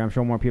next year. I'm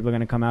sure more people are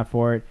going to come out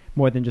for it,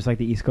 more than just like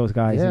the East Coast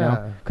guys,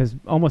 because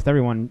almost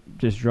everyone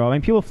just drove. I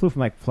mean, people flew from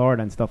like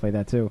Florida and stuff like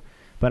that too.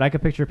 But I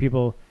could picture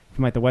people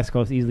from like the West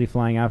Coast easily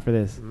flying out for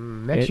this.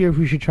 Next year,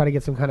 we should try to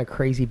get some kind of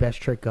crazy best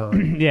trick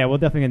going. Yeah, we're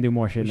definitely going to do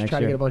more shit next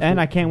year. And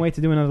I can't wait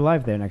to do another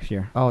live there next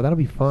year. Oh, that'll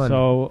be fun.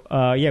 So,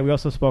 we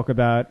also spoke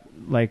about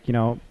like,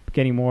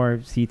 getting more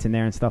seats in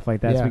there and stuff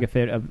like that so we could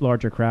fit a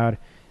larger crowd.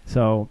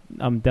 So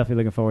I'm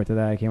definitely looking forward to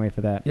that. I can't wait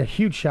for that. Yeah,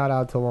 huge shout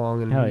out to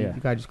Long, and Hell yeah. the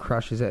guy just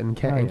crushes it. And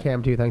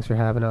Cam too. Thanks for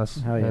having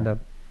us. Hell yeah.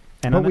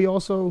 And but we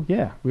also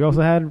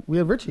had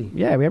Richie.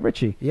 Yeah, we have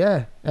Richie.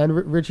 Yeah, and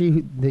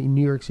Richie, the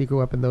New York Secret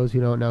Weapon. Those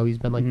who don't know, he's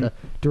been like the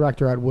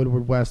director at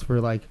Woodward West for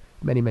like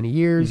many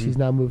years. He's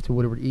now moved to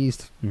Woodward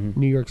East,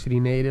 New York City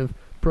native,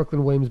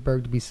 Brooklyn,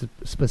 Williamsburg to be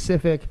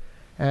specific,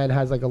 and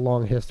has like a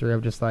long history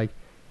of just like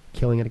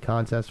killing at a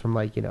contest from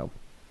like forever,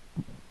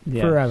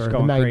 the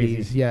 90s.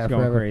 Crazy. Yeah,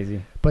 forever.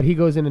 Crazy. But he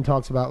goes in and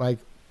talks about like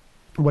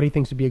what he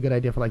thinks would be a good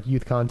idea for like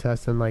youth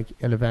contests and like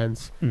and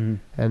events.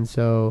 And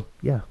so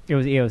it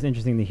was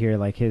interesting to hear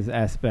like his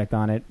aspect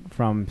on it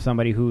from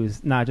somebody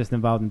who's not just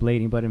involved in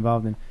blading but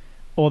involved in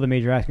all the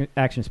major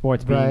action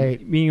sports.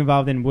 Being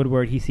involved in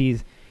Woodward, he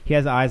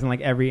has eyes on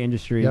like every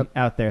industry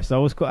out there. So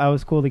it was cool. I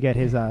was cool to get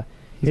his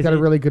he's got a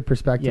really good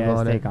perspective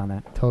on his take on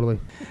that. Totally.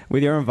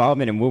 With your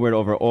involvement in Woodward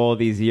over all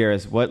these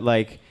years, what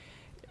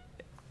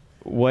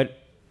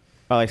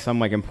are like some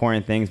like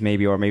important things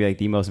maybe, or maybe like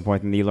the most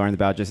important thing that you learned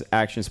about just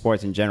action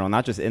sports in general,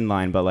 not just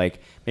inline, but like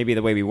maybe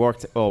the way we work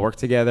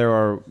together,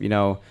 or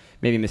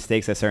maybe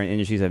mistakes that certain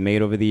industries have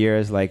made over the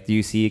years? Like, do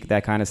you see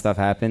that kind of stuff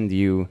happen? Do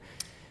you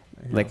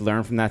like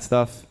learn from that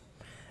stuff?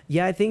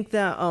 Yeah, I think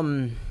that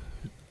one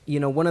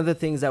of the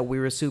things that we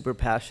were super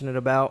passionate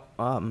about,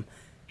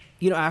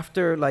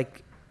 after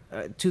like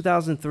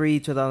 2003,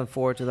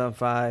 2004,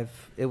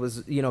 2005, it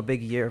was a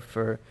big year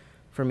for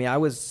me. I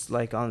was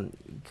like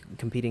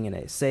competing in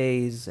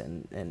ASAs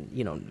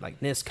and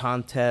like NIST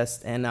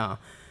contest, and I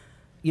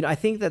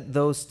think that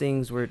those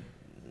things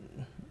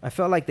I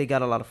felt like they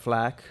got a lot of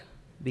flack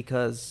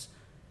because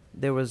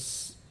there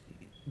was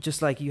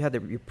just like you had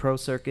your pro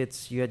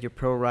circuits, you had your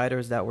pro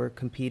riders that were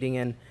competing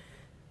in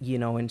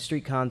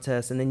street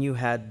contests, and then you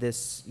had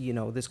this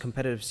this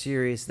competitive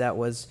series that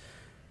was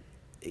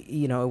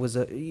it was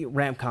a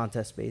ramp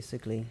contest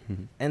basically.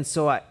 And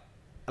so I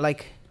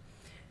like,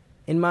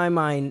 in my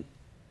mind,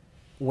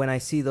 when I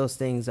see those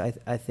things, I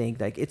think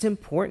like it's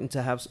important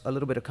to have a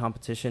little bit of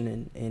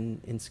competition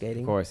in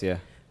skating. Of course, yeah.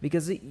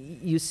 Because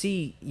you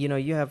see, you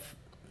have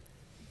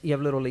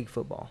Little League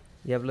football,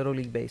 you have Little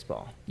League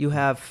baseball, you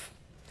have,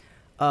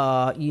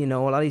 a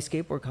lot of these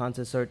skateboard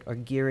contests are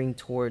gearing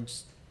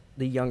towards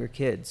the younger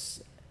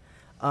kids.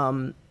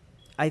 I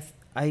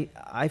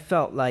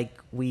felt like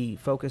we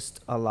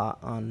focused a lot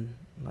on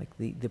like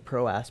the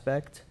pro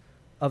aspect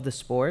of the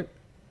sport,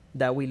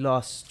 that we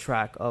lost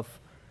track of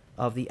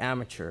the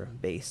amateur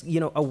base,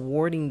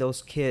 awarding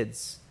those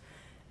kids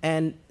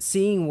and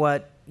seeing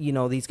what,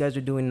 these guys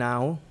are doing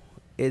now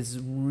it's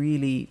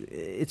really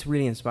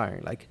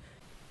inspiring. Like,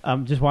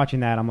 just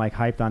watching that, I'm like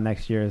hyped on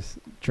next year's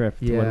trip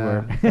to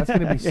Woodward. That's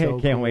going to be so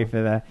Can't cool. wait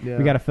for that. Yeah.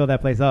 We got to fill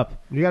that place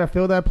up. You got to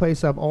fill that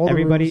place up.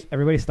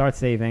 Everybody start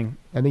saving.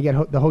 And they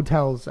get the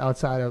hotels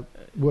outside of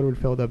Woodward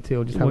filled up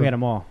too. Just we'll get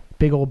them all.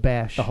 Big old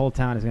bash. The whole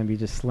town is going to be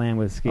just slammed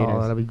with skaters.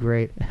 Oh, that'll be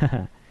great.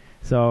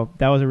 So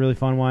that was a really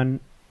fun one.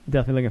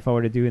 Definitely looking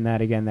forward to doing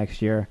that again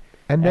next year.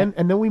 And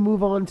then we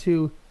move on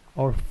to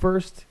our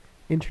first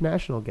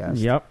international guest.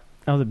 Yep.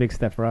 That was a big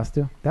step for us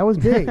too. That was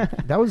big.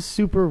 That was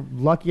super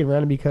lucky and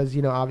random because,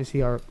 obviously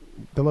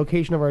the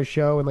location of our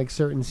show and like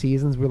certain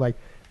seasons, we're like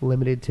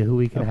limited to who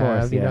we can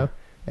have,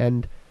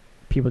 and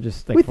people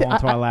just like fall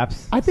into our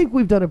laps. I think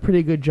we've done a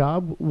pretty good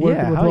job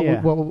working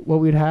with what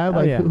we'd have,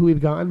 who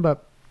we've gotten.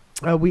 But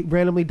we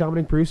randomly,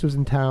 Dominic Bruce was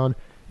in town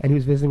and he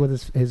was visiting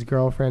with his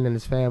girlfriend and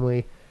his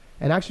family.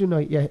 And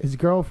actually, his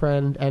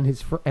girlfriend and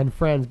his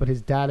friends, but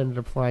his dad ended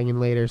up flying in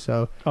later.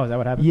 So, is that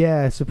what happened?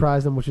 Yeah,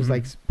 surprised him, which was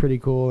like pretty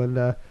cool.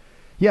 And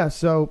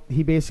so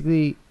he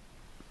basically,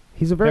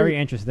 he's a very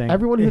interesting.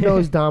 Everyone who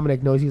knows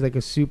Dominic knows he's like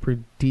a super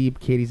deep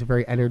kid. He's a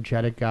very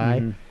energetic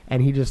guy,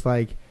 and he just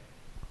like,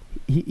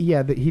 he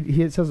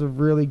has a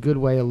really good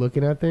way of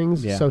looking at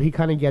things. Yeah. So he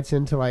kind of gets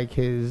into like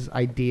his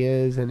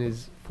ideas and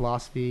his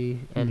philosophy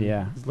and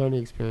his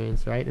learning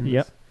experience, right?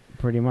 And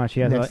pretty much. He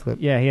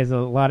has a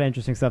lot of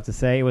interesting stuff to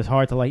say. It was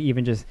hard to like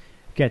even just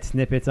get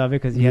snippets of it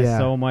because he has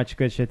so much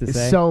good shit to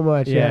say. So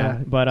much,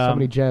 but so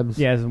many gems.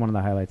 Yeah, this is one of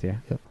the highlights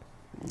here. Yep.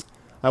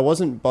 I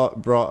wasn't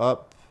brought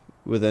up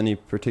with any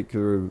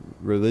particular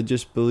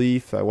religious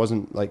belief. I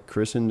wasn't like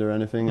christened or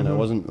anything, and I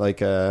wasn't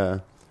like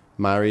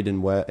married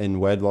in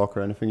wedlock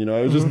or anything.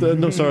 I was just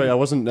I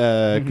wasn't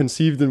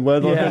conceived in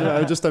wedlock. Yeah.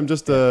 I'm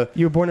just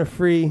you were born a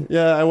free.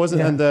 Yeah, I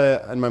wasn't,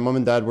 and my mom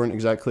and dad weren't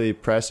exactly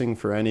pressing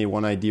for any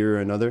one idea or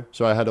another.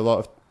 So I had a lot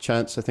of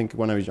chance, I think,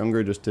 when I was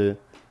younger, just to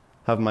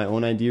have my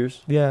own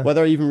ideas. Yeah.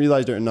 Whether I even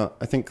realized it or not,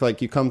 I think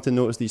like you come to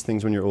notice these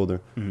things when you're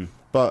older.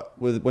 But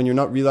when you're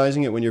not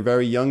realizing it, when you're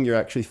very young, you're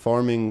actually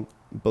forming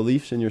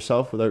beliefs in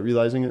yourself without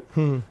realizing it.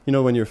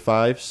 When you're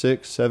 5,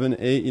 6, 7,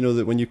 8,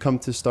 that when you come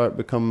to start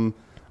become.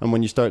 And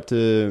when you start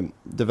to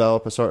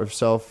develop a sort of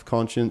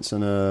self-conscience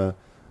and an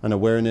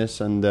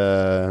awareness, and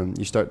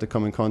you start to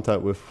come in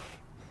contact with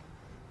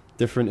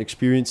different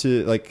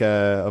experiences, like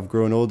of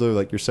growing older,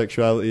 like your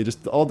sexuality,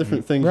 just all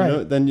different things,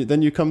 right.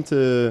 Then you come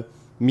to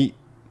meet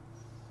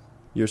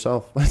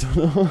yourself. I don't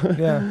know.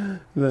 Yeah.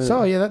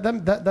 So yeah,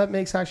 that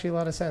makes actually a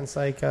lot of sense.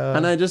 Like,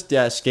 and I just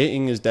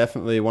skating is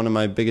definitely one of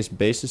my biggest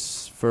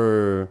bases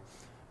for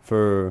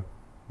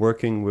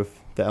working with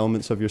the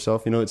elements of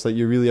yourself. You know, it's like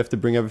you really have to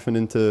bring everything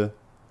into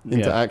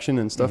action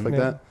and stuff like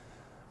that.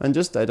 And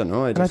just I don't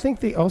know. And I think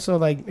they also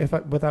like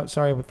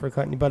sorry for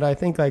cutting you, but I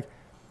think like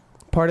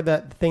part of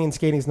that thing in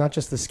skating is not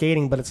just the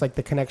skating, but it's like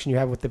the connection you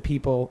have with the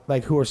people,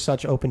 like who are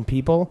such open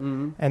people,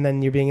 and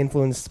then you're being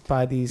influenced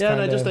by these. Yeah,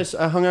 and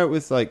I hung out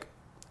with like.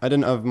 I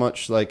didn't have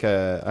much, like,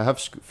 I have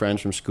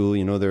friends from school,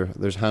 you know,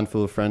 there's a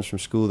handful of friends from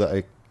school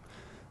that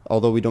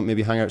although we don't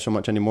maybe hang out so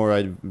much anymore,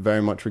 I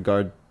very much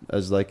regard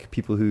as, like,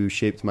 people who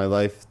shaped my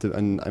life,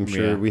 and I'm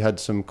sure we had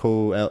some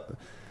connection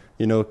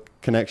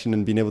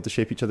and being able to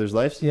shape each other's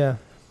lives. Yeah.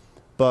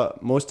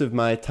 But most of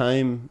my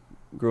time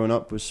growing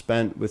up was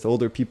spent with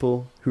older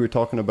people who were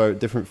talking about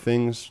different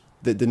things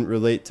that didn't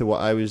relate to what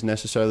I was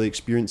necessarily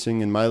experiencing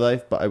in my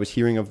life, but I was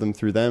hearing of them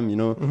through them, you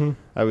know. Mm-hmm.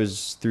 I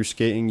was through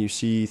skating, you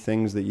see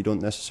things that you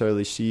don't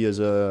necessarily see as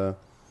a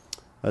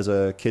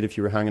kid if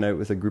you were hanging out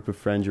with a group of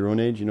friends your own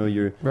age, you know.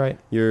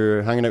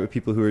 You're hanging out with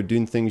people who are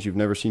doing things you've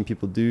never seen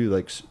people do,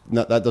 like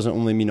that doesn't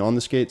only mean on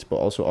the skates but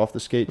also off the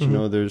skates. Mm-hmm. You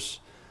know,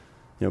 there's,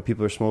 you know,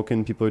 people are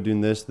smoking, people are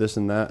doing this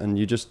and that, and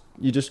you just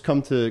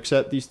come to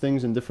accept these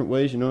things in different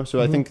ways, you know.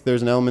 So I think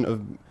there's an element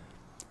of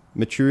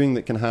maturing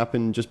that can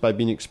happen just by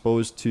being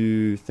exposed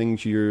to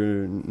things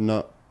you're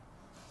not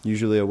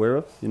usually aware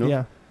of, you know.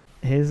 Yeah.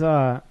 His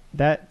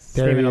that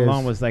statement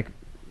alone was like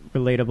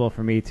relatable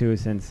for me too,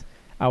 since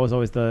I was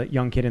always the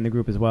young kid in the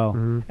group as well,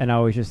 and I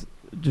was just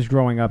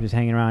growing up, just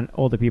hanging around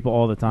older people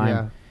all the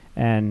time,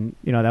 and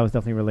you know that was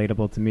definitely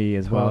relatable to me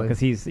as well, because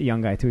he's a young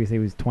guy too. He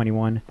was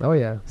 21. Oh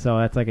yeah. So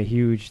that's like a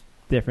huge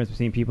difference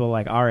between people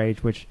like our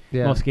age, which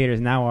most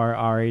skaters now are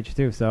our age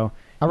too. So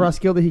I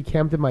Roskilde, he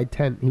camped in my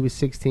tent. He was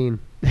 16.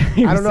 I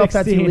don't know if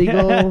that's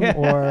illegal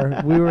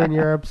or we were in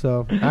Europe,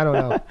 so I don't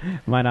know.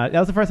 Why not? That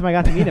was the first time I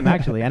got to meet him.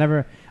 Actually, I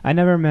never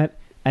met.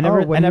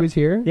 When he was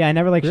here? Yeah, I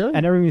never really? I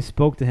never even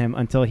spoke to him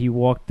until he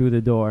walked through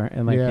the door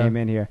and came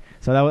in here.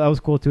 So that was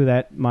cool too.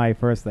 That my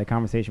first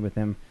conversation with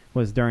him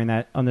was during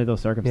that, under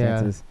those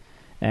circumstances.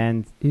 Yeah.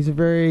 And he's a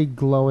very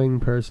glowing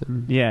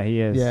person. Yeah,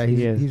 he is. Yeah,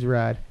 he's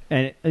rad.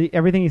 And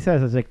everything he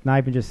says is like not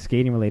even just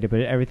skating related, but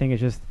everything is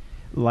just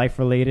life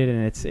related,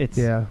 and it's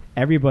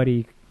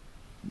everybody.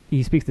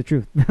 He speaks the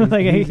truth. He's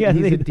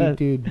a deep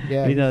dude.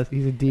 Yeah, he does.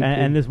 He's a deep dude.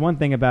 And there's one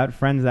thing about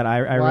Friends that I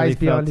really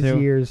felt too. His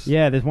years.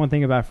 Yeah, there's one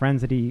thing about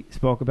Friends that he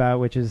spoke about,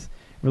 which is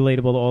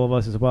relatable to all of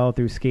us as well,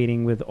 through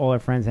skating with all our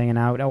friends hanging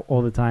out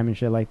all the time and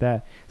shit like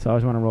that. So I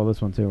just want to roll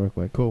this one too real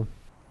quick. Cool.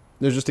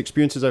 There's just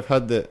experiences I've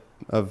had that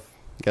have,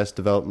 I guess,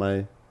 developed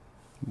my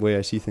way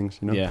I see things,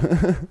 you know?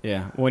 Yeah.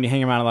 Yeah. When you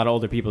hang around a lot of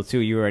older people too,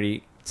 you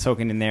already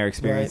soaking in their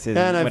experiences.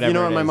 Right.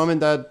 And my mom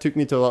and dad took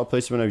me to a lot of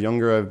places when I was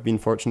younger. I've been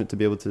fortunate to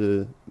be able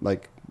to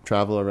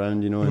travel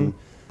around, you know, and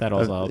that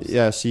also helps.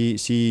 Yeah,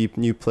 see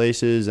new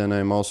places, and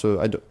I'm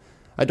also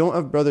I don't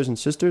have brothers and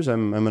sisters.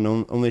 I'm an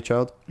only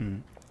child.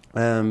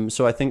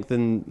 So I think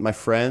then my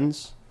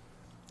friends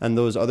and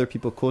those other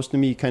people close to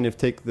me kind of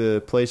take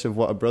the place of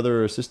what a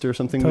brother or a sister or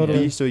something would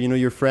be. So, you know,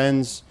 your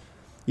friends,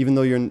 even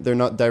though they're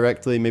not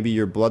directly maybe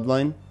your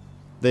bloodline,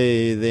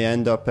 they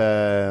end up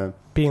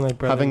being like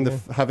brother,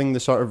 having the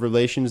sort of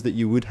relations that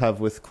you would have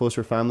with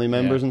closer family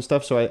members and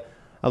stuff. So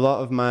a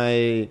lot of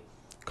my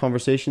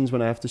conversations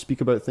when I have to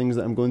speak about things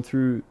that I'm going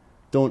through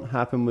don't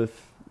happen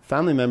with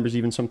family members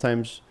even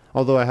sometimes,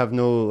 although I have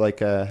no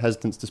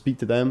hesitance to speak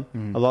to them.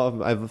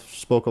 I've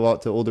spoke a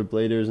lot to older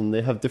bladers, and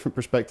they have different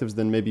perspectives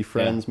than maybe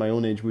friends my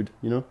own age would,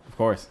 you know. Of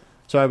course.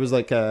 So I was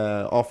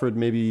offered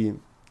maybe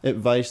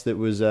advice that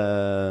was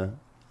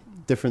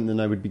different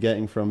than I would be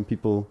getting from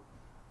people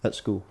at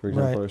school, for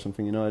example, or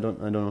something, you know. I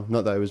don't know,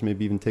 not that I was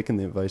maybe even taking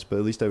the advice, but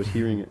at least I was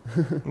hearing it.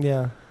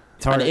 Yeah.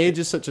 And age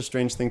is such a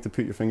strange thing to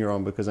put your finger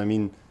on, because I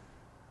mean,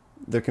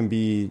 there can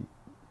be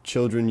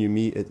children you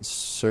meet at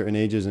certain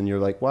ages and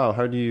you're like, wow,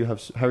 how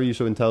are you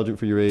so intelligent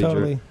for your age?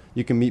 Totally. Or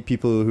you can meet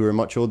people who are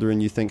much older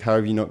and you think, how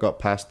have you not got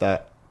past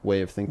that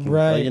way of thinking?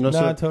 Right. You know,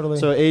 totally.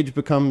 So age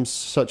becomes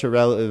such a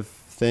relative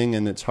thing,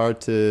 and it's hard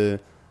to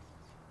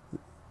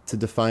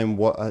define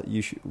what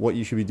you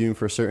should be doing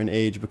for a certain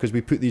age, because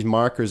we put these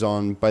markers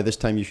on. By this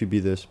time you should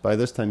be this, by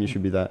this time you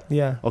should be that.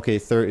 Yeah. Okay,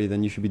 30,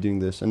 then you should be doing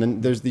this. And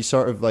then there's these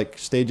sort of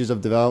stages of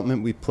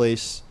development we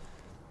place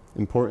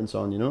importance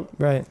on, you know.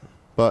 Right.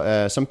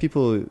 But some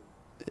people,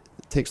 it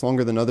takes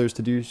longer than others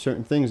to do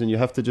certain things, and you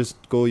have to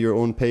just go your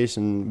own pace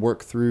and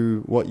work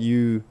through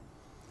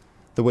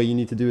the way you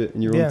need to do it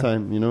in your own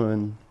time, you know.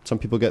 And some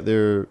people get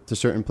there to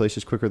certain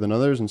places quicker than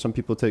others, and some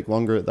people take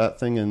longer at that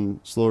thing and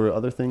slower at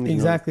other things.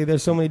 Exactly. You know?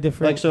 There's so many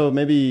different. So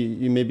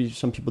maybe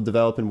some people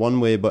develop in one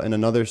way, but in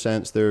another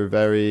sense they're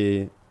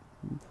very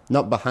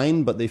not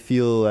behind, but they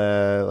feel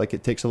like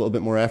it takes a little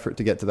bit more effort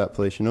to get to that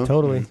place, you know.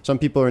 Totally. Some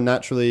people are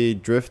naturally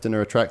drift and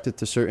are attracted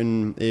to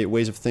certain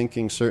ways of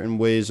thinking, certain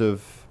ways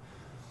of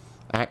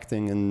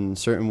acting, and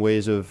certain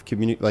ways of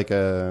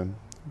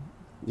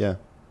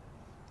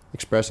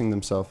expressing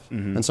themselves.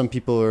 And some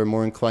people are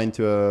more inclined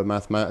to a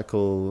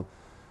mathematical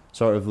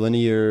sort of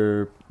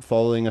linear,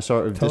 following a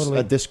sort of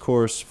a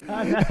discourse.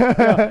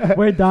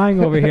 We're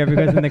dying over here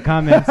because in the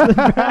comments,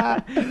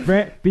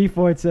 Brent B.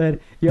 Ford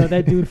said, "Yo,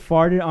 that dude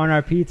farted on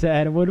our pizza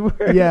at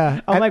Woodward."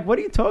 Yeah, I'm like, "What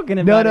are you talking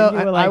about?"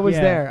 No, I was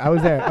there. I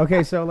was there.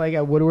 Okay, so like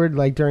at Woodward,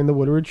 like during the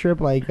Woodward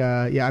trip, like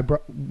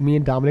me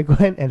and Dominic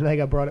went, and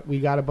like we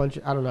got a bunch.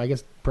 I don't know. I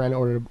guess Brent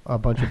ordered a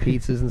bunch of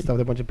pizzas and stuff.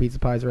 There a bunch of pizza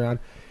pies around,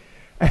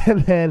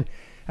 and then.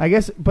 I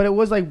guess, but it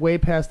was like way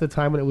past the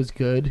time when it was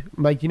good.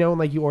 Like, you know, when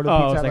like you order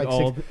pizza at like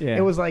old, 6, yeah.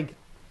 It was like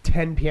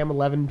 10 p.m.,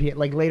 11 p.m.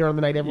 Like later on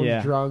the night,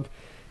 everyone's drunk.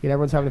 You know,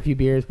 everyone's having a few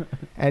beers.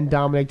 And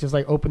Dominic just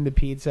like opened the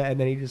pizza and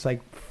then he just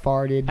like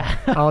farted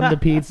on the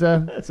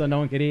pizza. So no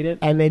one could eat it?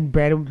 And then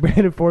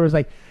Brandon Ford was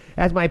like,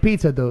 "That's my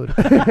pizza, dude.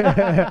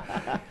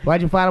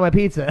 Why'd you fart on my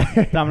pizza?"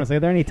 Dominic's like, "Are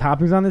there any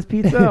toppings on this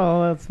pizza?"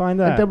 Oh, let's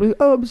find out.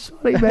 "Oh, I'm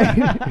sorry,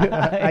 man."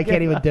 I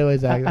can't even do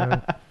his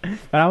accent.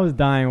 But I was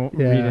dying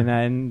reading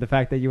that, and the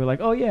fact that you were like,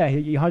 "Oh yeah,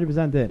 he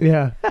 100% did."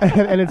 Yeah,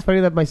 and it's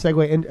funny that my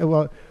segue. And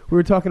well, we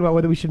were talking about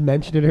whether we should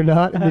mention it or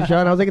not in the show,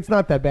 and I was like, "It's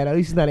not that bad. At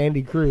least it's not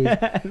Andy Cruz."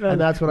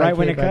 And that's when I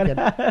came back in.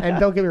 And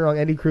don't get me wrong,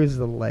 Andy Cruz is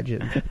a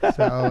legend.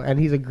 So, and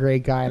he's a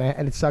great guy,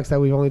 and it sucks that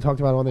we've only talked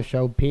about him on the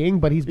show peeing,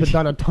 but he's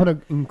done a ton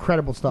of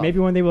incredible stuff. Maybe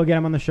one day we'll get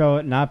him on the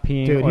show, not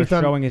peeing or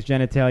showing his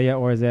genitalia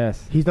or his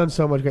ass. He's done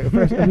so much great.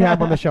 First, if we have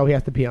him on the show, he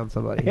has to pee on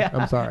somebody. Yeah.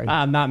 I'm sorry.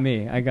 Not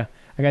me.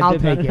 I'll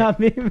take it. Not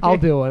me. I'll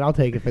do it. I'll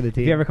take it for the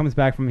team. If he ever comes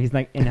back from, he's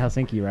like in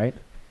Helsinki, right?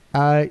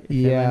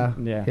 Yeah.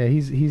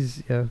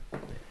 He's yeah.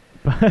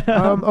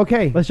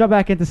 Okay, let's jump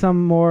back into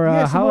some more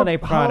holiday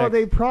products.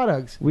 Holiday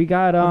products. We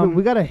got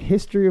a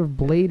history of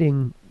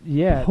blading.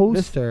 Yeah,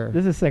 poster.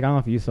 This is sick. I don't know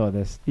if you saw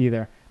this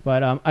either,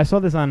 but I saw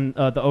this on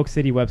the Oak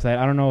City website.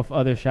 I don't know if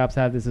other shops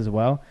have this as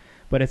well,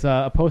 but it's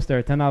a poster,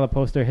 a $10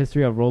 poster,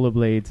 history of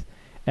rollerblades,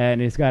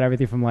 and it's got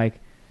everything from like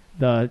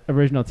the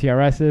original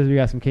TRSs. We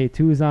got some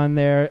K2s on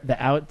there,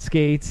 the Out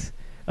Skates,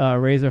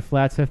 Razor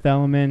Flats, Fifth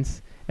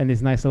Elements, and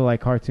these nice little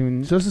like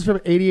cartoons. So this is from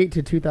 88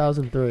 to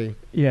 2003.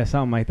 Yeah,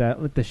 something like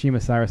that. With the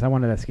Shima Cyrus, I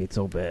wanted that skate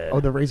so bad.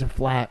 Oh, the Razor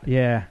Flat.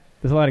 Yeah.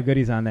 There's a lot of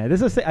goodies on there.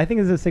 I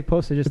think this is a sick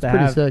poster just it's to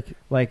pretty have, sick.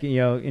 like, you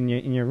know, in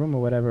your room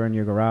or whatever, in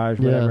your garage,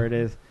 whatever it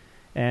is.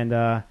 And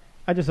I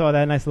just saw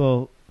that nice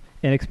little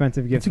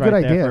inexpensive gift right there.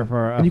 It's a good idea.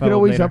 For and you could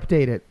always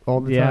update it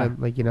all the time.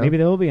 Like, you know, maybe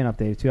there will be an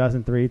update,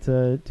 2003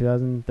 to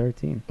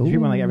 2013. It should be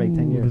like every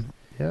 10 years.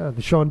 Yeah,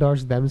 the Sean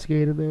Darce Them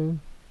skate in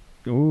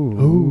there.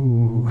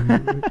 Ooh.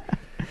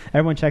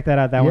 Everyone check that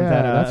out. That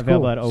one's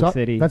available at Oak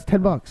City. That's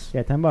 $10.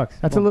 Yeah, $10.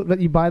 That's a little that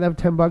you buy that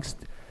 $10.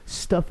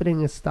 Stuff it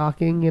in a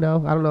stocking, you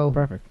know. I don't know.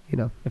 Perfect. You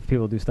know, if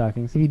people do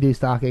stockings. If you do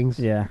stockings.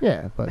 Yeah.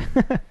 Yeah, but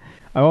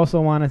I also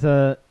wanted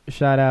to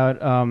shout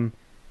out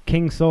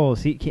King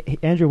Souls.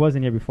 Andrew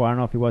wasn't here before. I don't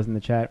know if he was in the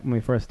chat when we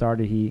first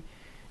started.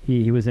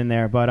 He was in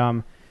there. But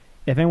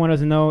if anyone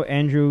doesn't know,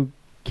 Andrew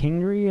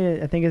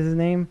Kingery, I think is his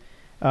name.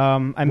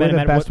 I met him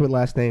at best with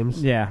last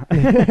names. Yeah.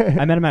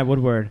 I met him at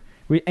Woodward.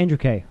 Andrew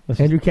K. Let's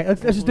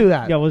just do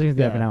that. Yeah, we'll just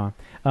do that for now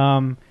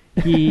on.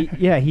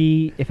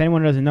 He if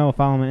anyone doesn't know,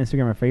 follow him on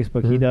Instagram or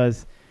Facebook. He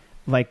does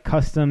like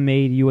custom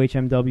made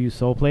UHMW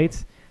sole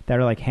plates that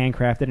are like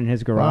handcrafted in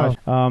his garage.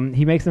 Wow.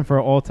 He makes them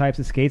for all types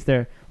of skates.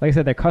 They're, like I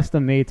said, they're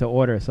custom made to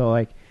order. So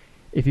like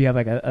if you have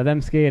like a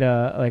them skate,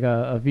 like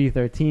a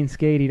V13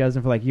 skate, he does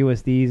them for like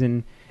USDs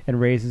and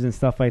razors and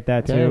stuff like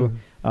that too.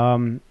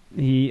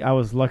 I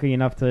was lucky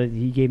enough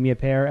he gave me a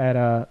pair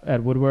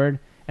at Woodward,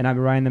 and I've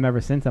been riding them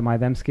ever since on my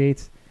them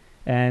skates.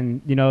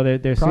 And you know they're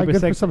probably super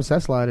good sick. For some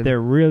set sliding. They're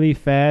really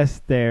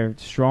fast. They're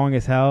strong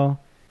as hell.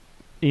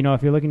 You know,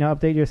 if you're looking to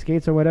update your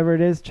skates or whatever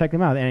it is, check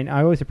them out. And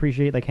I always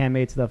appreciate like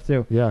handmade stuff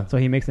too. Yeah. So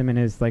he makes them in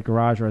his like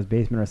garage or his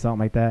basement or something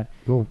like that.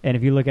 Cool. And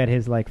if you look at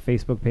his like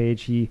Facebook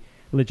page, he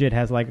legit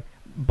has like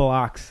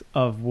blocks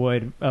of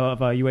wood of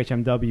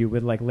UHMW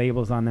with like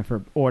labels on them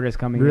for orders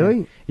coming. Really?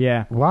 in.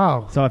 Yeah.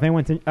 Wow. So if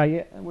anyone's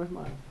where's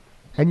mine?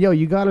 And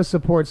you gotta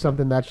support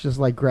something that's just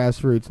like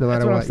grassroots, no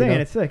matter what. That's what I'm saying. You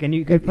know? It's sick, and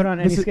you can put on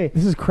any skate.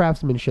 This is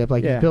craftsmanship.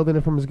 Like he's building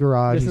it from his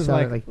garage. This is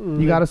like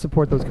you gotta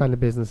support those kind of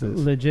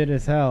businesses. Legit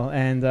as hell.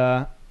 And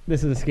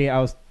this is a skate.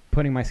 I was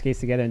putting my skates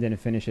together and didn't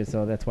finish it,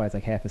 so that's why it's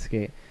like half a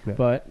skate. Yeah.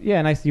 But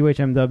yeah, nice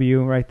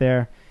UHMW right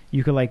there.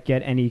 You could like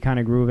get any kind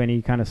of groove,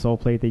 any kind of sole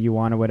plate that you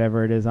want or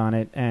whatever it is on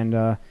it. And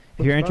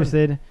if you're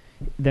interested,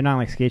 they're not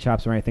like skate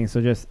shops or anything, so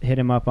just hit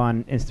him up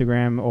on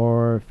Instagram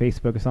or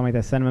Facebook or something like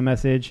that. Send him a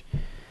message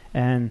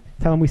and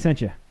tell him we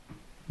sent you.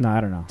 No, I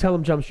don't know. Tell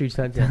him Jump Street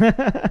sent you.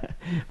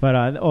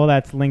 But all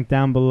that's linked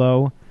down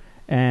below.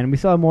 And we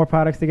still have more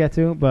products to get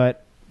to,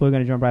 but we're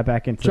going to jump right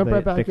back into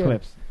the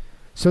clips.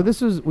 So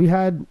we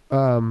had,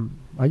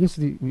 I guess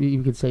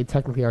you could say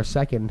technically our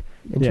second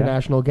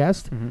international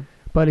guest. Mm-hmm.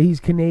 But he's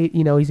Canadian,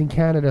 you know, he's in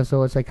Canada,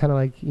 so it's like kind of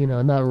like, you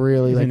know, not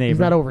really like he's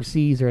not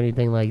overseas or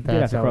anything like that.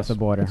 That's across the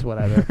border. It's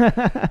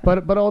whatever.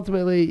 but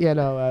ultimately, you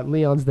know,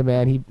 Leon's the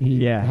man.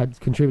 He had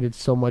contributed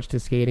so much to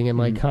skating and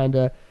like kind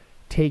of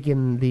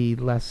taken the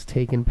less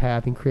taken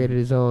path and created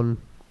his own.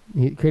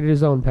 He created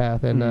his own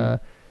path and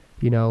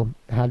you know,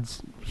 had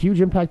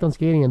huge impact on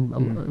skating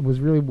and was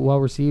really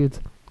well received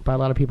by a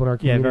lot of people in our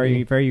community. Yeah,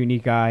 very very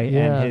unique guy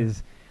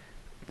and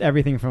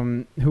everything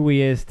from who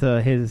he is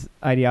to his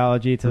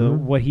ideology to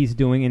what he's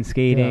doing in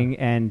skating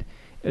and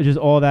just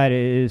all that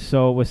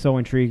was so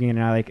intriguing, and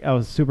I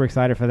was super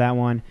excited for that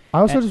one. I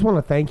also just want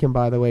to thank him,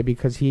 by the way,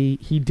 because he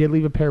did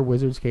leave a pair of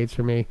Wizard skates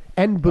for me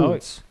and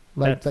boots.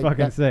 That's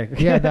fucking sick.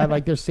 Yeah,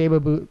 that they're Saba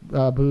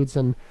boots,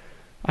 and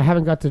I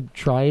haven't got to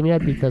try them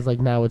yet because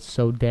now it's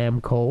so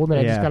damn cold, and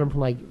I just got them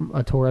from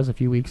a Torres a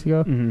few weeks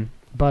ago. Mm-hmm.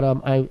 But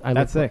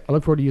I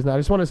look forward to using that. I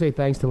just want to say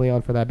thanks to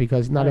Leon for that,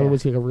 because not only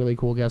was he a really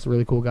cool guest, a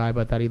really cool guy,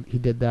 but that he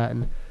did that,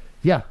 and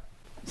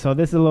So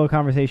this is a little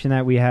conversation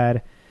that we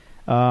had.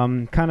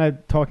 Kind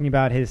of talking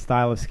about his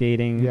style of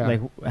skating, like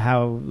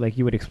how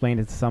you would explain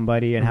it to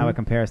somebody and how it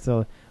compares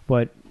to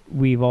what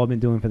we've all been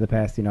doing for the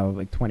past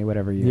 20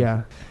 whatever years.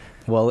 Yeah.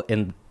 Well,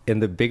 in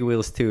the big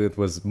wheels too, it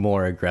was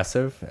more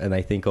aggressive, and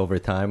I think over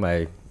time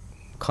I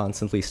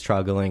constantly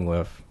struggling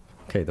with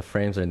the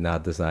frames are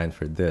not designed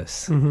for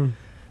this.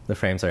 The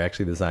frames are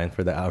actually designed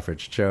for the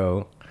average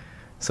Joe.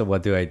 So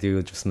what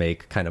do? Just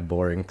make kind of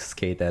boring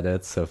skate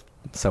edits of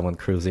someone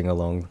cruising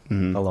along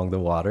the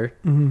water.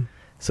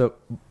 So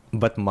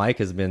but Mike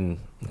has been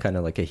kind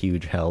of like a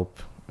huge help,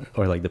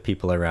 or like the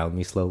people around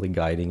me slowly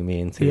guiding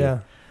me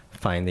into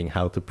finding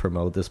how to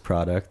promote this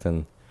product.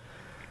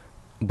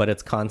 But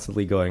it's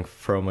constantly going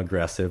from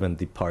aggressive and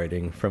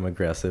departing from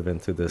aggressive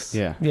into this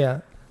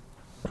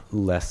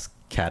less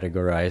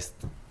categorized.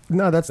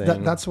 No,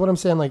 that's what I'm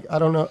saying. Like, I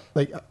don't know.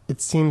 Like,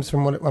 it seems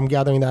from what I'm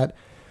gathering that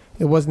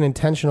it wasn't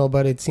intentional,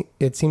 but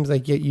it seems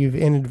like you've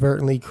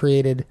inadvertently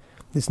created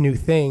this new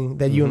thing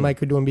that you and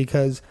Mike are doing,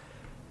 because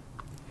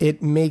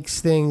it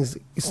makes things,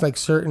 it's like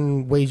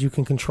certain ways you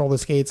can control the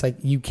skates. Like,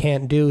 you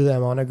can't do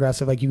them on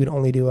aggressive. Like, you can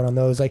only do it on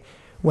those. Like,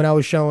 when I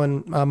was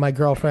showing my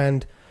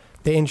girlfriend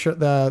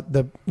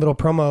the little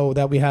promo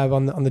that we have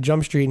on the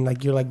jump street, and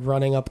like you're like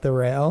running up the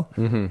rail,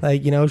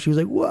 like, she was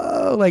like,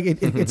 whoa, like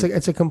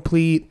it's a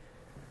complete,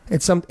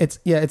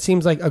 it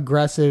seems like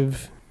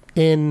aggressive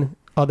in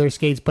other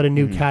skates, but a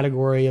new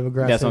category of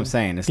aggressive. That's what I'm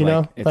saying.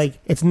 It's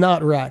it's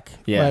not rec.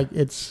 Yeah. Like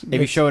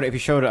if you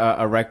showed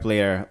a rec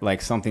player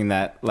like something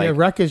that like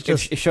rec is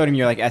just, it showed him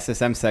your like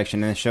SSM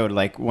section, and it showed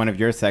like one of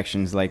your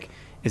sections, like,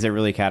 is it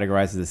really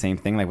categorized as the same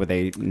thing? Like, would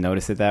they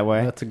notice it that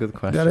way? That's a good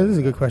question. That is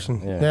a good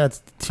question. Yeah,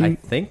 it's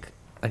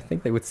I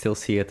think they would still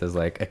see it as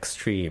like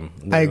extreme.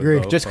 I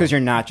agree. Just because you're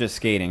not just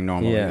skating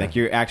normally, like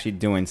you're actually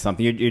doing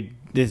something. You're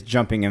there's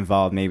jumping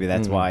involved. Maybe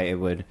that's why it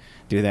would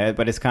do that.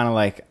 But it's kind of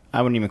like,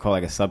 I wouldn't even call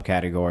it like a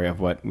subcategory of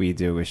what we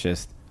do. It's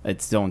just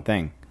its own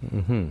thing,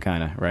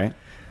 kind of, right?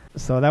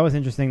 So that was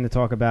interesting to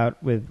talk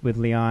about with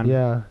Leon.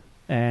 Yeah,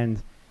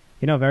 and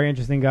very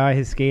interesting guy.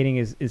 His skating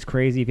is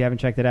crazy. If you haven't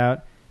checked it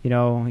out. He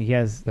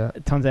has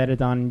tons of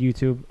edits on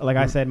YouTube. Like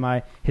I said,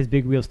 his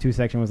Big Wheels 2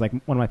 section was like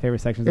one of my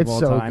favorite sections of all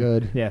time. It's so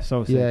good. Yeah,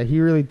 so sick. Yeah,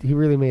 he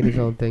really made his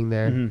own thing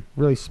there.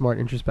 Really smart,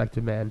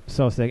 introspective man.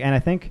 So sick. And I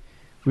think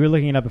we were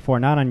looking it up before,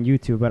 not on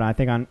YouTube, but I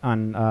think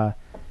on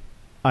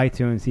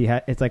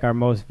iTunes, it's like our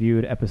most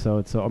viewed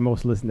episode, so our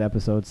most listened to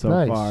episode so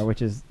far,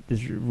 which is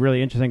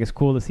really interesting. It's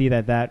cool to see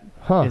that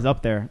is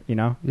up there,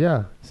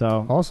 Yeah.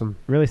 So awesome.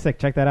 Really sick.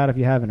 Check that out if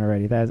you haven't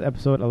already. That is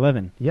episode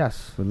 11.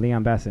 Yes. With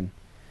Leon Bassin.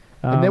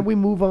 And then we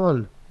move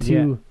on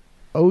to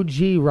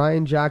OG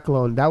Ryan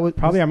Jackalone. That was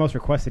probably our most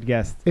requested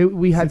guest. He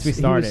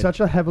was such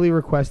a heavily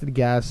requested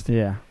guest.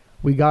 Yeah,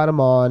 we got him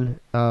on.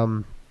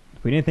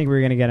 We didn't think we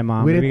were gonna get him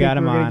on. We got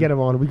him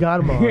on. We got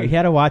him on. He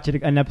had to watch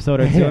an episode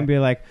or two and be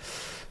like,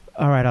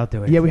 "All right, I'll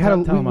do it." Yeah, we had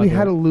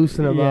to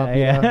loosen him up.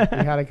 Yeah,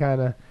 we had to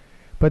kind of.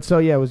 But so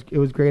it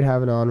was great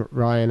having on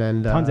Ryan,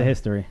 and tons of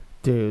history,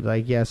 dude.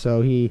 Like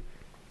so he,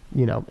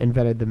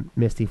 invented the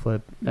Misty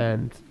Flip,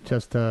 and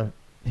just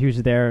he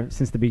was there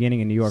since the beginning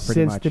in New York,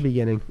 pretty much. Since the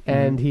beginning.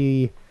 And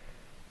he,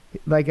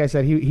 like I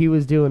said, he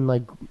was doing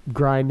like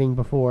grinding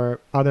before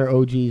other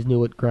OGs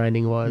knew what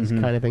grinding was,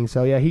 kind of thing.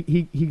 So yeah,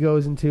 he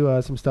goes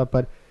into some stuff,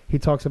 but he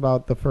talks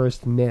about the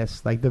first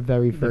NIS, like the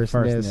very first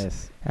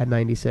NIS at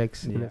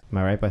 96. Yeah. Am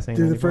I right by saying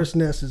that? Dude, the first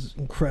NIS is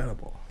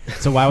incredible.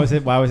 So why was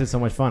it so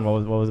much fun?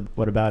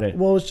 What about it?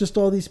 Well, it's just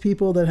all these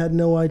people that had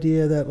no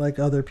idea that like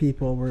other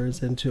people were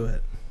as into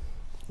it.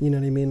 You know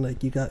what I mean?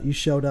 Like you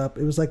showed up.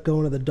 It was like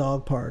going to the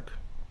dog park.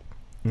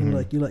 And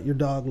like you let your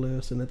dog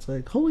loose, and it's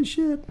like, holy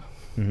shit,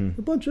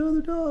 a bunch of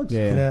other dogs.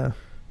 Yeah.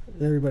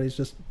 Everybody's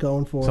just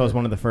going for it. So it was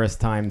one of the first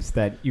times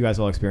that you guys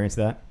all experienced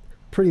that?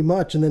 Pretty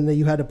much. And then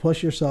you had to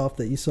push yourself,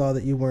 that you saw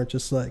that you weren't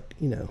just like,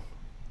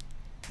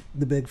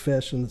 the big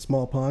fish in the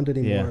small pond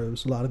anymore. Yeah. There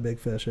was a lot of big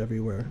fish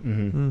everywhere.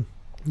 You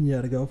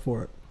had to go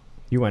for it.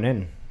 You went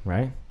in,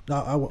 right?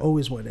 I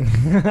always went in.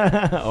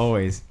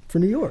 Always. For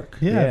New York.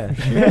 Yeah.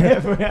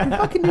 For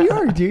fucking New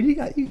York, dude.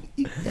 You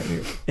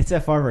it's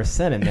FR versus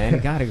Senate, man. You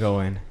gotta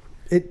go in.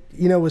 It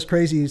was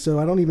crazy. So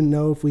I don't even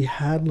know if we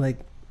had like,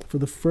 for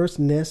the first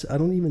NIS, I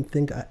don't even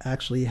think I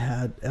actually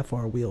had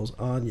FR wheels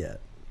on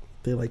yet.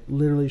 They like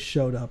literally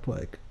showed up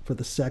like for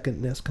the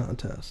second NIS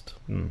contest.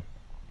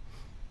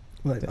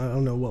 Like I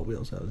don't know what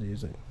wheels I was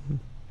using.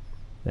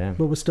 Yeah.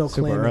 But was still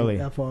claiming early.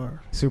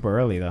 FR. Super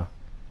early though.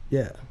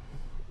 Yeah.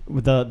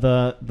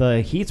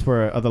 The heats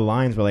of the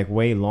lines were like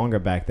way longer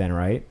back then,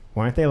 right?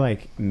 weren't they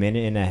like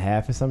minute and a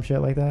half or some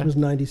shit like that? It was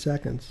 90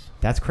 seconds.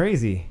 That's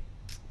crazy.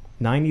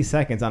 90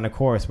 seconds on a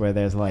course where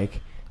there's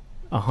like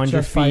 100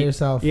 Just feet. by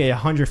yourself. Yeah,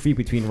 100 feet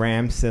between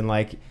ramps, and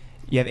like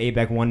you have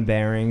ABEC 1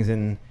 bearings,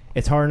 and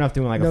it's hard enough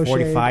doing like No a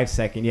 45 shade.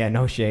 second. Yeah,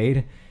 no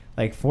shade.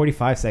 Like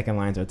 45-second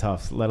lines are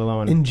tough, let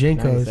alone In 90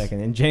 Jenkos.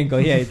 second. In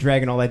Jenko, yeah, you're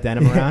dragging all that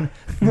denim around.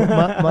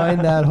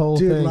 Mind that whole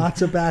Dude, thing.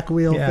 lots of back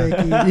wheel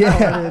fakie. Yeah.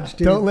 Carnage,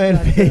 dude. Don't land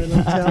Back then, fake.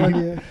 I'm telling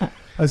you.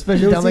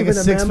 Especially There down was like a even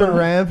a 6 foot memo.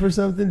 ramp or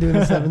something, doing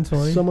a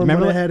 720. Someone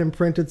Remember went that- ahead and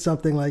printed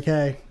something like,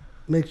 hey,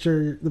 make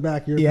sure the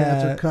back of your Yeah.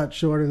 pants are cut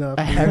short enough.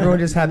 Everyone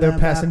just had their That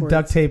passing backwards.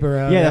 duct tape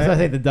around. Yeah, that's what I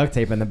right? say. The duct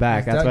tape in the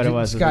back. That's what it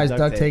was. This was guy's the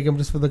duct tape them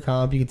just for the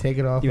comp. You can take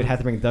it off. You would have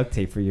to bring duct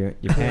tape for your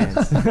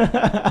pants.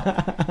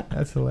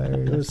 That's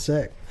hilarious. It was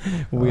sick.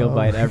 Wheel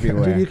bite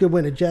everywhere. Dude, you could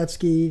win a jet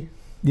ski.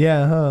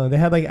 Yeah, huh? They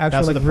had like That's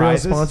actual what like the real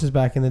prize is? sponsors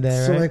back in the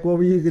day, So, right? like, what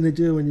were you going to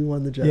do when you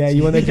won the jet Yeah, ski?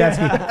 you won the jet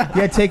ski.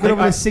 Yeah, take it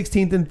over the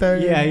 16th and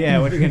 3rd. Yeah.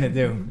 What are you gonna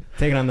do?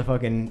 Take it on the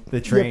fucking the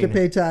You train. have to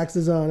pay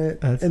taxes on it.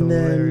 That's and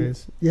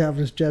hilarious. then you have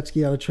this jet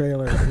ski on a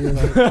trailer. And you're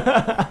like,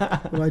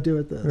 what do I do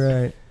with this?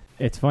 Right.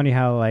 It's funny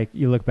how like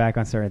you look back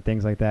on certain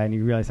things like that and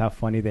you realize how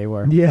funny they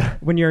were. Yeah.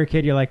 When you're a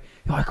kid, you're like,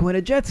 "Oh, I could win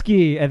a jet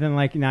ski," and then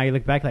like now you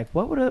look back like,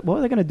 what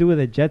were they gonna do with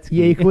a jet ski?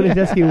 Yeah, you could win a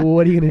jet ski.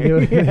 What are you gonna do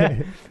with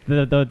it?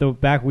 The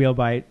back wheel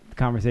bite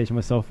conversation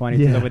was so funny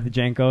Yeah. too, with the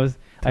Jenkos.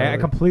 I Totally.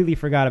 completely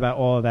forgot about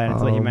all of that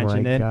until Oh you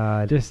mentioned my it.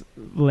 God. Just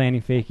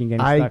landing faking,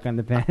 getting stuck on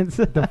the pants.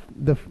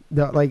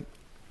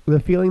 The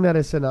feeling that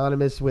is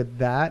synonymous with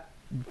that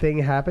thing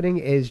happening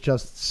is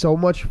just so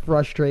much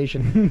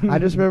frustration. I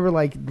just remember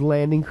like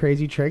landing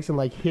crazy tricks and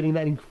like hitting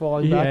that and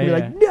falling back and be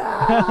like,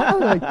 no!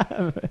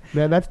 Like,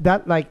 man,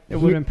 that like It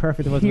would've been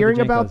perfect if it wasn't hearing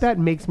with the about Jenkos. that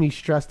makes me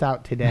stressed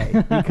out today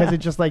because it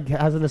just like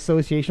has an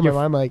association in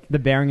my mind like the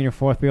bearing in your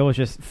fourth wheel was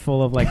just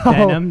full of like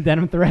Oh,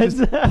 denim threads.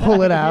 just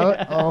pull it out.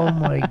 Yeah. Oh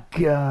my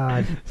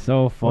god.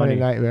 So What funny. a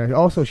nightmare.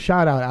 Also,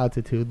 shout out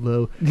Altitude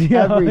Lou. Yo,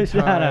 Every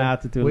shout out time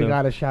Altitude we Lou.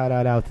 gotta shout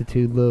out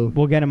Altitude Lou.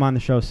 We'll get him on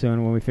the show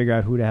soon when we figure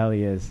out who the hell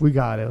he is. We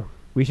got to.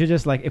 We should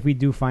just like, if we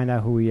do find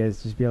out who he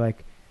is, just be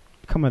like,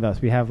 come with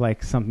us. We have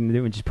like something to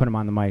do, and just put him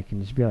on the mic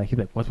and just be like, he's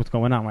like, what's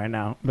going on right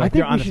now? Like, I think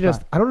you're on we the should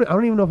spot. just. I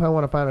don't even know if I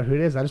want to find out who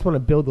it is. I just want to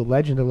build the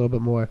legend a little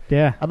bit more.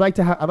 Yeah. I'd like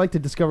to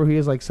discover who he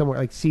is like somewhere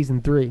like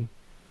season 3,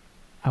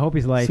 I hope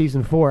he's like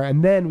season 4,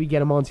 and then we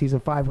get him on season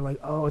 5. We're like,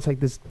 oh, it's like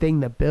this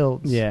thing that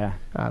builds. Yeah.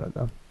 I don't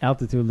know.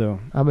 Altitude Lou.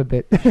 I'm a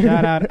bit.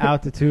 Shout out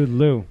Altitude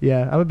Lou.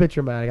 Yeah, I'm a bit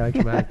dramatic. I like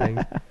dramatic things.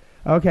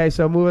 Okay,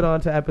 so moving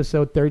on to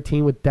episode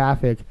 13 with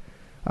Dafik.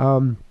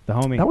 The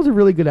homie. That was a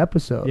really good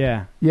episode.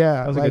 Yeah. Yeah.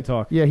 That was a good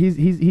talk. Yeah, he's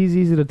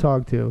easy to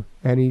talk to,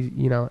 and he's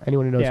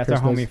anyone who knows Yeah, it's Chris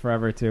our homie knows,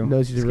 forever too.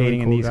 knows he's a Skating really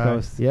in cool the East guy.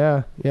 Coast.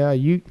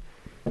 Yeah.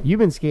 You've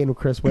been skating with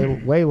Chris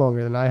way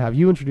longer than I have.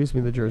 You introduced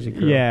me to the Jersey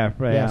crew. Yeah,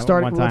 right. Yeah,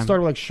 Started one time.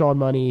 started with like Sean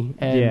Money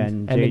and Yeah,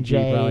 and and then JG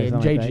Jay probably, and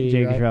something like JG, that.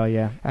 Jay right? Gatrell,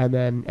 yeah. And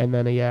then I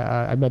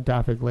met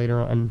Dafik later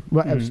on, and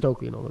Mhm.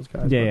 Stokely and all those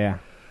guys. Yeah, but- yeah.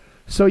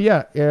 So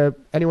yeah,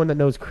 anyone that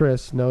knows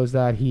Chris knows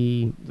that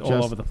he He's all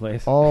just over the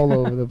place. all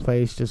over the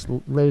place, just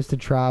lives to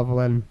travel,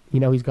 and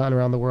he's gone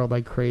around the world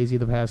like crazy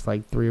the past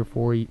like 3 or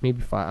 4,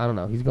 maybe 5. I don't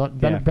know. He's been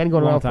going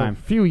long around time. for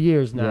a few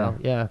years now.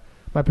 Yeah,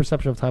 my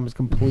perception of time is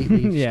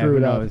completely Yeah,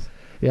 screwed who up. knows?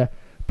 Yeah,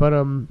 but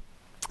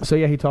so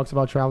yeah, he talks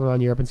about traveling around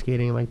Europe and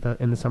skating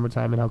in the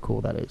summertime and how cool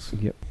that is.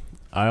 Yep.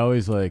 I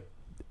always like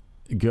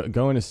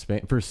going to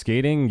Spain for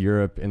skating.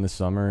 Europe in the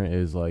summer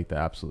is like the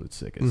absolute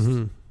sickest.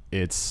 Mhm.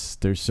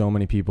 There's so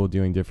many people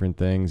doing different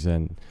things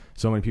and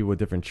so many people with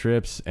different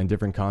trips and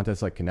different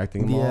contests, like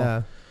connecting them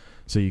all.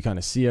 So you kind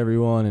of see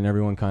everyone, and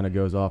everyone kind of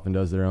goes off and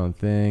does their own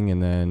thing,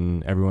 and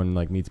then everyone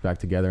like meets back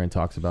together and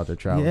talks about their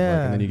travels.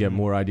 Yeah. And then you get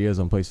more ideas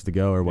on places to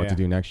go or what to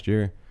do next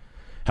year.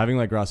 Having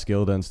like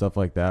Roskilde and stuff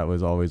like that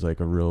was always like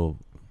a real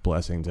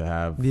blessing to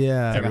have.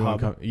 Yeah. Everyone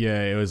Like a hub.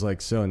 it was like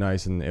so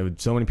nice, and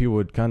so many people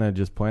would kind of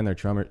just plan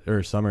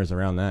their summers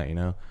around that, And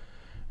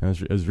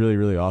it was really,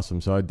 really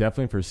awesome. So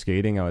definitely for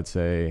skating, I would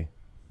say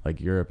like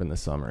Europe in the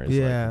summer is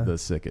like the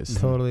sickest.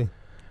 Totally.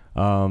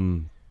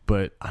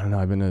 But I don't know.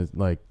 I've been to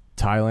like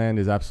Thailand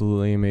is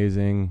absolutely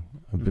amazing.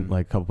 I've been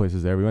like a couple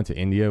places there. We went to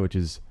India, which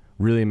is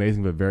really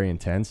amazing but very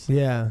intense.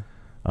 Yeah.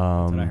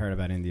 That's what I heard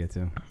about India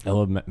too. I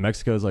love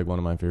Mexico is like one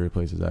of my favorite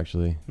places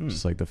actually.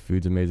 Just like the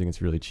food's amazing.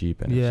 It's really cheap,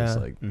 and it's just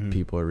like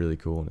people are really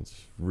cool, and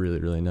it's really,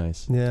 really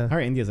nice. Yeah. I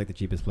heard India's like the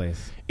cheapest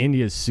place.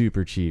 India's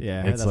super cheap.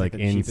 Yeah, it's that's like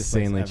like the cheapest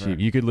place insanely ever. cheap.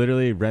 You could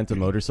literally rent a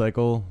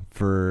motorcycle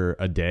for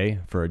a day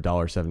for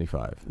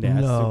 $1.75. Yeah,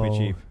 that's super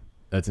cheap.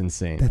 That's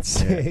insane.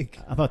 That's Yeah. sick.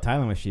 I thought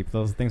Thailand was cheap.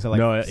 Those things are like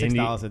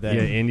 $6 a day.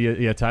 Yeah, India.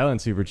 Yeah,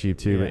 Thailand's super cheap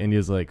too. Yeah. But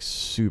India's like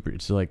super.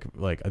 It's like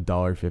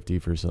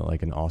 $1.50 for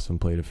like an awesome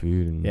plate of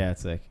food. And Yeah,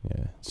 it's sick.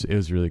 Yeah, so it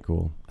was really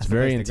cool. It's That's the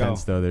very place to go.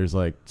 intense though. There's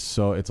like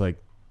it's like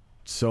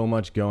so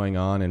much going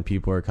on, and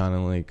people are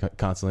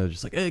constantly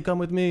just like, "Hey, come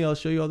with me. I'll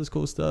show you all this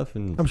cool stuff."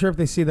 And I'm sure if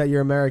they see that you're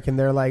American,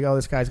 they're like, "Oh,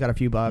 this guy's got a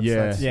few bucks."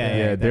 yeah, Let's-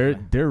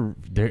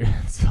 They're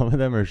some of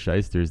them are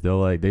shysters.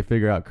 They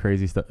figure out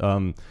crazy stuff.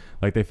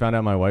 Like they found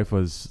out my wife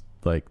was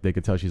like they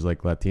could tell she's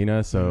like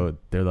Latina, so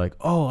they're like,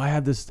 oh, I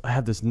have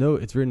this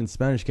note, it's written in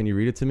Spanish, can you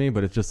read it to me?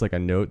 But it's just like a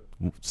note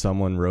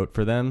someone wrote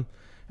for them,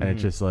 and it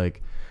just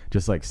like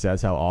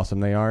says how awesome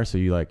they are. So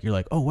you're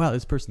like, oh wow,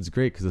 this person's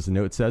great because this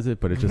note says it,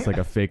 but it's just like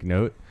a fake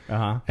note.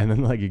 And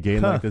then like you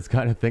gain like this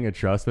kind of thing of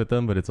trust with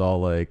them, but it's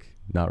all like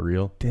not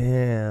real.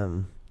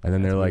 Damn. And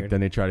then they're like,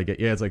 then they try to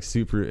get, it's like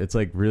super, it's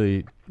like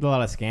really a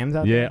lot of scams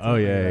out there. Oh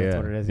yeah. That's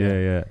what it is.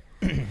 Yeah.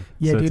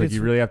 Yeah, so dude, it's like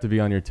you really have to be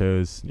on your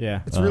toes.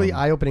 Yeah. It's really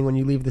eye opening when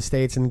you leave the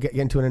States and get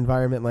into an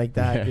environment like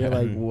that. You're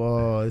like,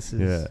 whoa, this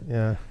is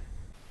yeah.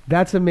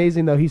 That's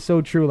amazing though. He's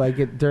so true.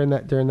 Like during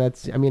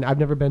that. I mean, I've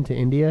never been to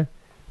India,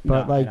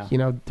 but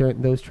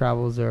during those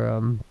travels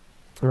are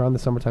around the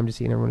summertime, just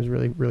seeing everyone is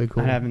really, really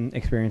cool. I haven't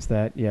experienced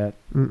that yet.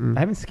 I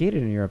haven't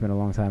skated in Europe in a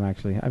long time,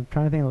 actually. I'm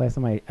trying to think of the last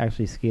time I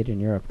actually skated in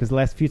Europe, because the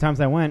last few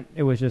times I went,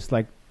 it was just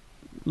like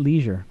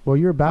leisure. Well,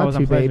 you're about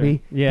to,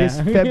 baby. Yeah.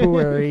 This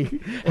February.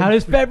 How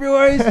does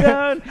February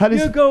sound?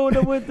 You're going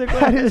to winter.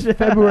 How does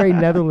February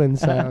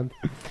Netherlands sound?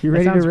 You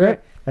ready to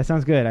rip? That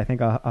sounds good. I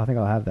think I'll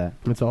have that.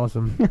 That's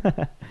awesome.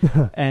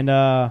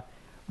 And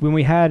when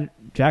we had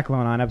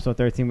Jacqueline on episode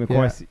 13, of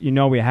course,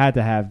 we had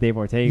to have Dave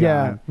Ortega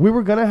on. We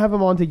were gonna have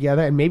him on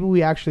together, and maybe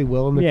we actually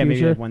will in the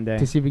future, maybe one day,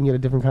 to see if we can get a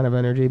different kind of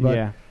energy.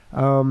 But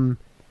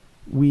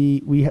we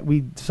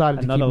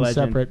decided to keep them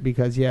separate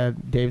because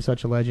Dave's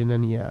such a legend,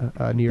 and New York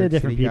They're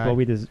different City people. guy.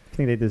 We think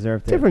they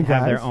deserve to Different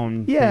have guys. their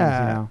own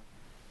things,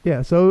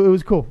 Yeah, so it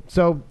was cool.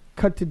 So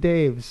cut to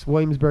Dave's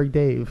Williamsburg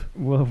Dave.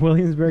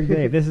 Williamsburg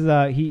Dave. This is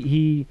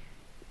he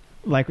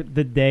like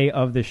the day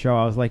of the show.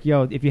 I was like,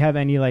 yo, if you have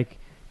any like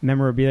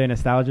memorabilia,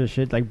 nostalgia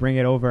shit, like bring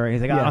it over.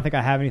 He's like, I don't think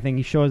I have anything.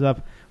 He shows up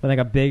with like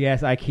a big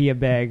ass IKEA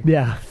bag,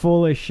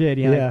 full of shit.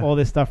 He had like all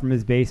this stuff from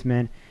his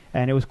basement,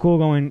 and it was cool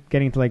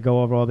getting to like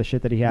go over all the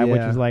shit that he had,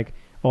 which was like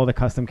all the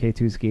custom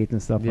K2 skates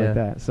and stuff like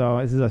that. So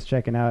this is us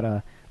checking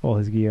out all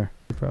his gear.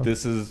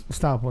 This is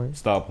Stop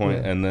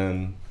Point, and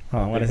then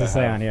what does it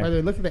say on here?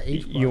 Look at the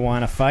H. You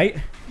want to fight?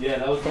 Yeah,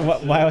 that was.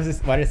 Why was this?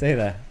 Why did it say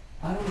that?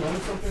 I don't know,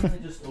 something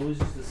they just always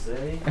used to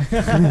say.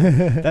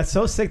 That's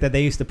so sick that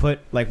they used to put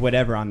like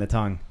whatever on the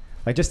tongue.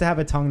 Like just to have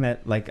a tongue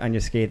that like on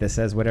your skate that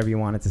says whatever you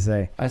want it to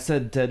say. I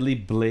said Deadly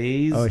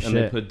Blaze and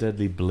they put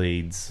Deadly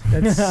Blades.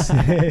 That's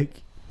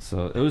sick.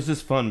 So it was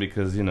just fun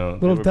because, little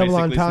they were double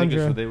basically entendre.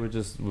 singers, so they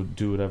would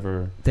do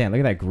whatever. Damn, look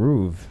at that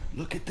groove.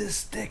 Look at this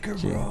sticker,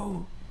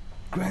 bro.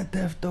 Grand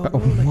Theft Auto.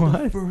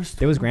 What? The first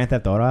There was Grand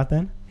Theft Auto out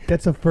then?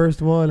 That's the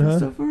first one, huh?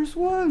 That's the first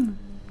one.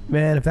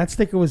 Man, if that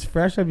sticker was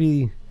fresh, I'd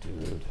be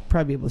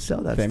probably be able to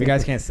sell that. Fam, you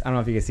guys can't. I don't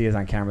know if you can see this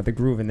on camera, but the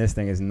groove in this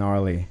thing is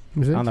gnarly.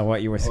 Is it? I don't know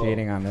what you were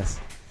skating on this.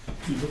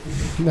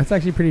 That's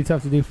actually pretty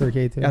tough to do for a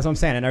K2. That's what I'm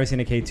saying. I've never seen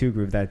a K2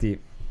 groove that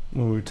deep.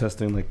 When we were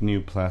testing like new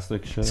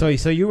plastic shit. So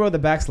you rode the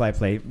backslide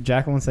plate.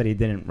 Jacqueline said he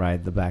didn't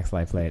ride the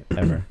backslide plate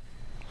ever.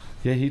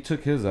 Yeah, he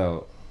took his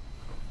out.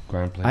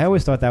 Grind plate. I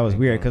always thought that was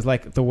weird because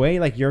like the way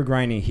like you're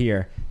grinding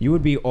here, you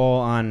would be all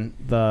on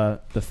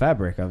the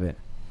fabric of it.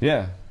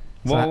 Yeah.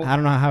 So Well, I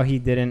don't know how he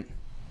didn't.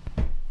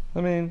 I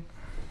mean,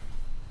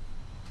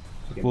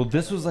 well,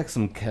 this was like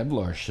some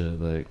Kevlar shit,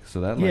 like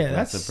so that like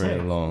lasted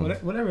pretty long.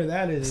 Whatever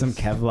that is. Some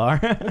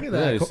Kevlar. Look at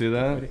that. Yeah, you see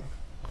that?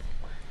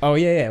 Oh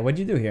yeah. What'd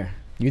you do here?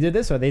 You did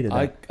this or they did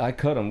that? I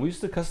cut them. We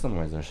used to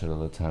customize our shit all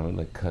the time. We'd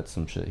like cut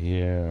some shit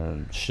here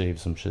and shave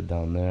some shit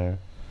down there.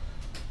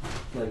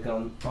 Like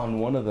on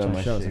one of them,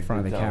 I show us in shaved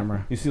front of it the down.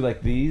 camera. You see,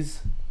 like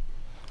these.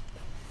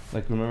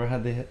 Like remember how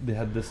they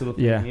had this little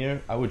thing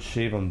here? I would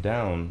shave them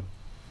down.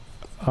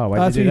 Oh,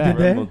 why'd you do that?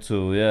 Rebel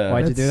tool, yeah.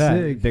 Why'd you do that?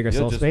 sick. Bigger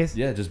soul space?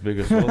 Yeah, just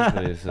bigger soul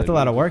space. That's a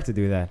lot of work to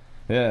do that.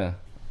 Yeah,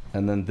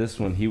 and then this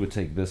one, he would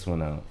take this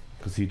one out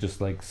because he just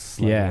like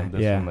slammed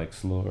this one like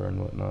slower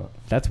and whatnot.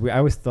 That's weird. I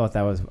always thought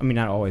that was. I mean,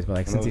 not always, but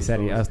like since he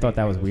said I always thought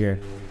that was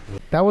weird.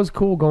 That was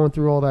cool going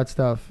through all that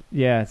stuff.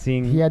 Yeah,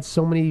 seeing he had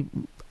so many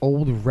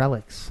old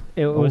relics.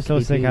 It was so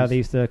K2s. sick how they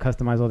used to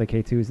customize all the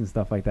K2s and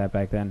stuff like that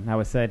back then. I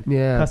was said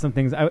custom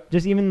things.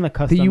 Just even the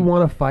custom. Do you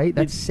want to fight?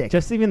 That's sick.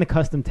 Just even the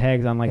custom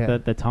tags on like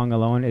the tongue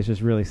alone is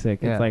just really sick.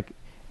 It's like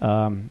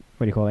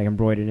what do you call it? Like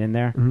embroidered in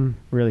there. Mm-hmm.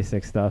 Really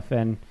sick stuff.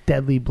 And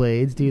Deadly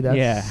Blades, dude.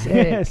 That's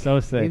sick. So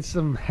sick. It's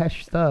some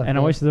hesh stuff. And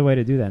I wish there's a way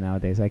to do that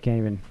nowadays. I can't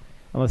even,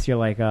 unless you're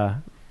like I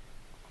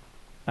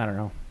don't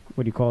know.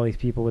 What do you call these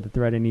people with the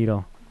thread and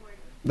needle?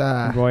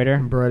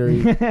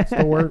 Embroidery.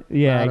 Store?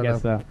 Yeah, I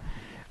guess so.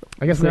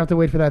 I guess we have to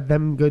wait for that.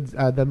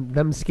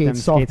 Them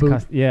skates soft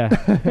boot. Yeah.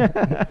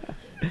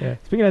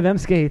 Speaking of them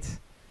skates.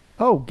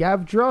 Oh,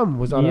 Gav Drum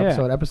was on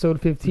episode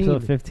 15.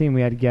 Episode 15,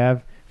 we had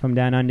Gav from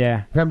Down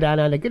Under. From Down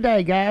Under. Good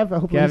day, Gav. I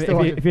hope Gav,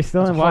 if you're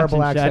still in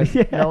watching,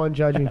 accent. No one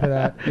judging for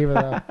that. Even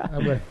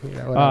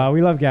though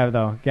we love Gav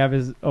though. Gav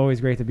is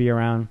always great to be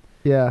around.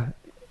 Yeah,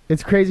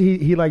 it's crazy.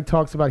 He like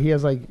talks about he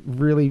has like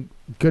really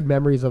good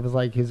memories of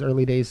his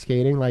early days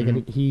skating. Like,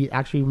 and he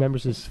actually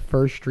remembers his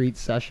first street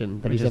session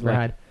that he's ever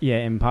had. Yeah,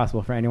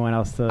 impossible for anyone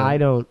else to. I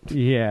don't.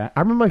 Yeah, I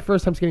remember my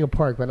first time skating a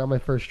park, but not my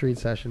first street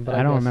session. But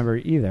I don't remember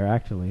either,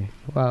 actually.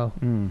 Wow,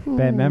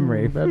 bad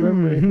memory. Bad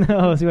memory.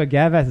 No, let's see what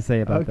Gav has to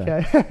say about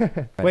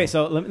that. Wait,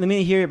 so let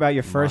me hear about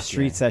your first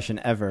street session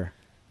ever.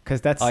 because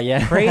that's Oh,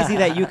 yeah. crazy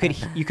that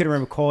you could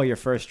recall your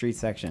first street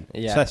section.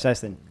 Yeah.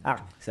 Session.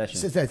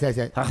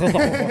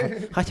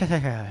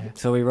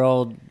 So we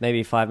rolled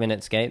maybe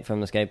 5-minute skate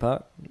from the skate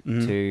park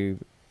Mhm. to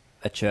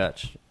a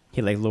church.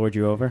 He like lured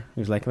you over.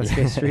 He was like, "Let's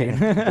get street."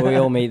 We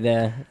all meet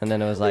there, and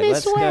then it was like,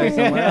 This let's way. go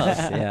somewhere else.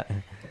 Yeah,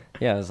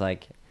 yeah. It was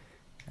like,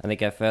 I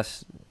think I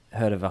first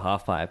heard of a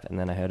half pipe, and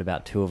then I heard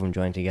about 2 of them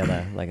joined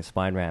together like a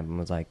spine ramp, and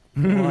was like,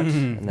 what?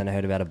 And then I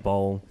heard about a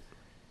bowl,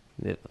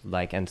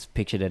 and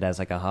pictured it as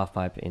like a half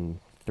pipe in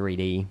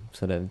 3D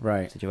sort of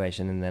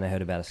situation, and then I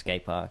heard about a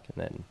skate park,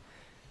 and then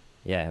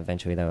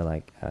eventually they were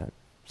like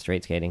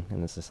street skating,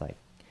 and it's just like,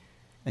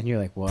 and you're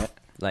like, what?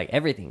 Like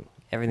everything.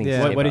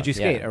 Yeah. What did you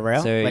skate? A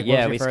rail? So Like,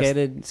 we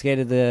skated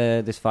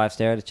this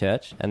 5-stair at a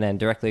church, and then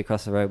directly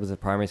across the road was a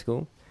primary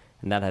school,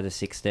 and that had a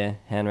 6-stair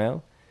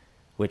handrail,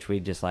 which we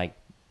just like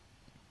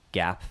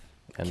gap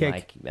and Kick.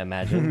 like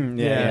imagine,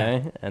 Yeah.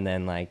 you know, and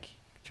then like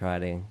try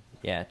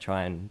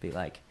and be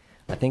like,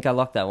 I think I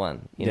locked that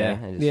one, you know,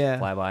 and just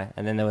fly by.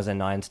 And then there was a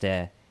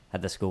 9-stair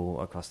at the school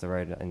across the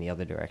road in the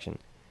other direction.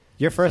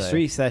 Your first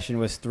street session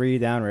was 3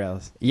 down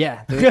rails.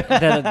 Yeah,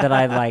 that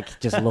I like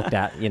just looked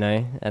at, you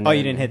know. And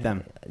you didn't hit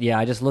them? Yeah,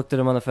 I just looked at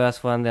them on the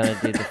first one. Then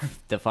I did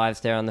the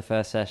 5-stair on the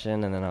first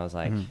session, and then I was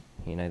like,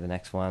 you know, the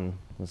next one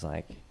was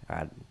like, all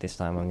right, this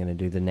time I'm going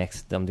to do the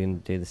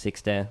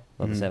 6-stair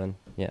or the 7.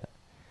 Yeah,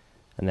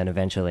 and then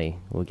eventually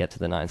we'll get to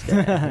the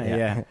 9-stair.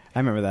 Yeah, I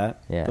remember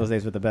that. Yeah, those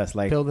days were the best.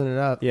 Like building it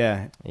up.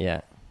 Yeah,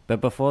 yeah.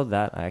 But before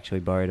that, I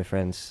actually borrowed a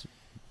friend's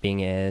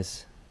Bing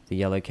Airs, the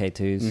yellow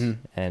K2s,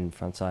 and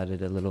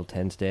front-sided a little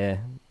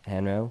 10-stair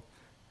handrail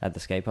at the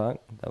skate park.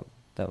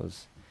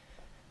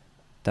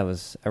 That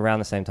was around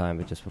the same time,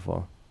 but just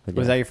before. But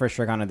was that your first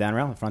trick on a down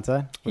rail, the front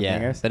side?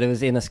 Yeah, but it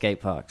was in a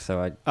skate park,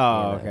 so I.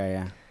 Okay,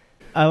 yeah.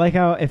 I like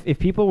how if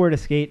people were to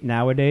skate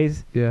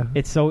nowadays,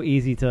 it's so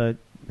easy to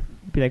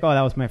be like, oh,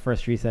 that was my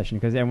first street session,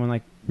 because everyone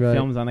like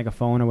films on like a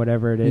phone or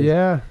whatever it is.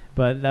 Yeah,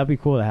 but that'd be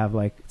cool to have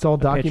like it's all a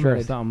picture or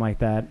documented, something like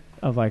that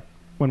of like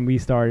when we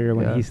started or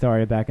when he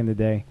started back in the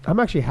day. I'm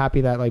actually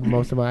happy that like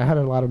I had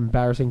a lot of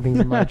embarrassing things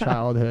in my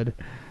childhood,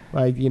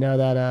 like you know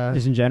that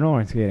just in general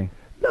or in skating.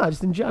 No,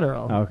 just in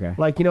general. Oh, okay.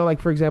 Like you know, like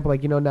for example,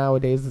 like you know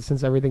nowadays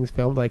since everything's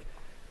filmed, like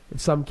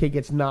if some kid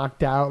gets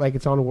knocked out, like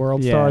it's on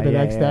World Star the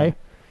next day.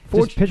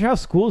 Just picture how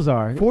schools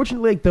are.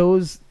 Fortunately, like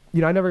those,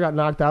 you know, I never got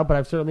knocked out, but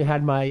I've certainly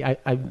had my,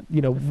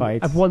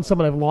 fights. I've won some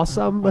and I've lost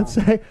some, let's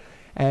say.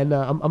 And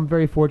I'm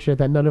very fortunate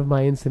that none of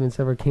my incidents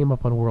ever came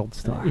up on World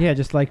Star. Yeah,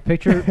 just like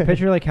picture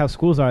like how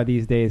schools are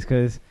these days,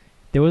 because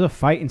there was a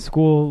fight in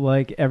school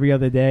like every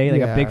other day,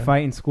 like a big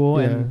fight in school,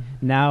 and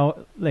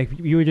now like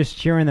you were just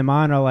cheering them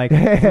on or like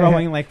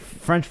throwing like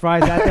French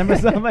fries at them or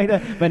something like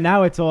that. But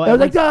now it's all I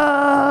was like,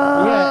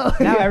 ah!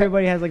 Now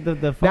everybody has like the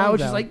phones now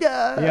it's out. just like,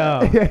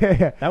 ah!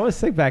 Yo, that was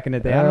sick back in the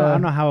day. I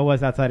don't know how it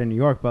was outside of New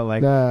York, but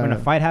like when a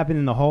fight happened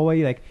in the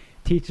hallway, like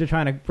teachers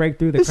trying to break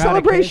through the crowd.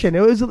 Celebration.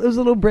 It was a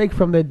little break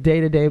from the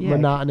day-to-day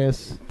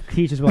monotonous.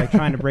 Teachers were like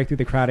trying to break through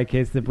the crowd of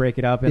kids to break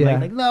it up, and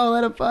like no,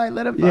 let him fight,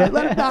 let him fight,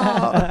 let him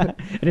go.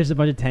 And there's a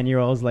bunch of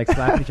 10-year-olds like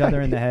slap each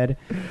other in the head.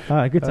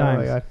 Good times. Oh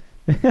my God.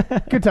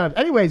 Good times.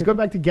 Anyways, going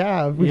back to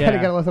Gav, we kind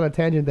of got lost on a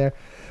tangent there,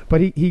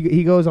 but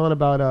he goes on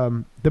about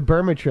the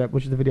Burma trip,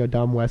 which is the video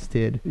Dom West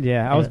did.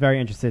 Yeah, I was very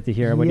interested to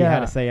hear what he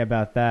had to say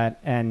about that,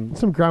 and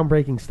some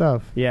groundbreaking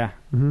stuff. Yeah,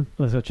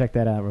 let's go check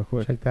that out real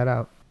quick. Check that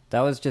out. It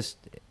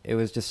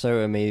was just so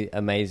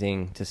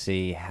amazing to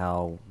see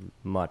how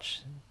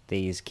much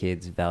these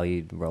kids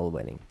valued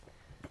rollerblading.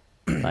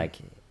 Like,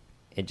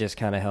 it just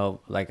kind of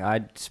helped. Like,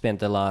 I spent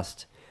that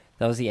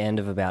was the end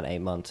of about 8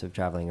 months of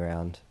traveling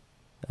around,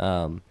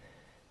 and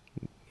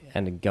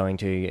going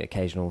to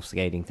occasional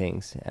skating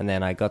things. And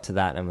then I got to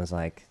that and was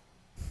like,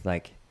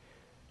 I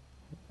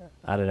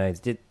don't know,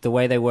 the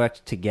way they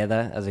worked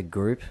together as a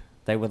group,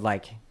 they would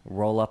like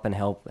roll up and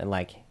help and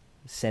like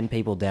send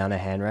people down a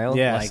handrail.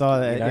 Yeah, like, I saw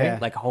that. You know,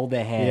 like hold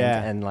their hand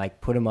and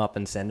like put them up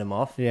and send them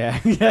off. Yeah,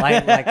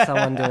 like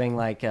someone doing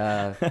like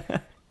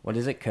what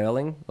is it,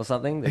 curling or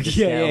something? They just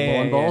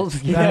scale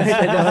balls.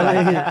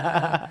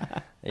 Yeah,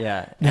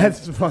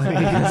 that's funny.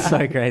 It's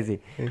so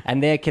crazy,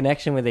 and their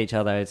connection with each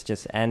other. It's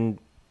just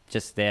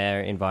just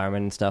their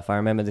environment and stuff. I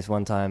remember this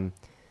one time,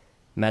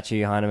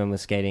 Matthew Heineman was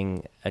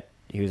skating.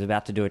 He was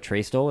about to do a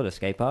tree stall at a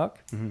skate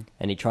park,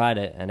 and he tried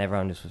it, and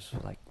everyone just was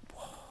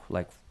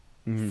like.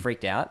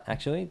 Freaked out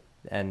actually,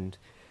 and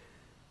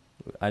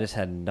I just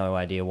had no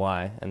idea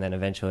why. And then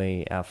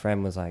eventually our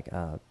friend was like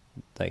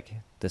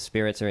the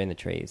spirits are in the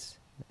trees,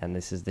 and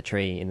this is the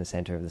tree in the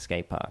center of the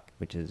skate park,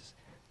 which is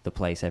the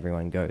place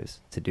everyone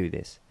goes to do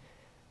this.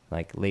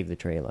 Like, leave the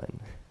tree alone,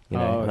 you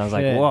know. And I was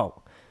like, whoa,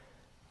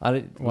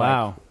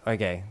 wow,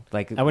 okay,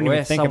 like I wouldn't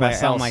even think about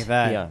something like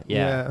that.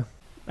 Yeah.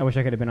 I wish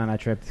I could have been on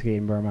that trip to skate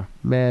in Burma.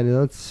 Man,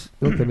 it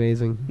looked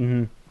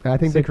amazing. I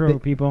think they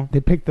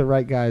picked the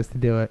right guys to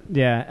do it.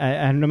 Yeah,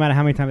 and no matter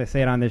how many times I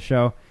say it on this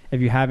show,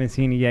 if you haven't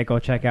seen it yet, go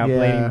check out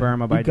Blading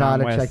Burma by Dom West.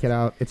 You gotta check it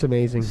out. It's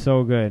amazing.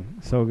 So good,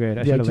 so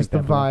good. Yeah, just the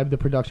vibe, the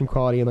production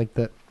quality, and like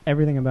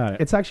everything about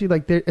it. It's actually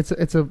like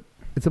it's a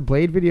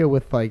blade video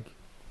with like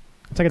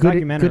It's like a good,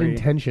 documentary. Good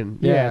intention.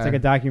 Yeah, it's like a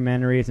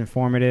documentary. It's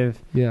informative.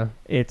 Yeah.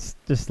 It's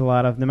just a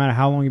lot of, no matter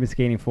how long you've been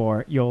skating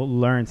for, you'll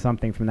learn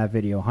something from that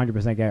video.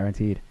 100%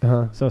 guaranteed.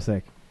 So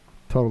sick.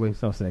 Totally.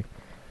 So sick.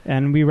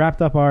 And we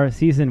wrapped up our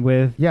season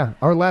with... Yeah,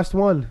 our last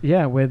one.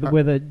 Yeah, with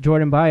a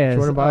Jordan Baez,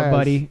 Jordan Baez, our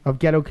buddy. Of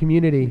Ghetto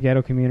Community.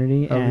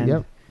 And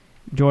yep.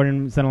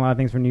 Jordan's done a lot of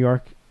things for New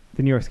York,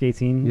 the New York skate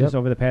scene, just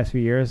over the past few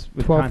years.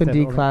 12th and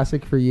D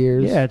Classic for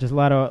years. Yeah, just a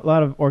lot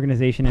of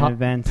organization and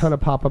events. Ton of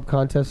pop-up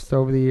contests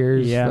over the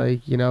years. Yeah.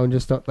 Like, you know, and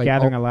just like...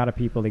 Gathering a lot of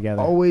people together.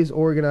 Always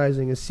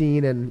organizing a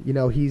scene, and, you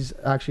know, he's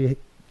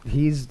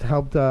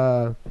helped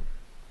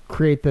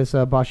create this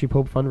Bashi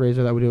Pope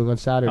fundraiser that we're doing on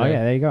Saturday. Oh,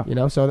 yeah, there you go. You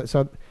know,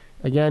 so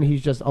again,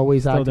 he's just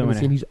always active in the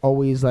scene. He's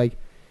always like,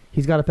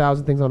 he's got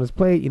 1,000 things on his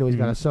plate. You know, he's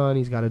got a son,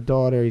 he's got a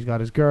daughter, he's got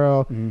his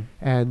girl,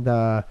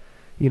 and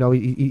you know,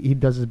 he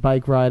does his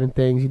bike ride and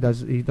things. He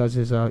does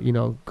his you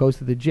know, goes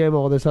to the gym,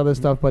 all this other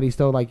stuff. But he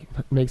still like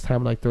makes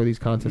time to like throw these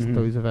contests, and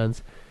throw these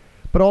events.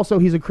 But also,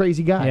 he's a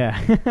crazy guy.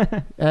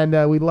 Yeah,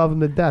 and we love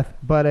him to death.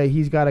 But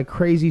he's got a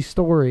crazy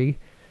story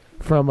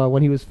from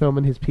when he was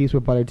filming his piece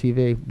with Butter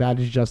TV. That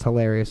is just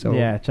hilarious. So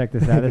yeah, check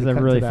this out. This is a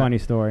really funny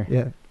story.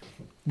 Yeah.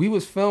 We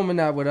was filming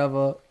that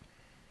whatever,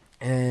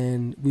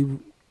 and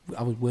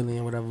I was Willie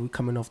and whatever. We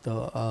coming off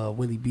the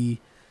Willie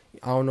B.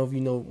 I don't know if you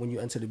know when you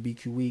enter the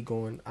BQE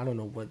going. I don't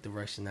know what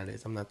direction that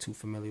is. I'm not too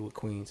familiar with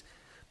Queens,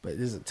 but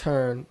there's a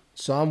turn.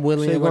 So I'm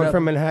Willie. So you're going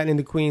from Manhattan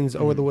into Queens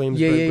over the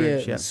Williamsburg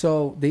Bridge. Yeah.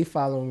 So they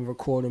following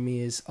recording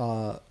me is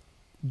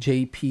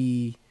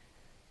JP,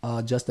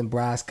 Justin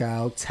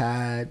Braskow,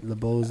 Tad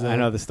Laboza. I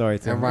know the story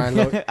too. And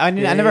Ryan I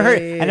never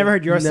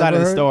heard your side of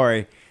the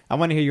story. I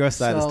want to hear your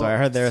side of the story. I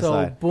heard their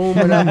side. Boom,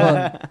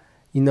 whatever.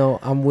 You know,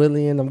 I'm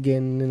Willie and I'm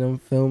getting and I'm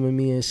filming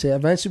me and shit.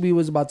 Eventually, we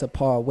was about to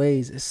part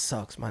ways. It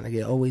sucks, man.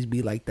 It always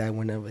be like that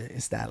whenever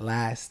it's that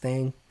last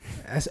thing.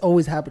 That's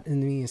always happened to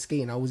me in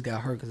skating. I always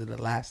got hurt because of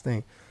the last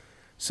thing.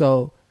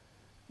 So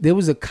there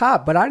was a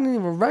cop, but I didn't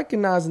even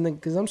recognize him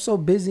because I'm so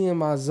busy in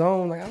my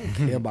zone. Like, I don't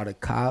care about a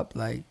cop.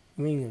 Like,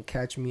 you ain't gonna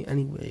catch me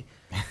anyway.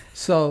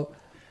 So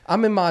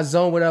I'm in my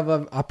zone,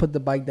 whatever. I put the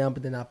bike down,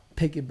 but then I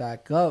pick it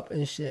back up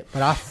and shit.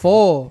 But I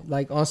fall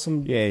like on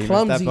some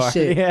clumsy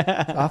shit.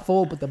 Yeah. I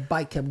fall, but the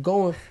bike kept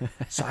going.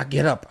 So I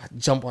get up, I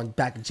jump on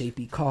back of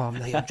JP car. I'm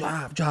like,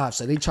 drive.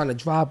 So they trying to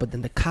drive, but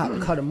then the cop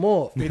cut him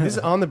off. Wait, this is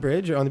on the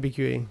bridge or on the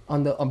BQE?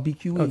 On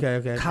BQE.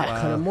 Okay. Cop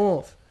cut him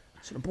off.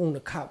 So the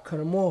cop cut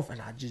him off,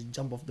 and I just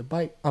jump off the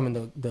bike. I'm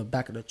in the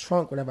back of the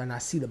trunk, whatever, and I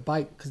see the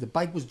bike because the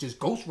bike was just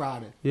ghost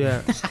riding.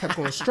 Yeah, just kept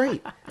going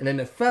straight, and then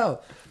it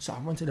fell. So I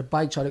run to the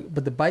bike,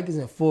 but the bike is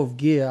in fourth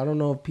gear. I don't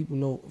know if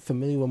people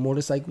familiar with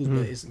motorcycles, but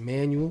it's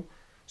manual.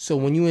 So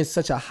when you're in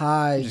such a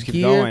high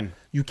gear,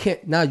 you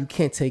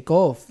can't take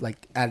off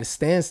like at a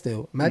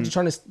standstill. Imagine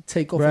trying to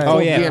take off in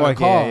fourth gear in a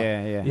car.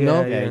 Yeah. You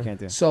know? Yeah, you can't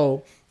do it.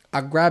 So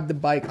I grab the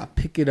bike, I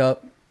pick it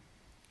up,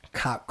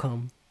 cop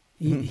come.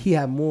 He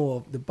had more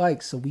of the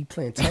bike, so we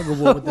playing tug of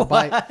war with the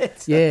bike.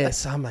 Yeah,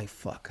 so I'm like,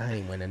 fuck, I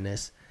ain't winning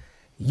this.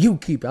 You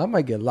keep it. I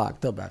might get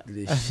locked up after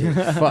this shit.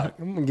 Fuck,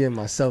 I'm gonna get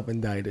myself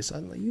indicted. So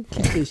I'm like, you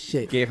keep this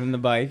shit. Gave him the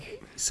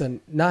bike. So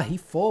he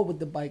fall with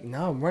the bike.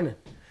 Now I'm running.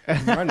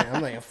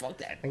 I'm like, fuck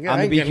that. I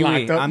on ain't the getting BQE.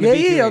 locked up. On the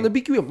BQE. On the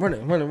BQE.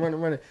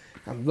 I'm running.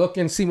 I'm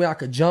looking, see where I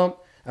could jump.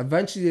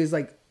 Eventually, there's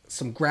like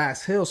some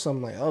grass hill. So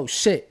I'm like, oh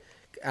shit.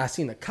 I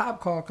seen a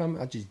cop car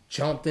coming. I just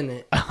jumped in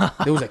it.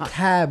 There was a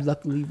cab,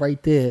 luckily,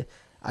 right there.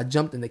 I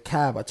jumped in the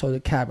cab. I told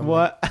the cab,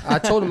 I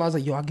told him, I was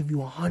like, yo, I'll give you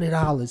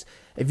 $100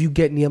 if you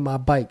get near my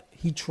bike.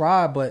 He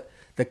tried, but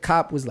the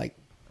cop was like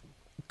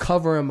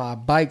covering my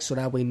bike so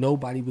that way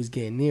nobody was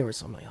getting near it.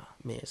 So I'm like, oh,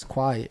 man, it's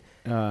quiet.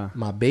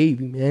 My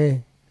baby,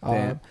 man.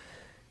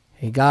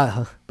 He got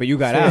her. But you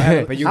got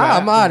out.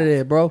 I'm out of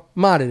there, bro.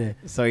 I'm out of there.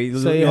 So you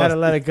had to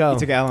let it go. You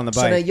took Al on the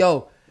bike. So then,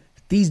 yo,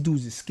 these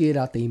dudes are scared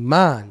out their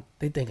mind.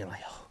 They thinking like,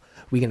 oh,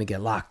 we going to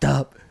get locked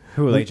up.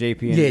 Who, like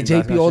JP? Yeah,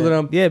 JP, all of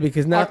them. Yeah,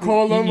 because now I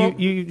call them.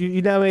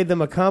 You now made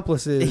them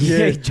accomplices.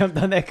 Yeah, he jumped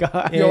on that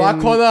car. Yo, I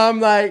call them.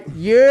 I'm like,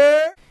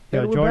 yeah.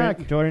 Yo,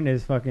 Jordan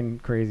is fucking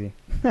crazy.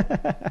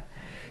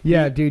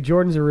 Yeah, dude,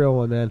 Jordan's a real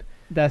one, man.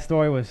 That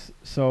story was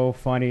so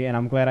funny, and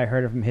I'm glad I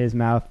heard it from his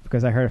mouth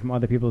because I heard it from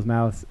other people's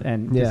mouths,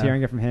 and just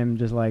hearing it from him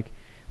just like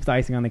was the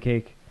icing on the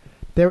cake.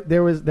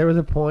 There was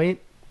a point,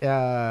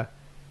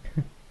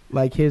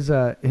 like his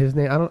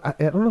name. I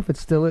don't know if it's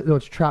still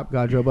it's Trap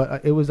God Dro,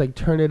 but it was like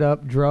Turn It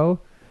Up Dro,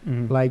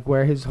 like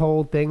where his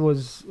whole thing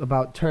was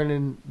about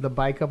turning the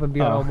bike up and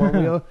being on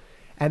one wheel.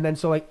 And then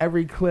so like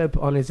every clip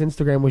on his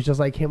Instagram was just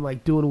like him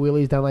like doing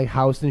wheelies down like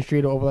Houston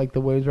Street over like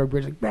the Williamsburg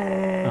Bridge, like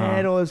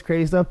and all this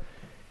crazy stuff.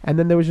 And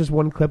then there was just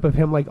one clip of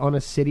him like on a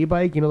city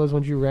bike, you know those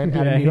ones you rent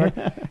out of New York,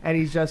 and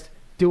he's just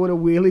doing a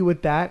wheelie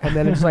with that. And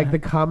then it's like the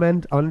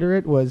comment under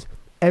it was,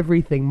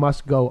 "Everything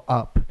must go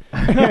up."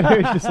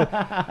 It was just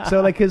like, so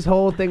like his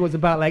whole thing was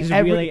about like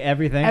really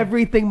everything.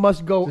 Everything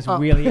must go just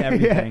up. Really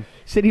everything.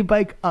 City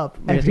bike up.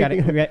 We just gotta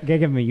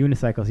give him a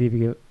unicycle. See if he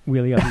can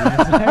wheelie up.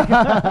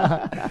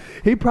 A unicycle.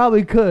 He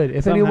probably could.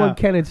 If Somehow. anyone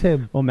can, it's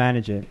him. We'll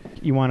manage it.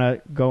 You want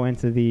to go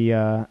into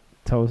the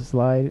toe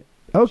slide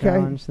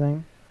challenge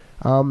thing?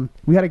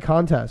 We had a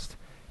contest,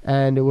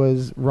 and it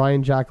was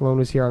Ryan Jackalone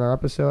was here on our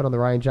episode, on the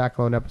Ryan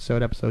Jackalone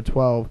episode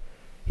 12.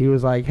 He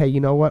was like, hey, you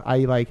know what?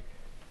 I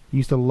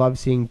used to love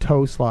seeing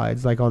toe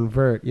slides on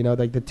vert,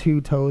 like the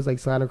two toes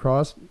slide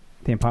across.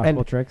 The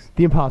impossible tricks.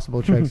 The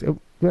impossible tricks.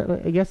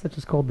 I guess that's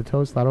just called the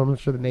toe slide. I'm not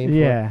sure the name for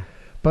it.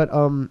 But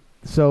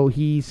so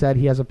he said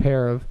he has a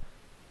pair of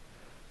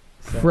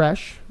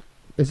fresh.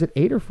 Is it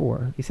 8 or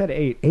 4? He said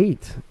 8.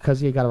 8,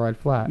 because you got to ride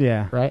flat.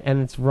 Yeah. Right?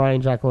 And it's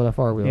Ryan Jackalone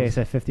FR wheels. Yeah, he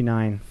said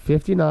 59.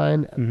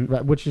 59,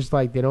 which is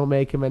they don't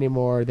make them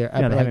anymore. They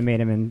haven't made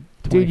them in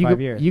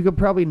 25 years. You could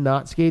probably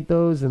not skate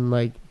those and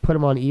put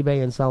them on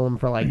eBay and sell them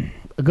for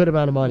a good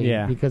amount of money.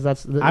 Yeah. Because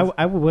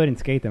I wouldn't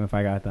skate them if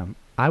I got them.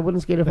 I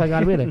wouldn't skate if I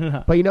got them either.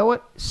 No. But you know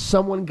what?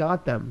 Someone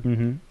got them.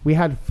 Mm-hmm. We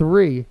had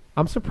 3.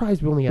 I'm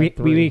surprised we only had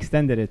 3. We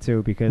extended it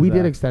too because we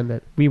did extend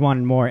it. We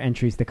wanted more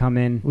entries to come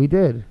in. We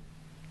did.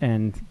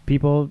 And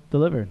people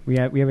delivered. We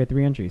have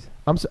 3 entries.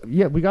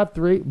 We got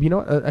 3. You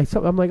know,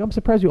 I'm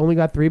surprised we only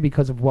got 3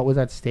 because of what was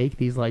at stake.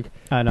 These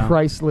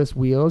priceless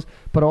wheels,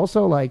 but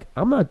also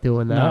I'm not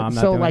doing that. No, I'm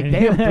not doing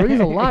it. Damn, 3 is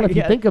a lot if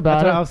you think about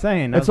that's it. What I was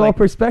saying. It's all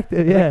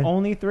perspective. Yeah,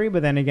 only 3,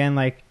 but then again,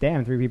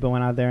 damn, 3 people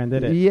went out there and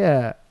did it.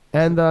 Yeah,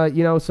 and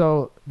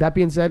so that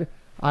being said,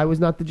 I was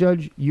not the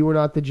judge. You were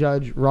not the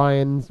judge.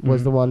 Ryan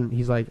was the one.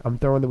 He's like, I'm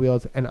throwing the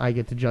wheels, and I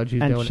get to judge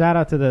who's doing it. And shout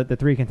out to the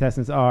 3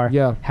 contestants are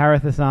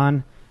Harith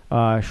Hassan,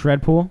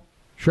 Shredpool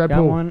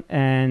got one,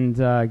 and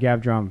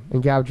Gav Drum.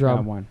 And Gav Drum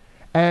got one.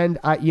 And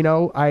I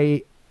know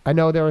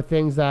there were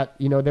things that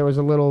there was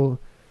a little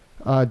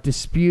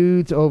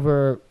dispute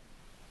over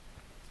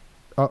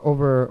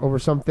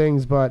some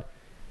things, but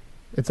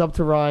it's up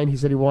to Ryan. He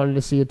said he wanted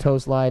to see a toe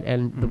slide,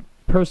 and the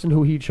person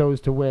who he chose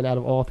to win out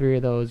of all 3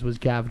 of those was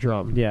Gav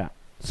Drum. Yeah.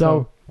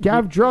 So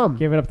Gav Drum,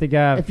 give it up to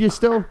Gav. If you're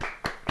still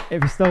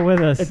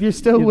with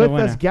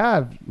us,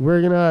 Gav, we're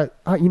gonna.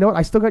 You know what?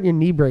 I still got your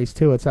knee brace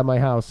too. It's at my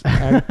house.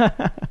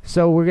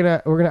 So I'm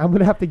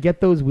gonna have to get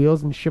those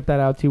wheels and ship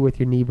that out to you with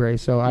your knee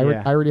brace. So I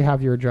already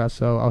have your address,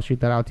 so I'll shoot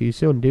that out to you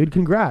soon, dude.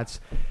 Congrats.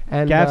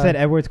 And Gav said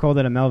Edwards called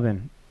it a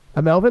Melvin.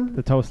 A Melvin?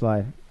 The toe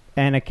slide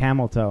and a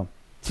camel toe.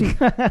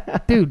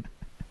 Dude,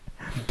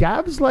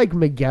 Gav's like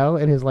Miguel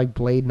and his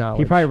blade knowledge.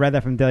 He probably read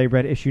that from Daily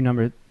Bread issue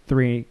number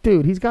 3.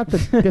 Dude, he's got the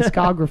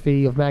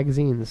discography of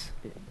magazines.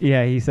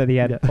 Yeah, he said he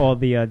had all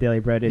the Daily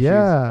Bread issues,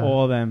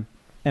 all of them,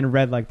 and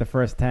read the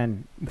first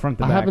 10 front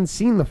to back. I haven't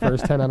seen the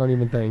first 10. I don't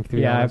even think.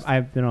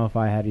 I don't know if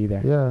I had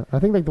either. Yeah, I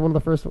think one of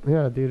the first.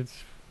 Yeah, dude,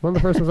 it's one of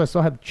the first ones I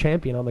saw had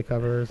Champion on the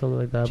cover or something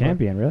like that.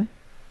 Champion, really?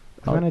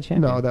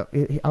 Champion? No,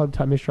 out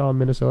of Mistral in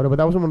Minnesota, but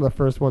that was one of the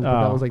first ones.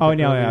 But that was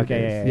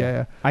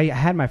yeah. I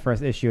had my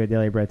first issue at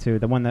Daily Bread too.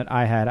 The one that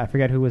I had, I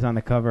forget who was on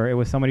the cover. It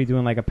was somebody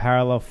doing a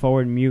parallel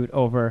forward mute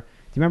over.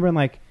 Do you remember in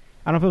I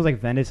don't know if it was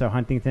Venice or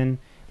Huntington,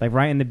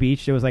 right in the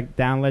beach. There was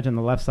down ledge on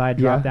the left side,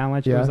 drop down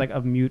ledge. There was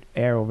a mute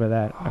air over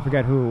that. I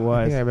forget who it was.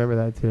 I think I remember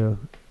that too.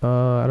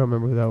 I don't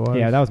remember who that was.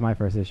 Yeah, that was my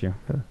first issue.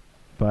 Yeah.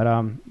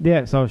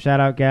 But so shout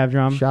out Gav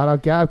Drum. Shout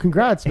out Gav.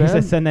 Congrats, man. He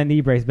said send that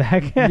knee brace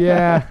back.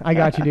 Yeah, I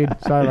got you, dude.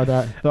 Sorry about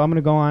that. So I'm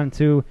gonna go on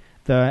to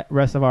the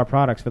rest of our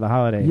products for the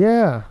holiday.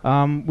 Yeah.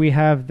 We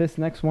have this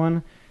next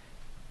one.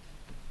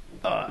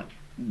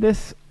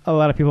 This a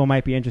lot of people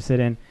might be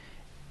interested in.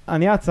 On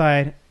the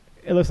outside,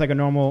 it looks like a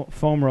normal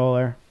foam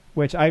roller,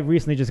 which I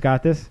recently just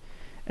got this,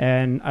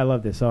 and I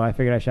love this, so I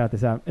figured I'd shout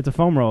this out. It's a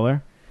foam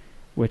roller,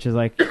 which is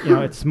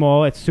it's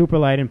small, it's super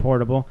light and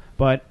portable,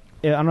 but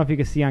I don't know if you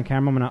can see on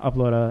camera. I'm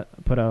gonna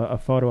put a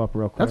photo up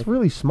real quick. That's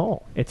really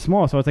small. It's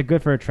small, so it's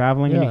good for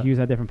traveling, and you can use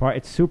that different part.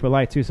 It's super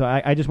light too. So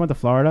I just went to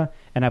Florida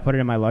and I put it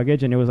in my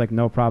luggage, and it was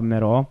no problem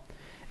at all.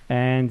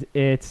 And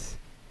it's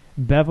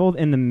beveled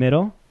in the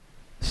middle,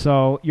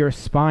 so your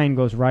spine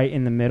goes right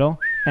in the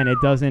middle, and it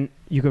doesn't.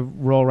 You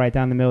could roll right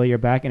down the middle of your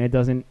back, and it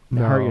doesn't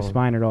hurt your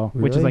spine at all.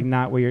 Really? Which is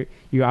not where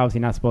you're obviously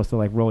not supposed to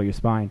roll your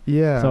spine.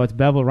 Yeah. So it's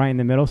beveled right in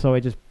the middle, so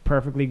it just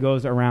perfectly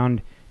goes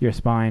around your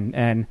spine.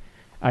 And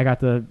I got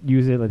to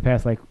use it the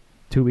past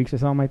 2 weeks or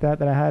something like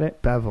that I had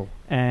it. Bevel.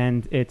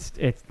 And it's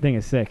thing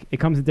is sick. It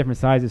comes in different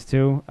sizes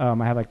too. I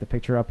have the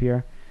picture up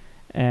here,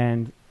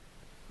 and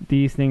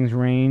these things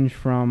range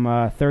from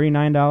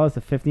 $39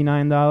 to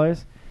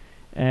 $59.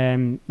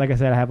 And like I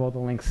said, I have all the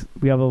links.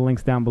 We have all the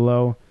links down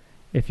below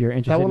if you're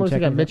interested. That one looks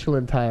like a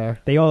Michelin tire.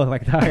 They all look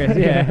like tires.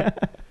 Yeah.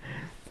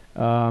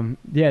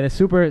 They're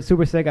super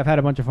super sick. I've had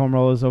a bunch of foam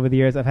rollers over the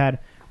years. I've had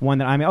one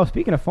that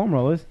speaking of foam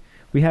rollers,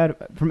 we had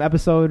from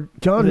episode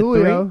John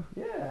Julio.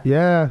 3?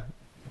 Yeah.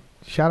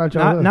 Shout out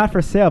John Julio. Not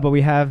for sale, but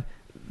we have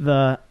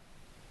the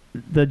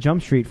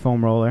Jump Street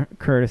foam roller,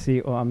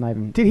 courtesy. Well, I'm not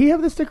even. Did he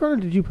have the sticker on, or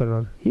did you put it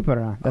on? He put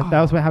it on.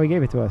 That was how he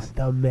gave it to us.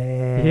 The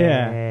man.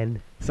 Yeah.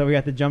 So we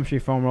got the Jump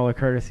Street foam roller,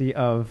 courtesy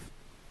of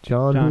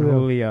John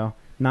Julio.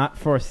 Not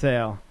for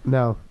sale.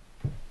 No.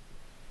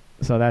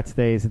 So that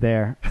stays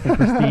there in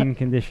pristine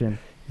condition.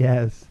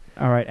 Yes.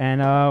 All right,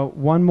 and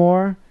one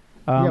more.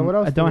 What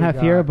else I don't have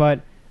here,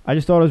 but I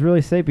just thought it was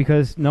really sick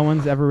because no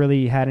one's ever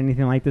really had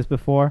anything like this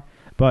before.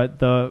 But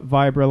the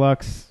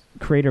Vibrolux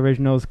Create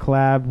Originals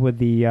collab with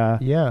the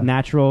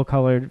natural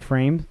colored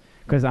frames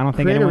because I don't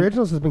think Create anyone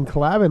Originals has been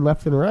collabing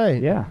left and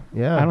right. Yeah.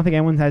 I don't think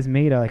anyone has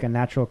made a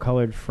natural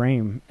colored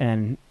frame,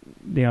 and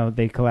they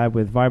collab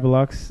with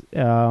Vibrolux,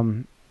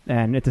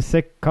 and it's a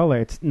sick color.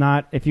 It's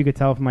not, if you could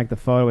tell from like the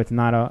photo, it's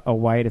not a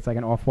white. It's like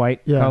an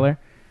off-white color.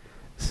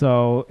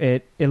 So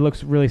it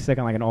looks really sick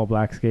on like an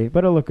all-black skate, but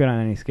it'll look good on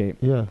any skate.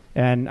 Yeah.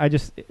 And I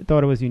just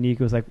thought it was unique.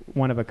 It was like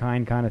one of a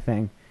kind kind of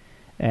thing.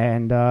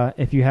 And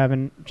if you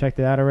haven't checked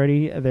it out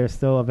already, they're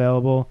still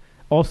available.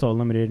 Also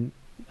limited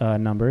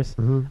numbers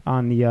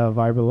on the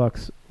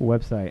Vibrolux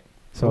website.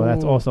 So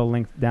that's also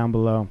linked down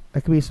below.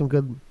 That could be some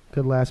good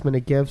last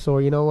minute gifts,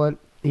 or you know what?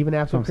 Even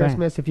after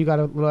Christmas, if you got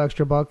a little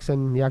extra bucks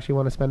and you actually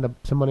want to spend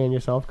some money on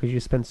yourself because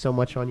you spend so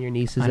much on your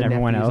nieces and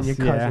everyone nephews else, and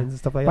your cousins and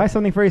stuff like that. Buy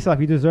something for yourself.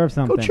 You deserve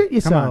something. Go treat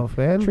yourself,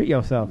 man. Treat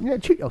yourself. Yeah,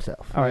 treat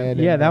yourself. All right.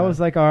 Yeah, that was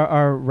like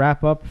our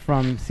wrap up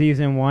from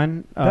season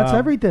 1. That's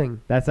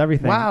everything. That's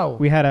everything. Wow.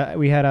 We had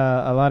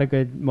a lot of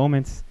good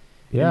moments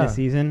in this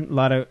season. A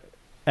lot of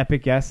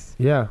epic guests.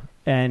 Yeah.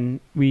 And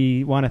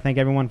we want to thank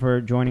everyone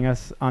for joining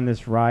us on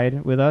this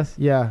ride with us.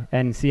 Yeah.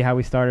 And see how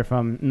we started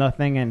from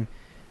nothing, and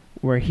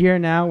we're here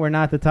now. We're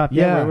not the top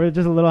yet. We're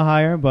just a little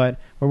higher, but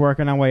we're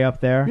working our way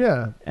up there.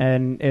 Yeah.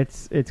 And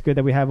it's good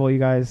that we have all you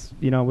guys,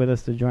 with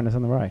us to join us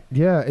on the ride.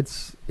 Yeah,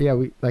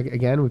 we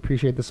we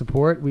appreciate the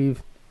support.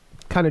 We've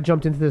kind of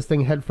jumped into this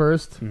thing head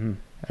first. Mm-hmm.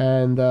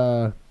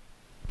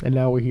 And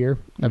now we're here,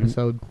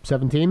 episode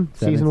 17,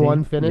 season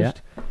 1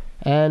 finished. Yeah.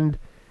 And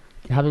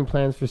having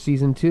plans for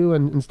season 2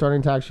 and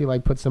starting to actually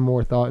put some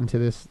more thought into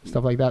this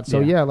stuff like that. So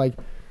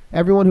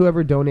everyone who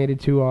ever donated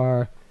to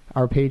our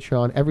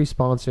Patreon, every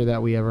sponsor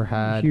that we ever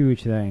had,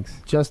 huge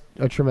thanks. Just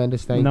a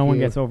tremendous thank you. No one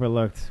gets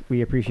overlooked.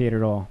 We appreciate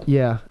it all.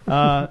 Yeah.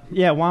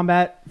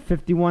 Wombat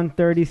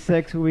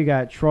 5136. We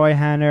got Troy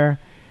Hanner,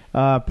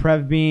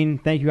 Prev Bean.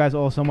 Thank you guys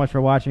all so much for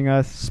watching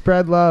us.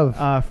 Spread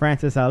love.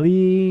 Francis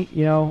Ali.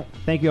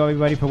 Thank you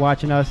everybody for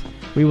watching us.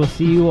 We will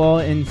see you all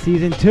in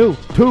season 2.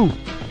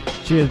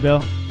 Cheers,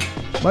 Bill.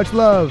 Much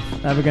love.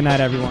 Have a good night,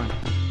 everyone.